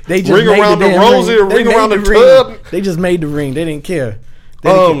 They just ring around the rosy, ring around the tub. They just made the ring. They didn't care.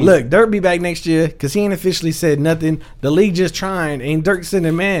 Look, Dirk be back next year because he ain't officially said nothing. The league just trying, and Dirk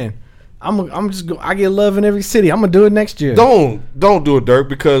saying, "Man, I get love in every city. I'm gonna do it next year." Don't do it, Dirk,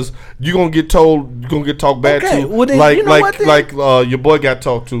 because you're gonna get talked bad to. Well then, like your boy got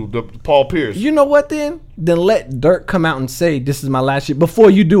talked to, the Paul Pierce. You know what? Then let Dirk come out and say, "This is my last year,"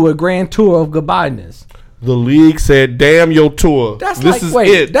 before you do a grand tour of goodbyeness. The league said, "Damn your tour. This is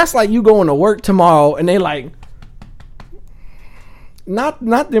it." That's like you going to work tomorrow and they like, not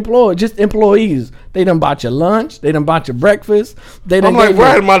the employer, just employees. They done bought your lunch. They done bought your breakfast. I'm like,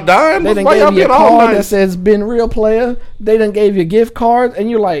 why am I dying? They done gave you a card that says "Been Real Player." They done gave you gift cards, and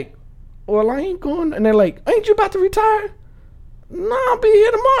you're like, "Well, I ain't going." And they're like, "Ain't you about to retire?" No, I'll be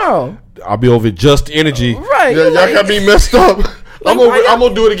here tomorrow. I'll be over at Just Energy. Right. Y'all got me messed up. I'm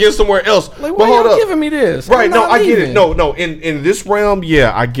gonna do it again somewhere else. Like, but why hold y'all up. giving me this? Right, no, I get it. No, in this realm,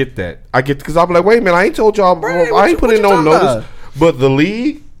 yeah, I get that. I get because I'm like, wait a minute, I ain't told y'all, I ain't put in no notice. But the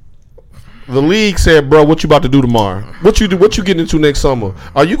league said, bro, what you about to do tomorrow? What you getting into next summer?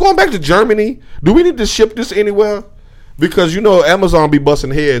 Are you going back to Germany? Do we need to ship this anywhere? Because you know Amazon be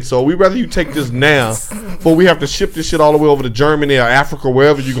busting heads, so we rather you take this now, before we have to ship this shit all the way over to Germany or Africa,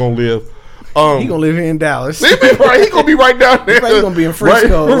 wherever you gonna live. He gonna live here in Dallas. He gonna be right down there. He gonna be in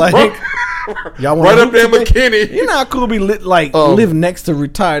Frisco, y'all want right up there, McKinney. You know how cool be live next to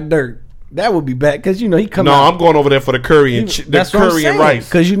retired Dirk. That would be bad because you know he come. No, I'm going over there for the curry and curry and rice.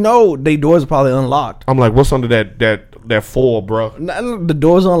 Because you know they doors are probably unlocked. I'm like, what's under that foil, bro? The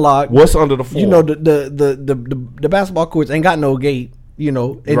doors unlocked. What's under the foil? You know the basketball courts ain't got no gate. You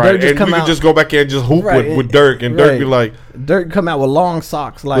know, and right. Dirk just we can just go back in and just hoop with Dirk, and Dirk be like, Dirk come out with long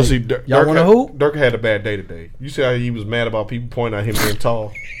socks. Like, see, y'all want to hoop? Dirk had a bad day today. You see how he was mad about people pointing at him being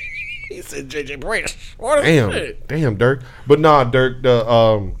tall. He said, "JJ British." Damn, Dirk. But nah, Dirk.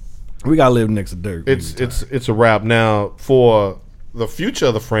 We gotta live next to Dirk. It's a wrap now for the future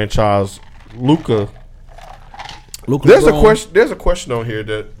of the franchise. Luka. There's a question on here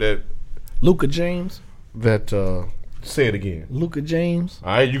that Luka James. Say it again. Luka James.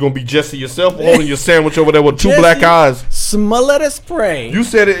 All right, you gonna be Jesse yourself holding your sandwich over there with two black eyes. Smell spray. You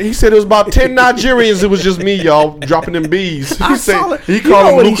said it. He said it was about 10 Nigerians. It was just me, y'all, dropping them bees. He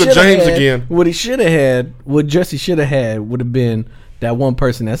called him Luka James again. What he should have had, what Jesse should have had, would have been that one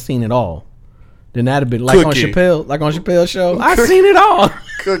person that's seen it all. Then that'd have been like on Chappelle's show. I seen it all.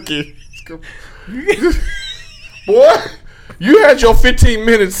 Cookie. Boy. You had your 15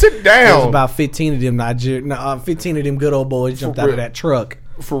 minutes. Sit down. There was about 15 of them 15 of them good old boys jumped out of that truck.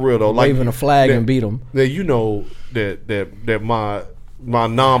 For real though, waving a flag and beat them. Now you know that my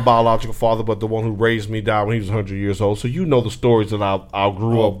non-biological father, but the one who raised me, died when he was 100 years old. So you know the stories that I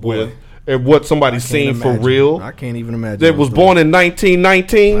grew up with and what somebody's seen for real. I can't even imagine. That was born in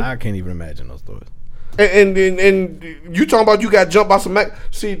 1919. I can't even imagine those stories. And you talking about you got jumped by some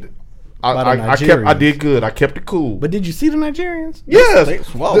see. I did good. I kept it cool. But did you see the Nigerians? Yes.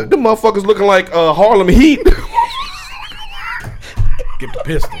 The motherfuckers looking like Harlem Heat. Get the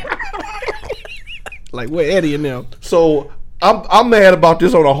pistol. Like where Eddie and them. So I'm mad about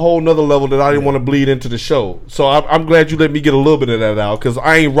this on a whole nother level that I didn't want to bleed into the show. So I'm glad you let me get a little bit of that out because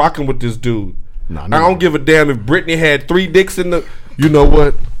I ain't rocking with this dude. I don't give a damn if Britney had 3 dicks in the. You know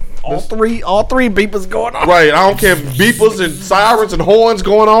what? All three beepers going off. Right, I don't care if beepers and sirens and horns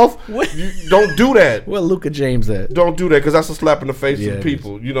going off. You don't do that. Where Luka James at? Don't do that because that's a slap in the face to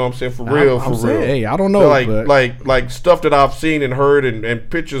people. You know what I'm saying? For real. Hey, I don't know. Like stuff that I've seen and heard and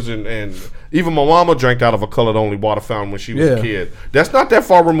pictures and even my mama drank out of a colored only water fountain when she was a kid. That's not that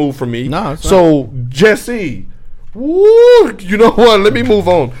far removed from me. No, so Jesse. Woo! You know what? Let me move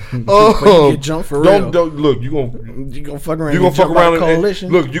on. Get jumped for real. Don't look. You gonna fuck around. You gonna fuck around and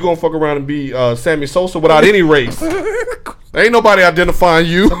look. You gonna fuck around and be Sammy Sosa without any race. Ain't nobody identifying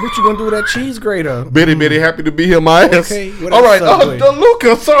you. So what you gonna do with that cheese grater? Bitty, happy to be here, my ass. Okay, all right.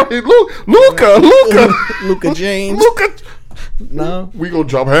 Luka, sorry, Luka James. Luka. No, we gonna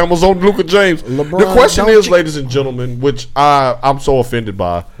drop hammers on Luka James. LeBron, the question is, ladies and gentlemen, which I'm so offended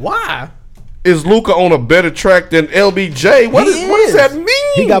by. Why? Is Luka on a better track than LBJ? What does that mean?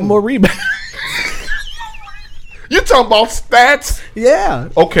 He got more rebounds. You talking about stats? Yeah.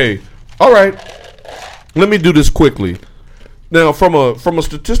 Okay. All right. Let me do this quickly. Now, from a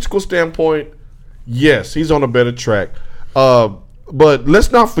statistical standpoint, yes, he's on a better track. But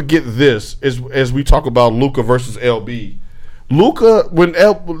let's not forget this as we talk about Luka versus LB. Luka, when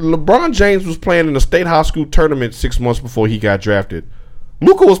LeBron James was playing in the state high school tournament 6 months before he got drafted,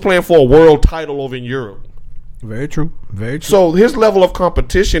 Luka was playing for a world title over in Europe. Very true. Very true. So his level of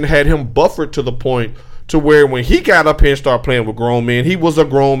competition had him buffered to the point to where when he got up here and started playing with grown men, he was a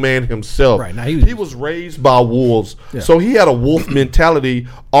grown man himself. Right. Now he was raised by wolves. Yeah. So he had a wolf mentality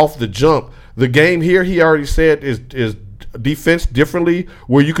off the jump. The game here, he already said, is defense differently,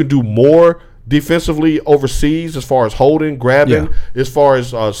 where you can do more defensively overseas as far as holding, grabbing, as far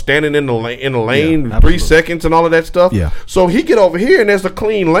as standing in the lane 3 seconds and all of that stuff. Yeah. So he get over here and there's a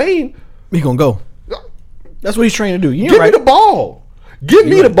clean lane. He gonna go. That's what he's trying to do. Give me the ball. Give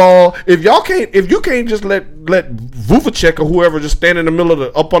me the ball. If you can't just let Vuvacek or whoever just stand in the middle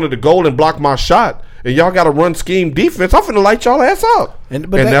of up under the goal and block my shot, and y'all got to run scheme defense, I'm finna light y'all ass up. And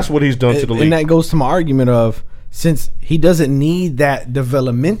that's what he's done to the league. And that goes to my argument of, since he doesn't need that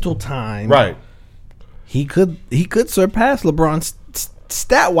developmental time, right? He could surpass LeBron's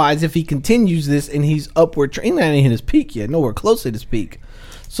stat wise, if he continues this and he's upward, he's not even hit his peak yet. Nowhere close to his peak.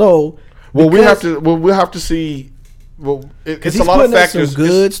 So, we'll have to see. Well, it's a lot of factors. Some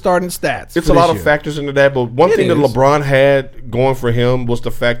good starting stats. It's a lot of factors into that. But one thing that LeBron had going for him was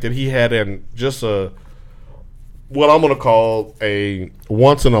the fact that he had what I'm going to call a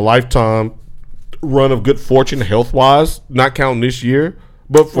once in a lifetime run of good fortune health wise, not counting this year.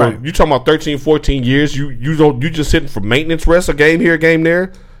 But for you talking about 13, 14 years, you just sitting for maintenance rest, a game here, a game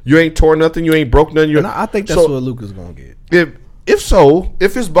there. You ain't tore nothing, you ain't broke nothing. And I think that's what Luka's gonna get.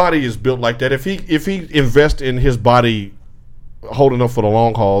 If his body is built like that, if he invests in his body holding up for the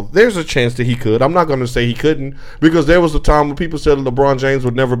long haul, there's a chance that he could. I'm not going to say he couldn't, because there was a time when people said LeBron James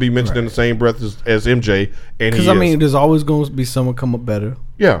would never be mentioned in the same breath as MJ. Because there's always going to be someone come up better.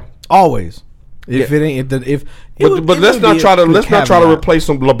 Yeah, always. If it ain't but let's not try to replace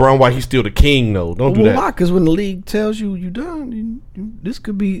some LeBron while he's still the king. though. Don't do that. Why? Because when the league tells you done, this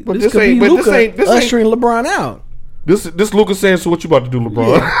could be Luka ushering LeBron out. This Luka saying, so what you about to do,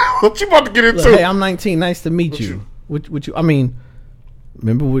 LeBron? Yeah. What you about to get into? Hey, I'm 19. Nice to meet you. What you? I mean,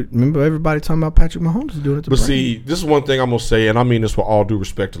 remember everybody talking about Patrick Mahomes doing it to Brady. See, this is one thing I'm gonna say, and I mean this with all due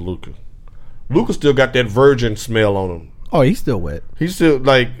respect to Luka. Luka still got that virgin smell on him. Oh, he's still wet. He's still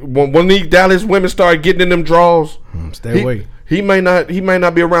like when these Dallas women start getting in them draws. Stay away. He may not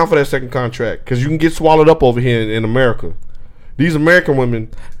be around for that second contract because you can get swallowed up over here in America. These American women.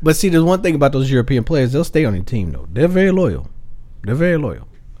 But see, there's one thing about those European players. They'll stay on your team, though. They're very loyal.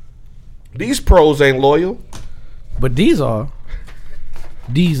 These pros ain't loyal. But these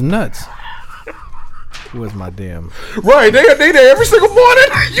nuts. Where's my damn... Right, they there every single morning.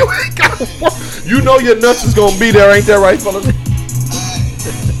 You ain't got you know your nuts is going to be there, ain't that right, fellas?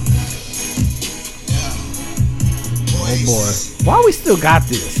 Oh, boy. Why we still got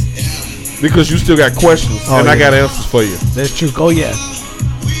this? Because you still got questions, and I got answers for you. That's true. Oh, yeah.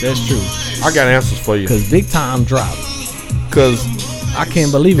 That's true. I got answers for you. Because big time drop. Because I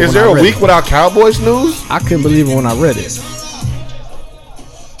can't believe it. Is there a week without Cowboys news? I couldn't believe it when I read it.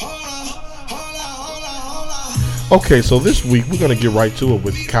 Okay, so this week we're going to get right to it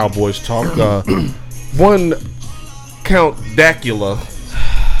with Cowboys talk. One Count Dacula.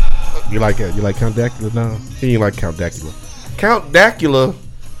 You like it? You like Count Dacula now? He ain't like Count Dacula. Count Dacula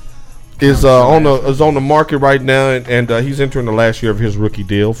is on the market right now, and he's entering the last year of his rookie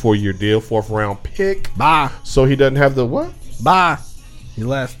deal, 4-year deal, 4th round pick. Bye. So he doesn't have the what? Bye.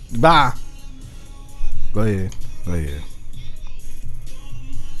 Bye. Go ahead.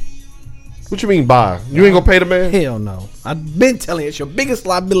 What you mean bye? You ain't gonna pay the man? Hell no. I've been telling you, it's your biggest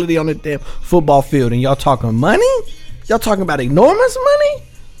liability on the damn football field, and y'all talking money? Y'all talking about enormous money?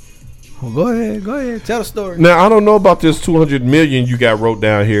 Well, go ahead. Tell the story. Now I don't know about this $200 million you got wrote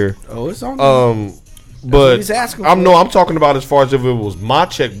down here. Oh, it's on. But I'm talking about as far as if it was my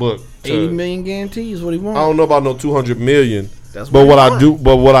checkbook. $80 million guarantees. What he want? I don't know about no $200 million. That's what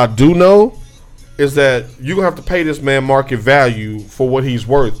I do know is that you're gonna have to pay this man market value for what he's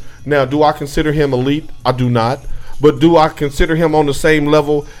worth. Now, do I consider him elite? I do not. But do I consider him on the same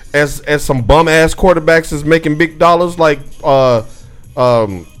level as some bum ass quarterbacks is making big dollars like whoa,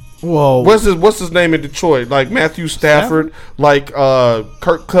 what's his name in Detroit? Like Matthew Stafford? Like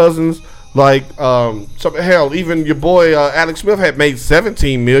Kirk Cousins, like hell, even your boy Alex Smith had made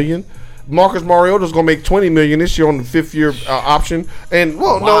 $17 million. Marcus Mariota's gonna make $20 million this year on the 5th year option. And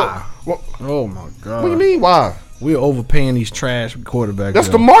oh my god, what do you mean why? We're overpaying these trash quarterbacks. That's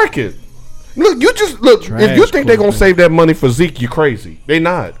the market. Look, if you think they're gonna save that money for Zeke, you're crazy. They're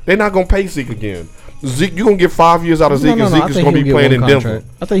not gonna pay Zeke again. Zeke, you're gonna get 5 years out of Zeke, and Zeke is gonna be playing in Denver.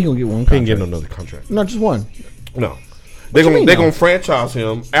 I think he's gonna get one contract. He ain't getting another contract. No, just one. No. They're gonna franchise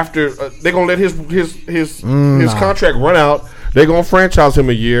him after they're gonna let his contract run out. They're gonna franchise him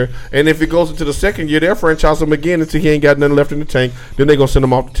a year, and if it goes into the second year, they'll franchise him again until he ain't got nothing left in the tank. Then they're gonna send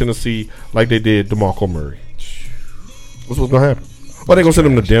him off to Tennessee like they did DeMarco Murray. That's what's gonna happen. Or they gonna send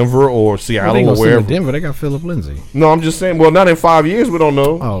him to Denver or Seattle or wherever. Send him to Denver. They got Philip Lindsay. No, I'm just saying. Well, not in 5 years. We don't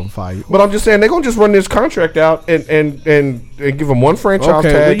know. Oh, 5 years. But I'm just saying they're gonna just run this contract out and give him one franchise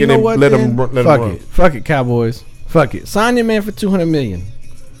tag and then let him run. Fuck it, Cowboys. Fuck it. Sign your man for $200 million.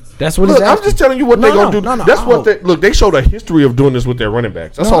 That's what. Look, I'm just telling you what they're gonna do. That's what they look. They showed a history of doing this with their running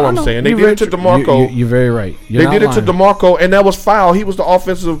backs. That's all I'm saying. They did it to DeMarco. You're very right. They did it to DeMarco, and that was foul. He was the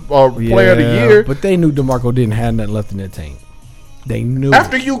offensive player of the year. But they knew DeMarco didn't have nothing left in their tank. They knew.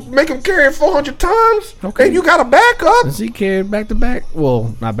 After you make him carry it 400 times, and you got a backup. Does he carry back to back?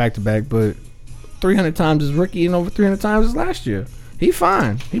 Well, not back to back, but 300 times his rookie and over 300 times his last year. He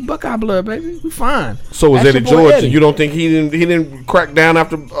fine. He Buckeye blood, baby. We fine. So is That's Eddie your boy George. Eddie. You don't think he didn't crack down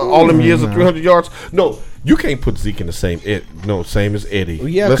after all them years of 300 yards? No, you can't put Zeke in the same same as Eddie. Well,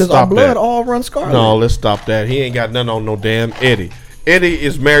 yeah, let's because our stop blood that. all runs scarlet. No, let's stop that. He ain't got nothing on no damn Eddie. Eddie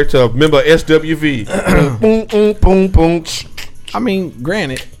is married to a member of SWV. Boom, boom, boom, boom. I mean,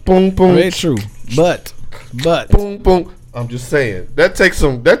 granted, Boom, boom. very true, but Boom, boom. I'm just saying that takes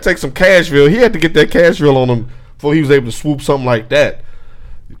some Cashville. He had to get that Cashville on him before he was able to swoop something like that.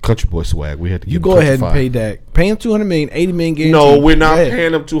 Country boy swag. We had to. You give go him ahead and 25. pay Dak. Pay him $200 million, $80 million guaranteed. No, we're not Go ahead.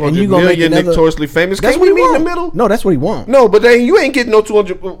 paying him And $200 you gonna make million. another- Notoriously famous. That's Can't what we he meet in want. the middle? No, that's what he want. No, but then you ain't getting no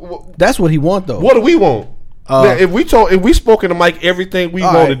 200. That's what he want though. What do we want? Now, if we spoke in the mic everything we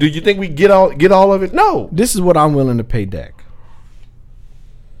all wanted, right. do you think we get all of it? No. This is what I'm willing to pay Dak.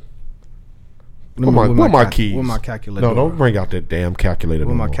 Where my keys? With my calculator. No, don't bring out that damn calculator.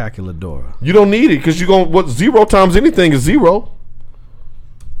 With no my more. calculator. You don't need it because you going what 0 times anything is 0.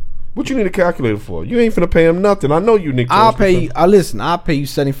 What you need a calculator for? You ain't finna pay him nothing. I know you, Nick. I'll pay you. I'll pay you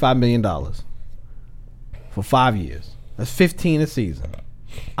 $75 million for 5 years. That's 15 a season.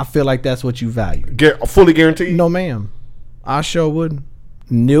 I feel like that's what you value. Fully guaranteed. No, ma'am. I sure wouldn't.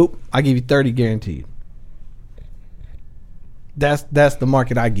 Nope. I give you 30 guaranteed. That's the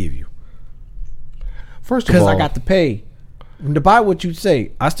market I give you. First of all, Because I got to pay. To buy what you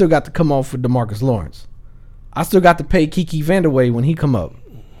say, I still got to come off for DeMarcus Lawrence. I still got to pay Kiki Vandeweghe when he come up.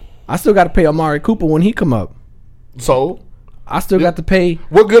 I still got to pay Amari Cooper when he come up. So I still got to pay.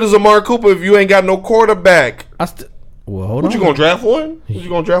 what good is Amari Cooper if you ain't got no quarterback? Well, hold What on. you gonna draft one? You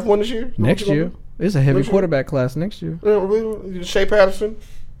gonna draft one this year? Next year. It's a heavy Next year? quarterback class next year. Shea Patterson,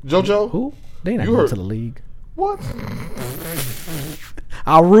 JoJo. Who? They not You going heard- to the league. What?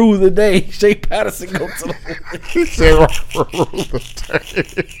 I'll rule the day. Shea Patterson go to the league. He said, Rule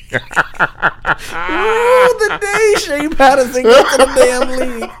the day. Shea Patterson go to the damn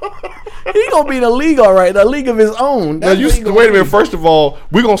league. He gonna be in the league, all right. A league of his own. Now you wait a minute. First of all,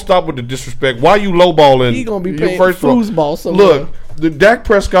 we're gonna stop with the disrespect. Why you lowballing? He gonna be paying First of all, foosball somewhere. look, the Dak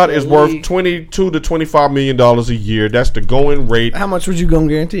Prescott is worth $22 to $25 million a year. That's the going rate. How much would you gonna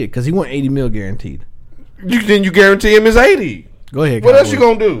guarantee it? Because he want $80 million guaranteed. Then you guarantee him his 80. Go ahead. What else Cowboy. you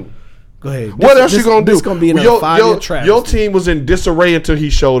gonna do? Go ahead. What else you gonna do? This gonna be another 5-year travesty. Your team was in disarray until he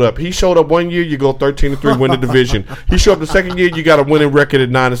showed up. He showed up one year, you go 13-3, win the division. He showed up the second year, you got a winning record at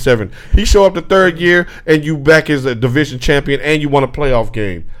 9-7. He showed up the third year, and you back as a division champion, and you won a playoff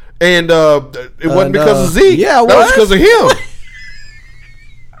game. And it wasn't because of Zeke. Yeah, that was because of him.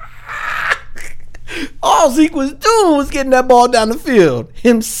 All Zeke was doing was getting that ball down the field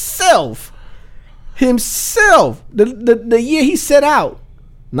himself. The year he set out,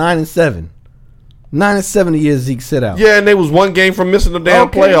 9-7. 9-7 the year Zeke set out. Yeah, and they was one game from missing the damn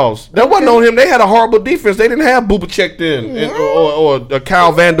playoffs. That wasn't on him. They had a horrible defense. They didn't have Booba checked in or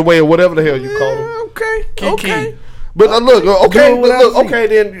Kyle Vandeweghe or whatever the hell you call him. Okay. But look, Zeke. okay,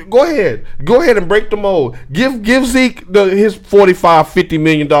 then go ahead and break the mold. Give Zeke his $45-50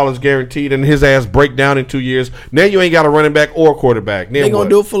 million guaranteed, and his ass break down in 2 years. Now you ain't got a running back or a quarterback. Then They gonna what?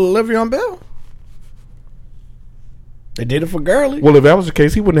 do it for Le'Veon Bell. They did it for Gurley. Well, if that was the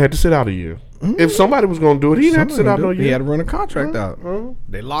case, he wouldn't have had to sit out a year. If somebody was going to do it, he didn't have to sit out no year. He had to run a contract out.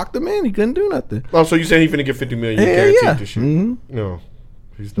 They locked him in. He couldn't do nothing. Oh, so you saying he finna get $50 million Hell guaranteed yeah. this year? No,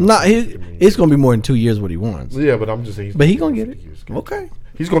 he's Not it's gonna be more than 2 years what he wants. Yeah, but I'm just saying. But he gonna get it. Okay.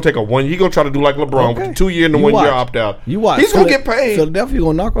 He's gonna take a 1 year. He gonna try to do like LeBron with the 2 year and the You 1 year watch. opt out. You watch. He's gonna get paid. Philadelphia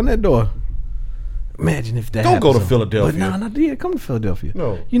gonna knock on that door. Imagine if that. Don't go to happens. Philadelphia. But nah, not yeah. Come to Philadelphia.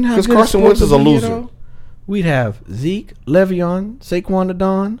 No. You know how 'Cause good Carson sports Wentz is a would be, loser. though? We'd have Zeke, Le'Veon, Saquon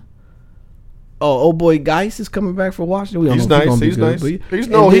Adon. Oh, old boy Geis is coming back for Washington. We don't He's know if nice. gonna be He's good, nice.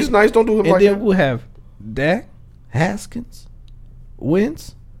 but He's nice. Don't do him And like then that. we'll have Dak, Haskins,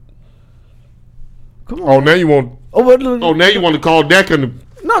 Wentz. Come on. Oh, now you want? Oh, now you want to call Dak and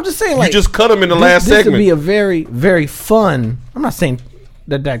no, I'm just saying. Like you just cut him in the last this segment. would be a very, very fun. I'm not saying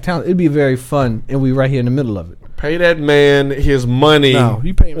that Dak talent. It'd be very fun, and we right here in the middle of it. Pay that man his money. No,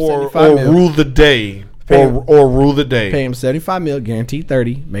 you pay him or $75 million. rule the day. Pay him- Or rule the day. Pay him $75 million, guaranteed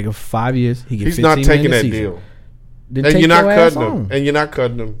 30, make him for 5 years. He gets He's not 15 taking million a that season. deal. Then And take you're not your ass cutting him. on. And you're not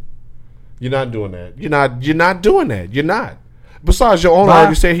cutting him. You're not doing that. You're not doing that. You're not. Besides, your owner Bye.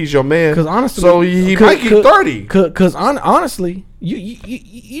 already said he's your man. Because honestly, so he might get 30. Because honestly,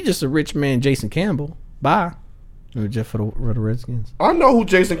 you just a rich man, Jason Campbell. Bye. Just for the Redskins. I know who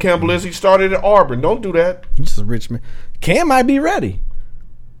Jason Campbell is. He started at Auburn. Don't do that. You just a rich man. Cam might be ready.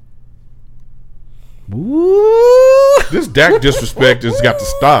 Woo! This Dak disrespect has got to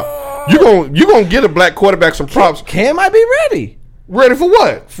stop. You gonna get a black quarterback some props. Cam might be ready. Ready for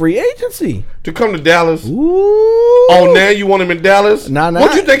what? Free agency. To come to Dallas? Ooh. Oh, now you want him in Dallas? Nah.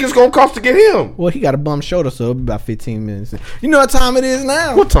 What you think it's going to cost to get him? Well, he got a bum shoulder, so it'll be about 15 minutes. You know what time it is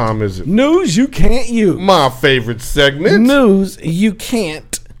now? What time is it? News you can't use. My favorite segment. News you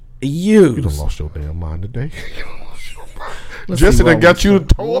can't use. You done lost your damn mind today. Jesse done got you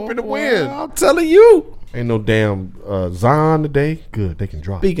toe up in the wind. I'm telling you. Ain't no damn Zion today. Good, they can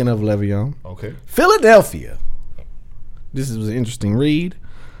drop. Speaking of Le'Veon. Okay. Philadelphia. This was an interesting read.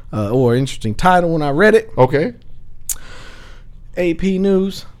 Or interesting title when I read it. Okay. AP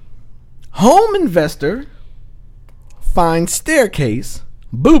News. Home investor finds staircase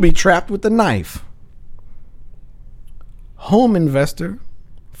booby trapped with a knife. Home investor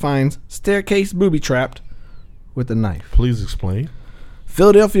finds staircase booby trapped with a knife. Please explain.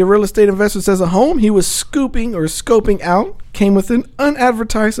 Philadelphia real estate investor says a home he was scoping out came with an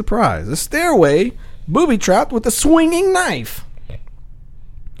unadvertised surprise. A stairway booby trapped with a swinging knife.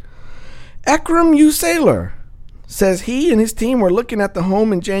 Akram Usaler says he and his team were looking at the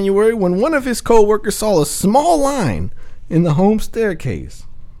home in January when one of his co-workers saw a small line in the home staircase.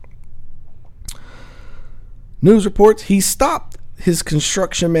 News reports he stopped his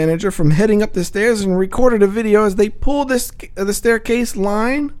construction manager from heading up the stairs and recorded a video as they pulled the staircase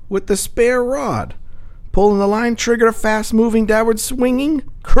line with the spare rod. Pulling the line triggered a fast-moving downward swinging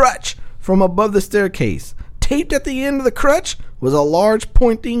crutch from above the staircase. Taped at the end of the crutch was a large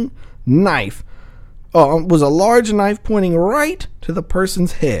knife pointing right to the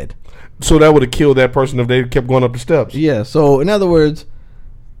person's head. So that would have killed that person if they kept going up the steps. Yeah, so in other words,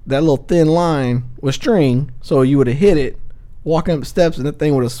 that little thin line was string, so you would have hit it, walking up the steps, and that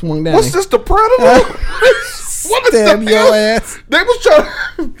thing would have swung down. What's this, the Predator? What is Stab the your hell? ass. They was trying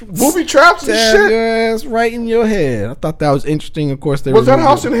booby traps and Stab shit. your ass right in your head. I thought that was interesting. Of course, Was that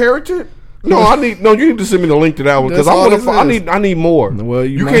house inherited? No, you need to send me the link to that one because I need more. Well,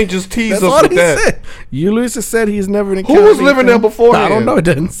 you can't just tease that's us all with he that. Said. Ulysses said he's never in. Who was living there before? I don't know. It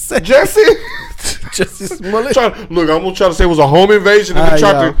doesn't say. Jesse. Jesse Smollett. Look, I'm gonna try to say it was a home invasion and they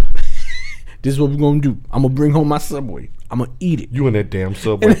tried to. This is what we're gonna do. I'm gonna bring home my Subway. I'm gonna eat it. You in that damn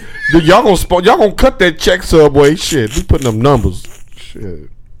Subway? Dude, y'all gonna cut that check, Subway? Shit, we putting them numbers. Shit,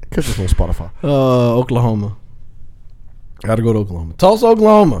 catch us on Spotify. Oklahoma. Gotta go to Oklahoma. Tulsa,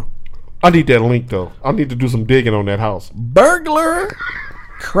 Oklahoma. I need that link though. I need to do some digging on that house. Burglar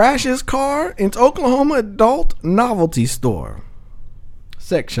crashes car into Oklahoma adult novelty store.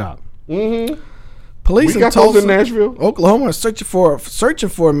 Sex shop. Mm-hmm. Police in Tulsa, in Nashville, Oklahoma, are searching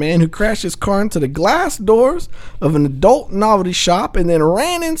for a man who crashed his car into the glass doors of an adult novelty shop and then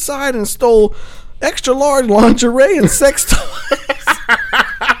ran inside and stole extra large lingerie and sex toys.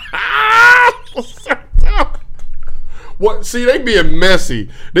 What? See, they being messy.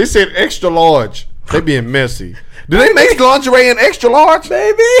 They said extra large. They being messy. Do they make lingerie in extra large,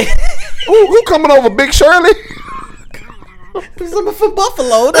 baby? Who coming over, Big Shirley? Someone from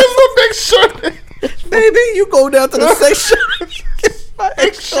Buffalo. That's a Big Shirley. Baby, you go down to the section.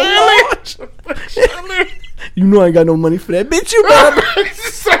 Extra large. You know I ain't got no money for that. Bitch, you better.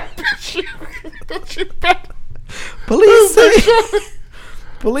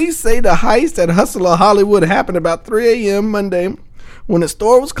 Police say the heist at Hustler Hollywood happened about 3 a.m. Monday when the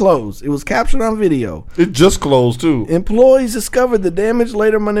store was closed. It was captured on video. It just closed, too. Employees discovered the damage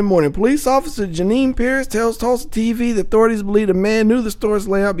later Monday morning. Police officer Janine Pierce tells Tulsa TV the authorities believe the man knew the store's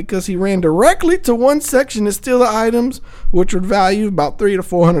layout because he ran directly to one section to steal the items, which would value about $300 to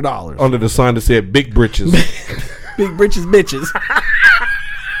 $400. Under the sign that said Big Britches. Big Britches bitches.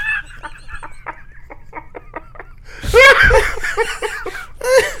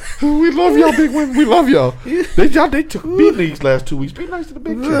 We love y'all, big women. We love y'all. They took me these last 2 weeks. Be nice to the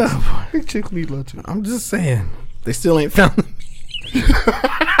big chicks. Big chicks need love too. I'm just saying, they still ain't found them.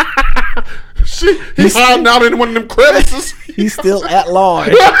 He's hiding out in one of them crevices. He's still at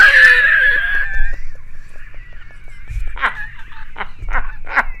large.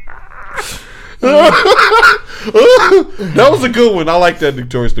 That was a good one. I like that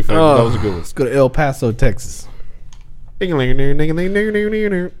notorious defense. That was a good one. Let's go to El Paso, Texas.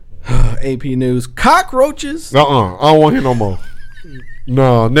 AP News. Cockroaches. I don't want to hear no more.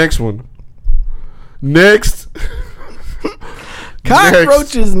 No, next one. Next.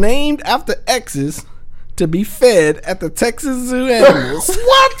 Cockroaches named after exes to be fed at the Texas Zoo animals.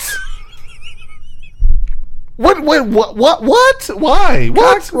 What? What? Why?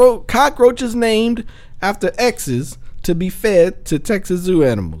 What? Cockroaches named after exes to be fed to Texas Zoo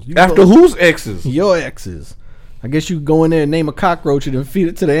animals. After whose exes? Your exes. I guess you could go in there and name a cockroach and then feed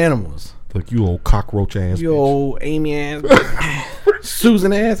it to the animals. Like you old cockroach ass you bitch. Old Amy ass bitch.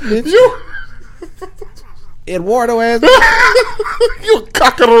 Susan ass bitch. Eduardo ass. You a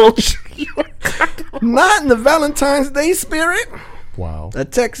cockroach. Not in the Valentine's Day spirit. Wow. A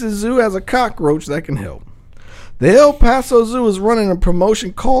Texas zoo has a cockroach that can help. The El Paso Zoo is running a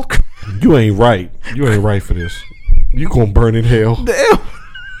promotion called... You ain't right. You ain't right for this. You gonna burn in hell.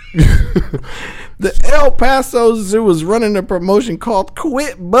 The El Paso Zoo is running a promotion called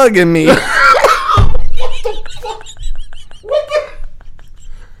Quit Bugging Me.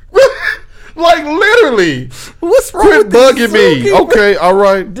 Like literally. What's wrong Quit with this bugging zoo? me. Okay, all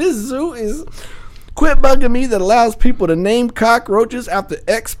right. This zoo is Quit Bugging Me that allows people to name cockroaches after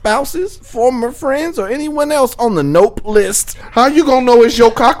ex-spouses, former friends, or anyone else on the nope list. How you gonna know it's your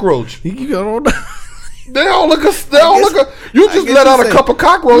cockroach? You don't know. They all look. You just let out a couple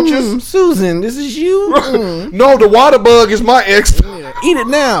cockroaches. Susan, this is you. No, the water bug is my ex. Yeah. Eat it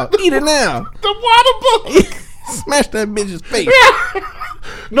now. Eat it now. The water bug. Smash that bitch's face.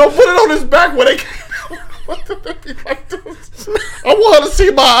 No, put it on his back where they. I want to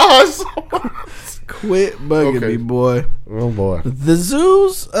see my eyes. Quit bugging me, boy. Oh boy. The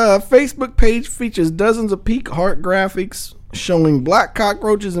zoo's Facebook page features dozens of peak heart graphics showing black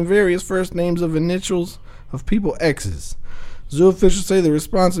cockroaches and various first names of initials of people exes. Zoo officials say the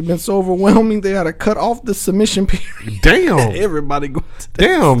response has been so overwhelming they had to cut off the submission period. Damn. Everybody going to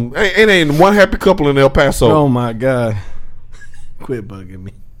Damn. Ain't one happy couple in El Paso. Oh my God. Quit bugging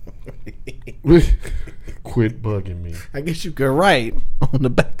me. Quit bugging me. I guess you could write on the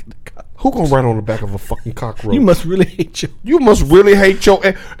back of the cockroach. Who gonna write on the back of a fucking cockroach? You must really hate your... You must really hate your...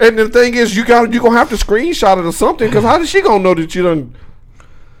 And the thing is, you gonna have to screenshot it or something, because how is she gonna know that you done...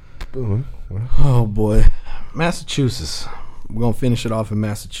 Oh boy. Massachusetts. We're gonna finish it off in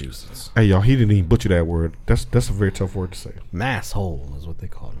Massachusetts. Hey y'all, he didn't even butcher that word. That's a very tough word to say. Masshole is what they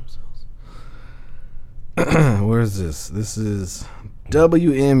call themselves. Where is this? This is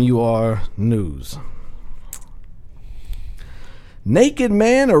WMUR News. Naked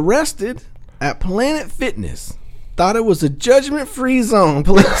man arrested at Planet Fitness. Thought it was a judgment-free zone.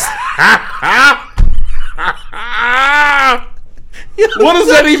 Police. What does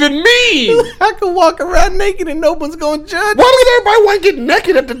that even mean? I can walk around naked and no one's gonna judge. Why does everybody want to get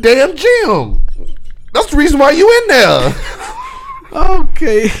naked at the damn gym? That's the reason why you in there.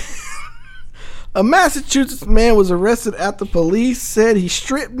 Okay. A Massachusetts man was arrested after police said he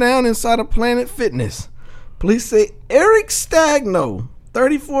stripped down inside of Planet Fitness. Police say Eric Stagno,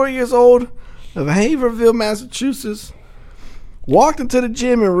 34 years old, of Haverhill, Massachusetts, walked into the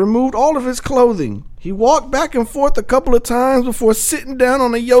gym and removed all of his clothing. He walked back and forth a couple of times before sitting down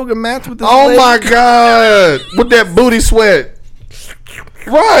on a yoga mat with his legs. My God. With that booty sweat.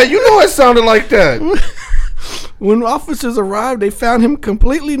 Right, you know it sounded like that. When officers arrived, they found him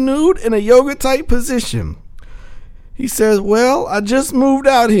completely nude in a yoga-type position. He says, well, I just moved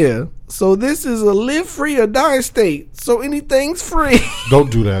out here, so this is a live free or die state, so anything's free.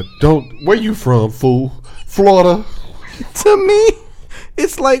 Don't do that. Where you from, fool? Florida? To me,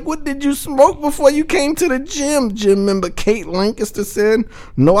 it's like, what did you smoke before you came to the gym? Gym member Kate Lancaster said,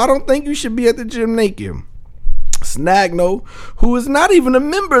 no, I don't think you should be at the gym naked. Snagno, who is not even a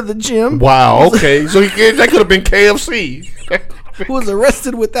member of the gym. Wow, okay. So that could have been KFC. Who was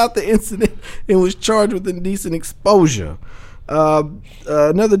arrested without the incident and was charged with indecent exposure.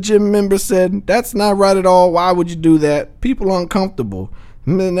 Another gym member said, that's not right at all. Why would you do that? People are uncomfortable.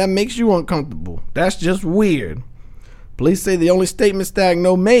 Man, that makes you uncomfortable. That's just weird. Police say the only statement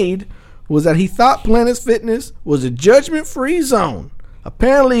Stagno made was that he thought Planet Fitness was a judgment-free zone.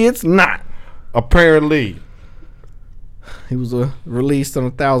 Apparently, it's not. Apparently. He was released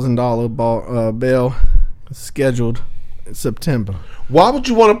on $1,000 bail, scheduled in September. Why would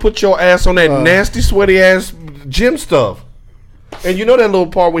you want to put your ass on that nasty, sweaty ass gym stuff? And you know that little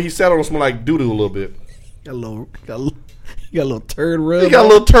part where he sat on it smelled like doo doo a little bit. Got a little turd rub. He got a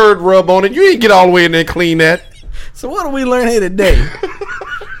little turd rub on it. You ain't get all the way in there and clean that. So what did we learn here today?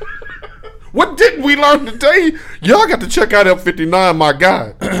 What didn't we learn today? Y'all got to check out F59, my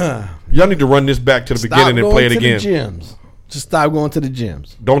God. Y'all need to run this back to the beginning and play it again. The gyms. Just stop going to the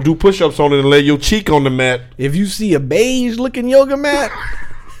gyms. Don't do push-ups on it and lay your cheek on the mat. If you see a beige-looking yoga mat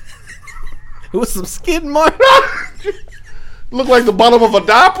with some skid marks, look like the bottom of a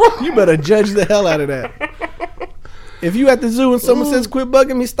diaper. You better judge the hell out of that. If you at the zoo and someone says, quit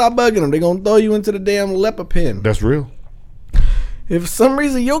bugging me, stop bugging them. They're going to throw you into the damn leopard pen. That's real. If for some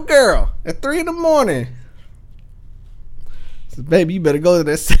reason your girl at 3 a.m. says, baby, you better go to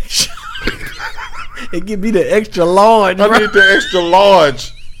that section. It give me the extra large. I need the extra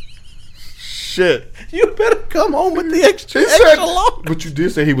large. Shit. You better come home with the extra large. But you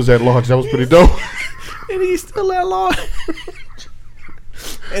did say he was at large. That was pretty dope. And he's still at large.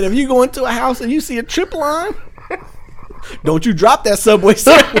 And if you go into a house and you see a trip line, don't you drop that Subway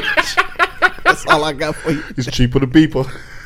sandwich. That's all I got for you. It's cheaper to beeper.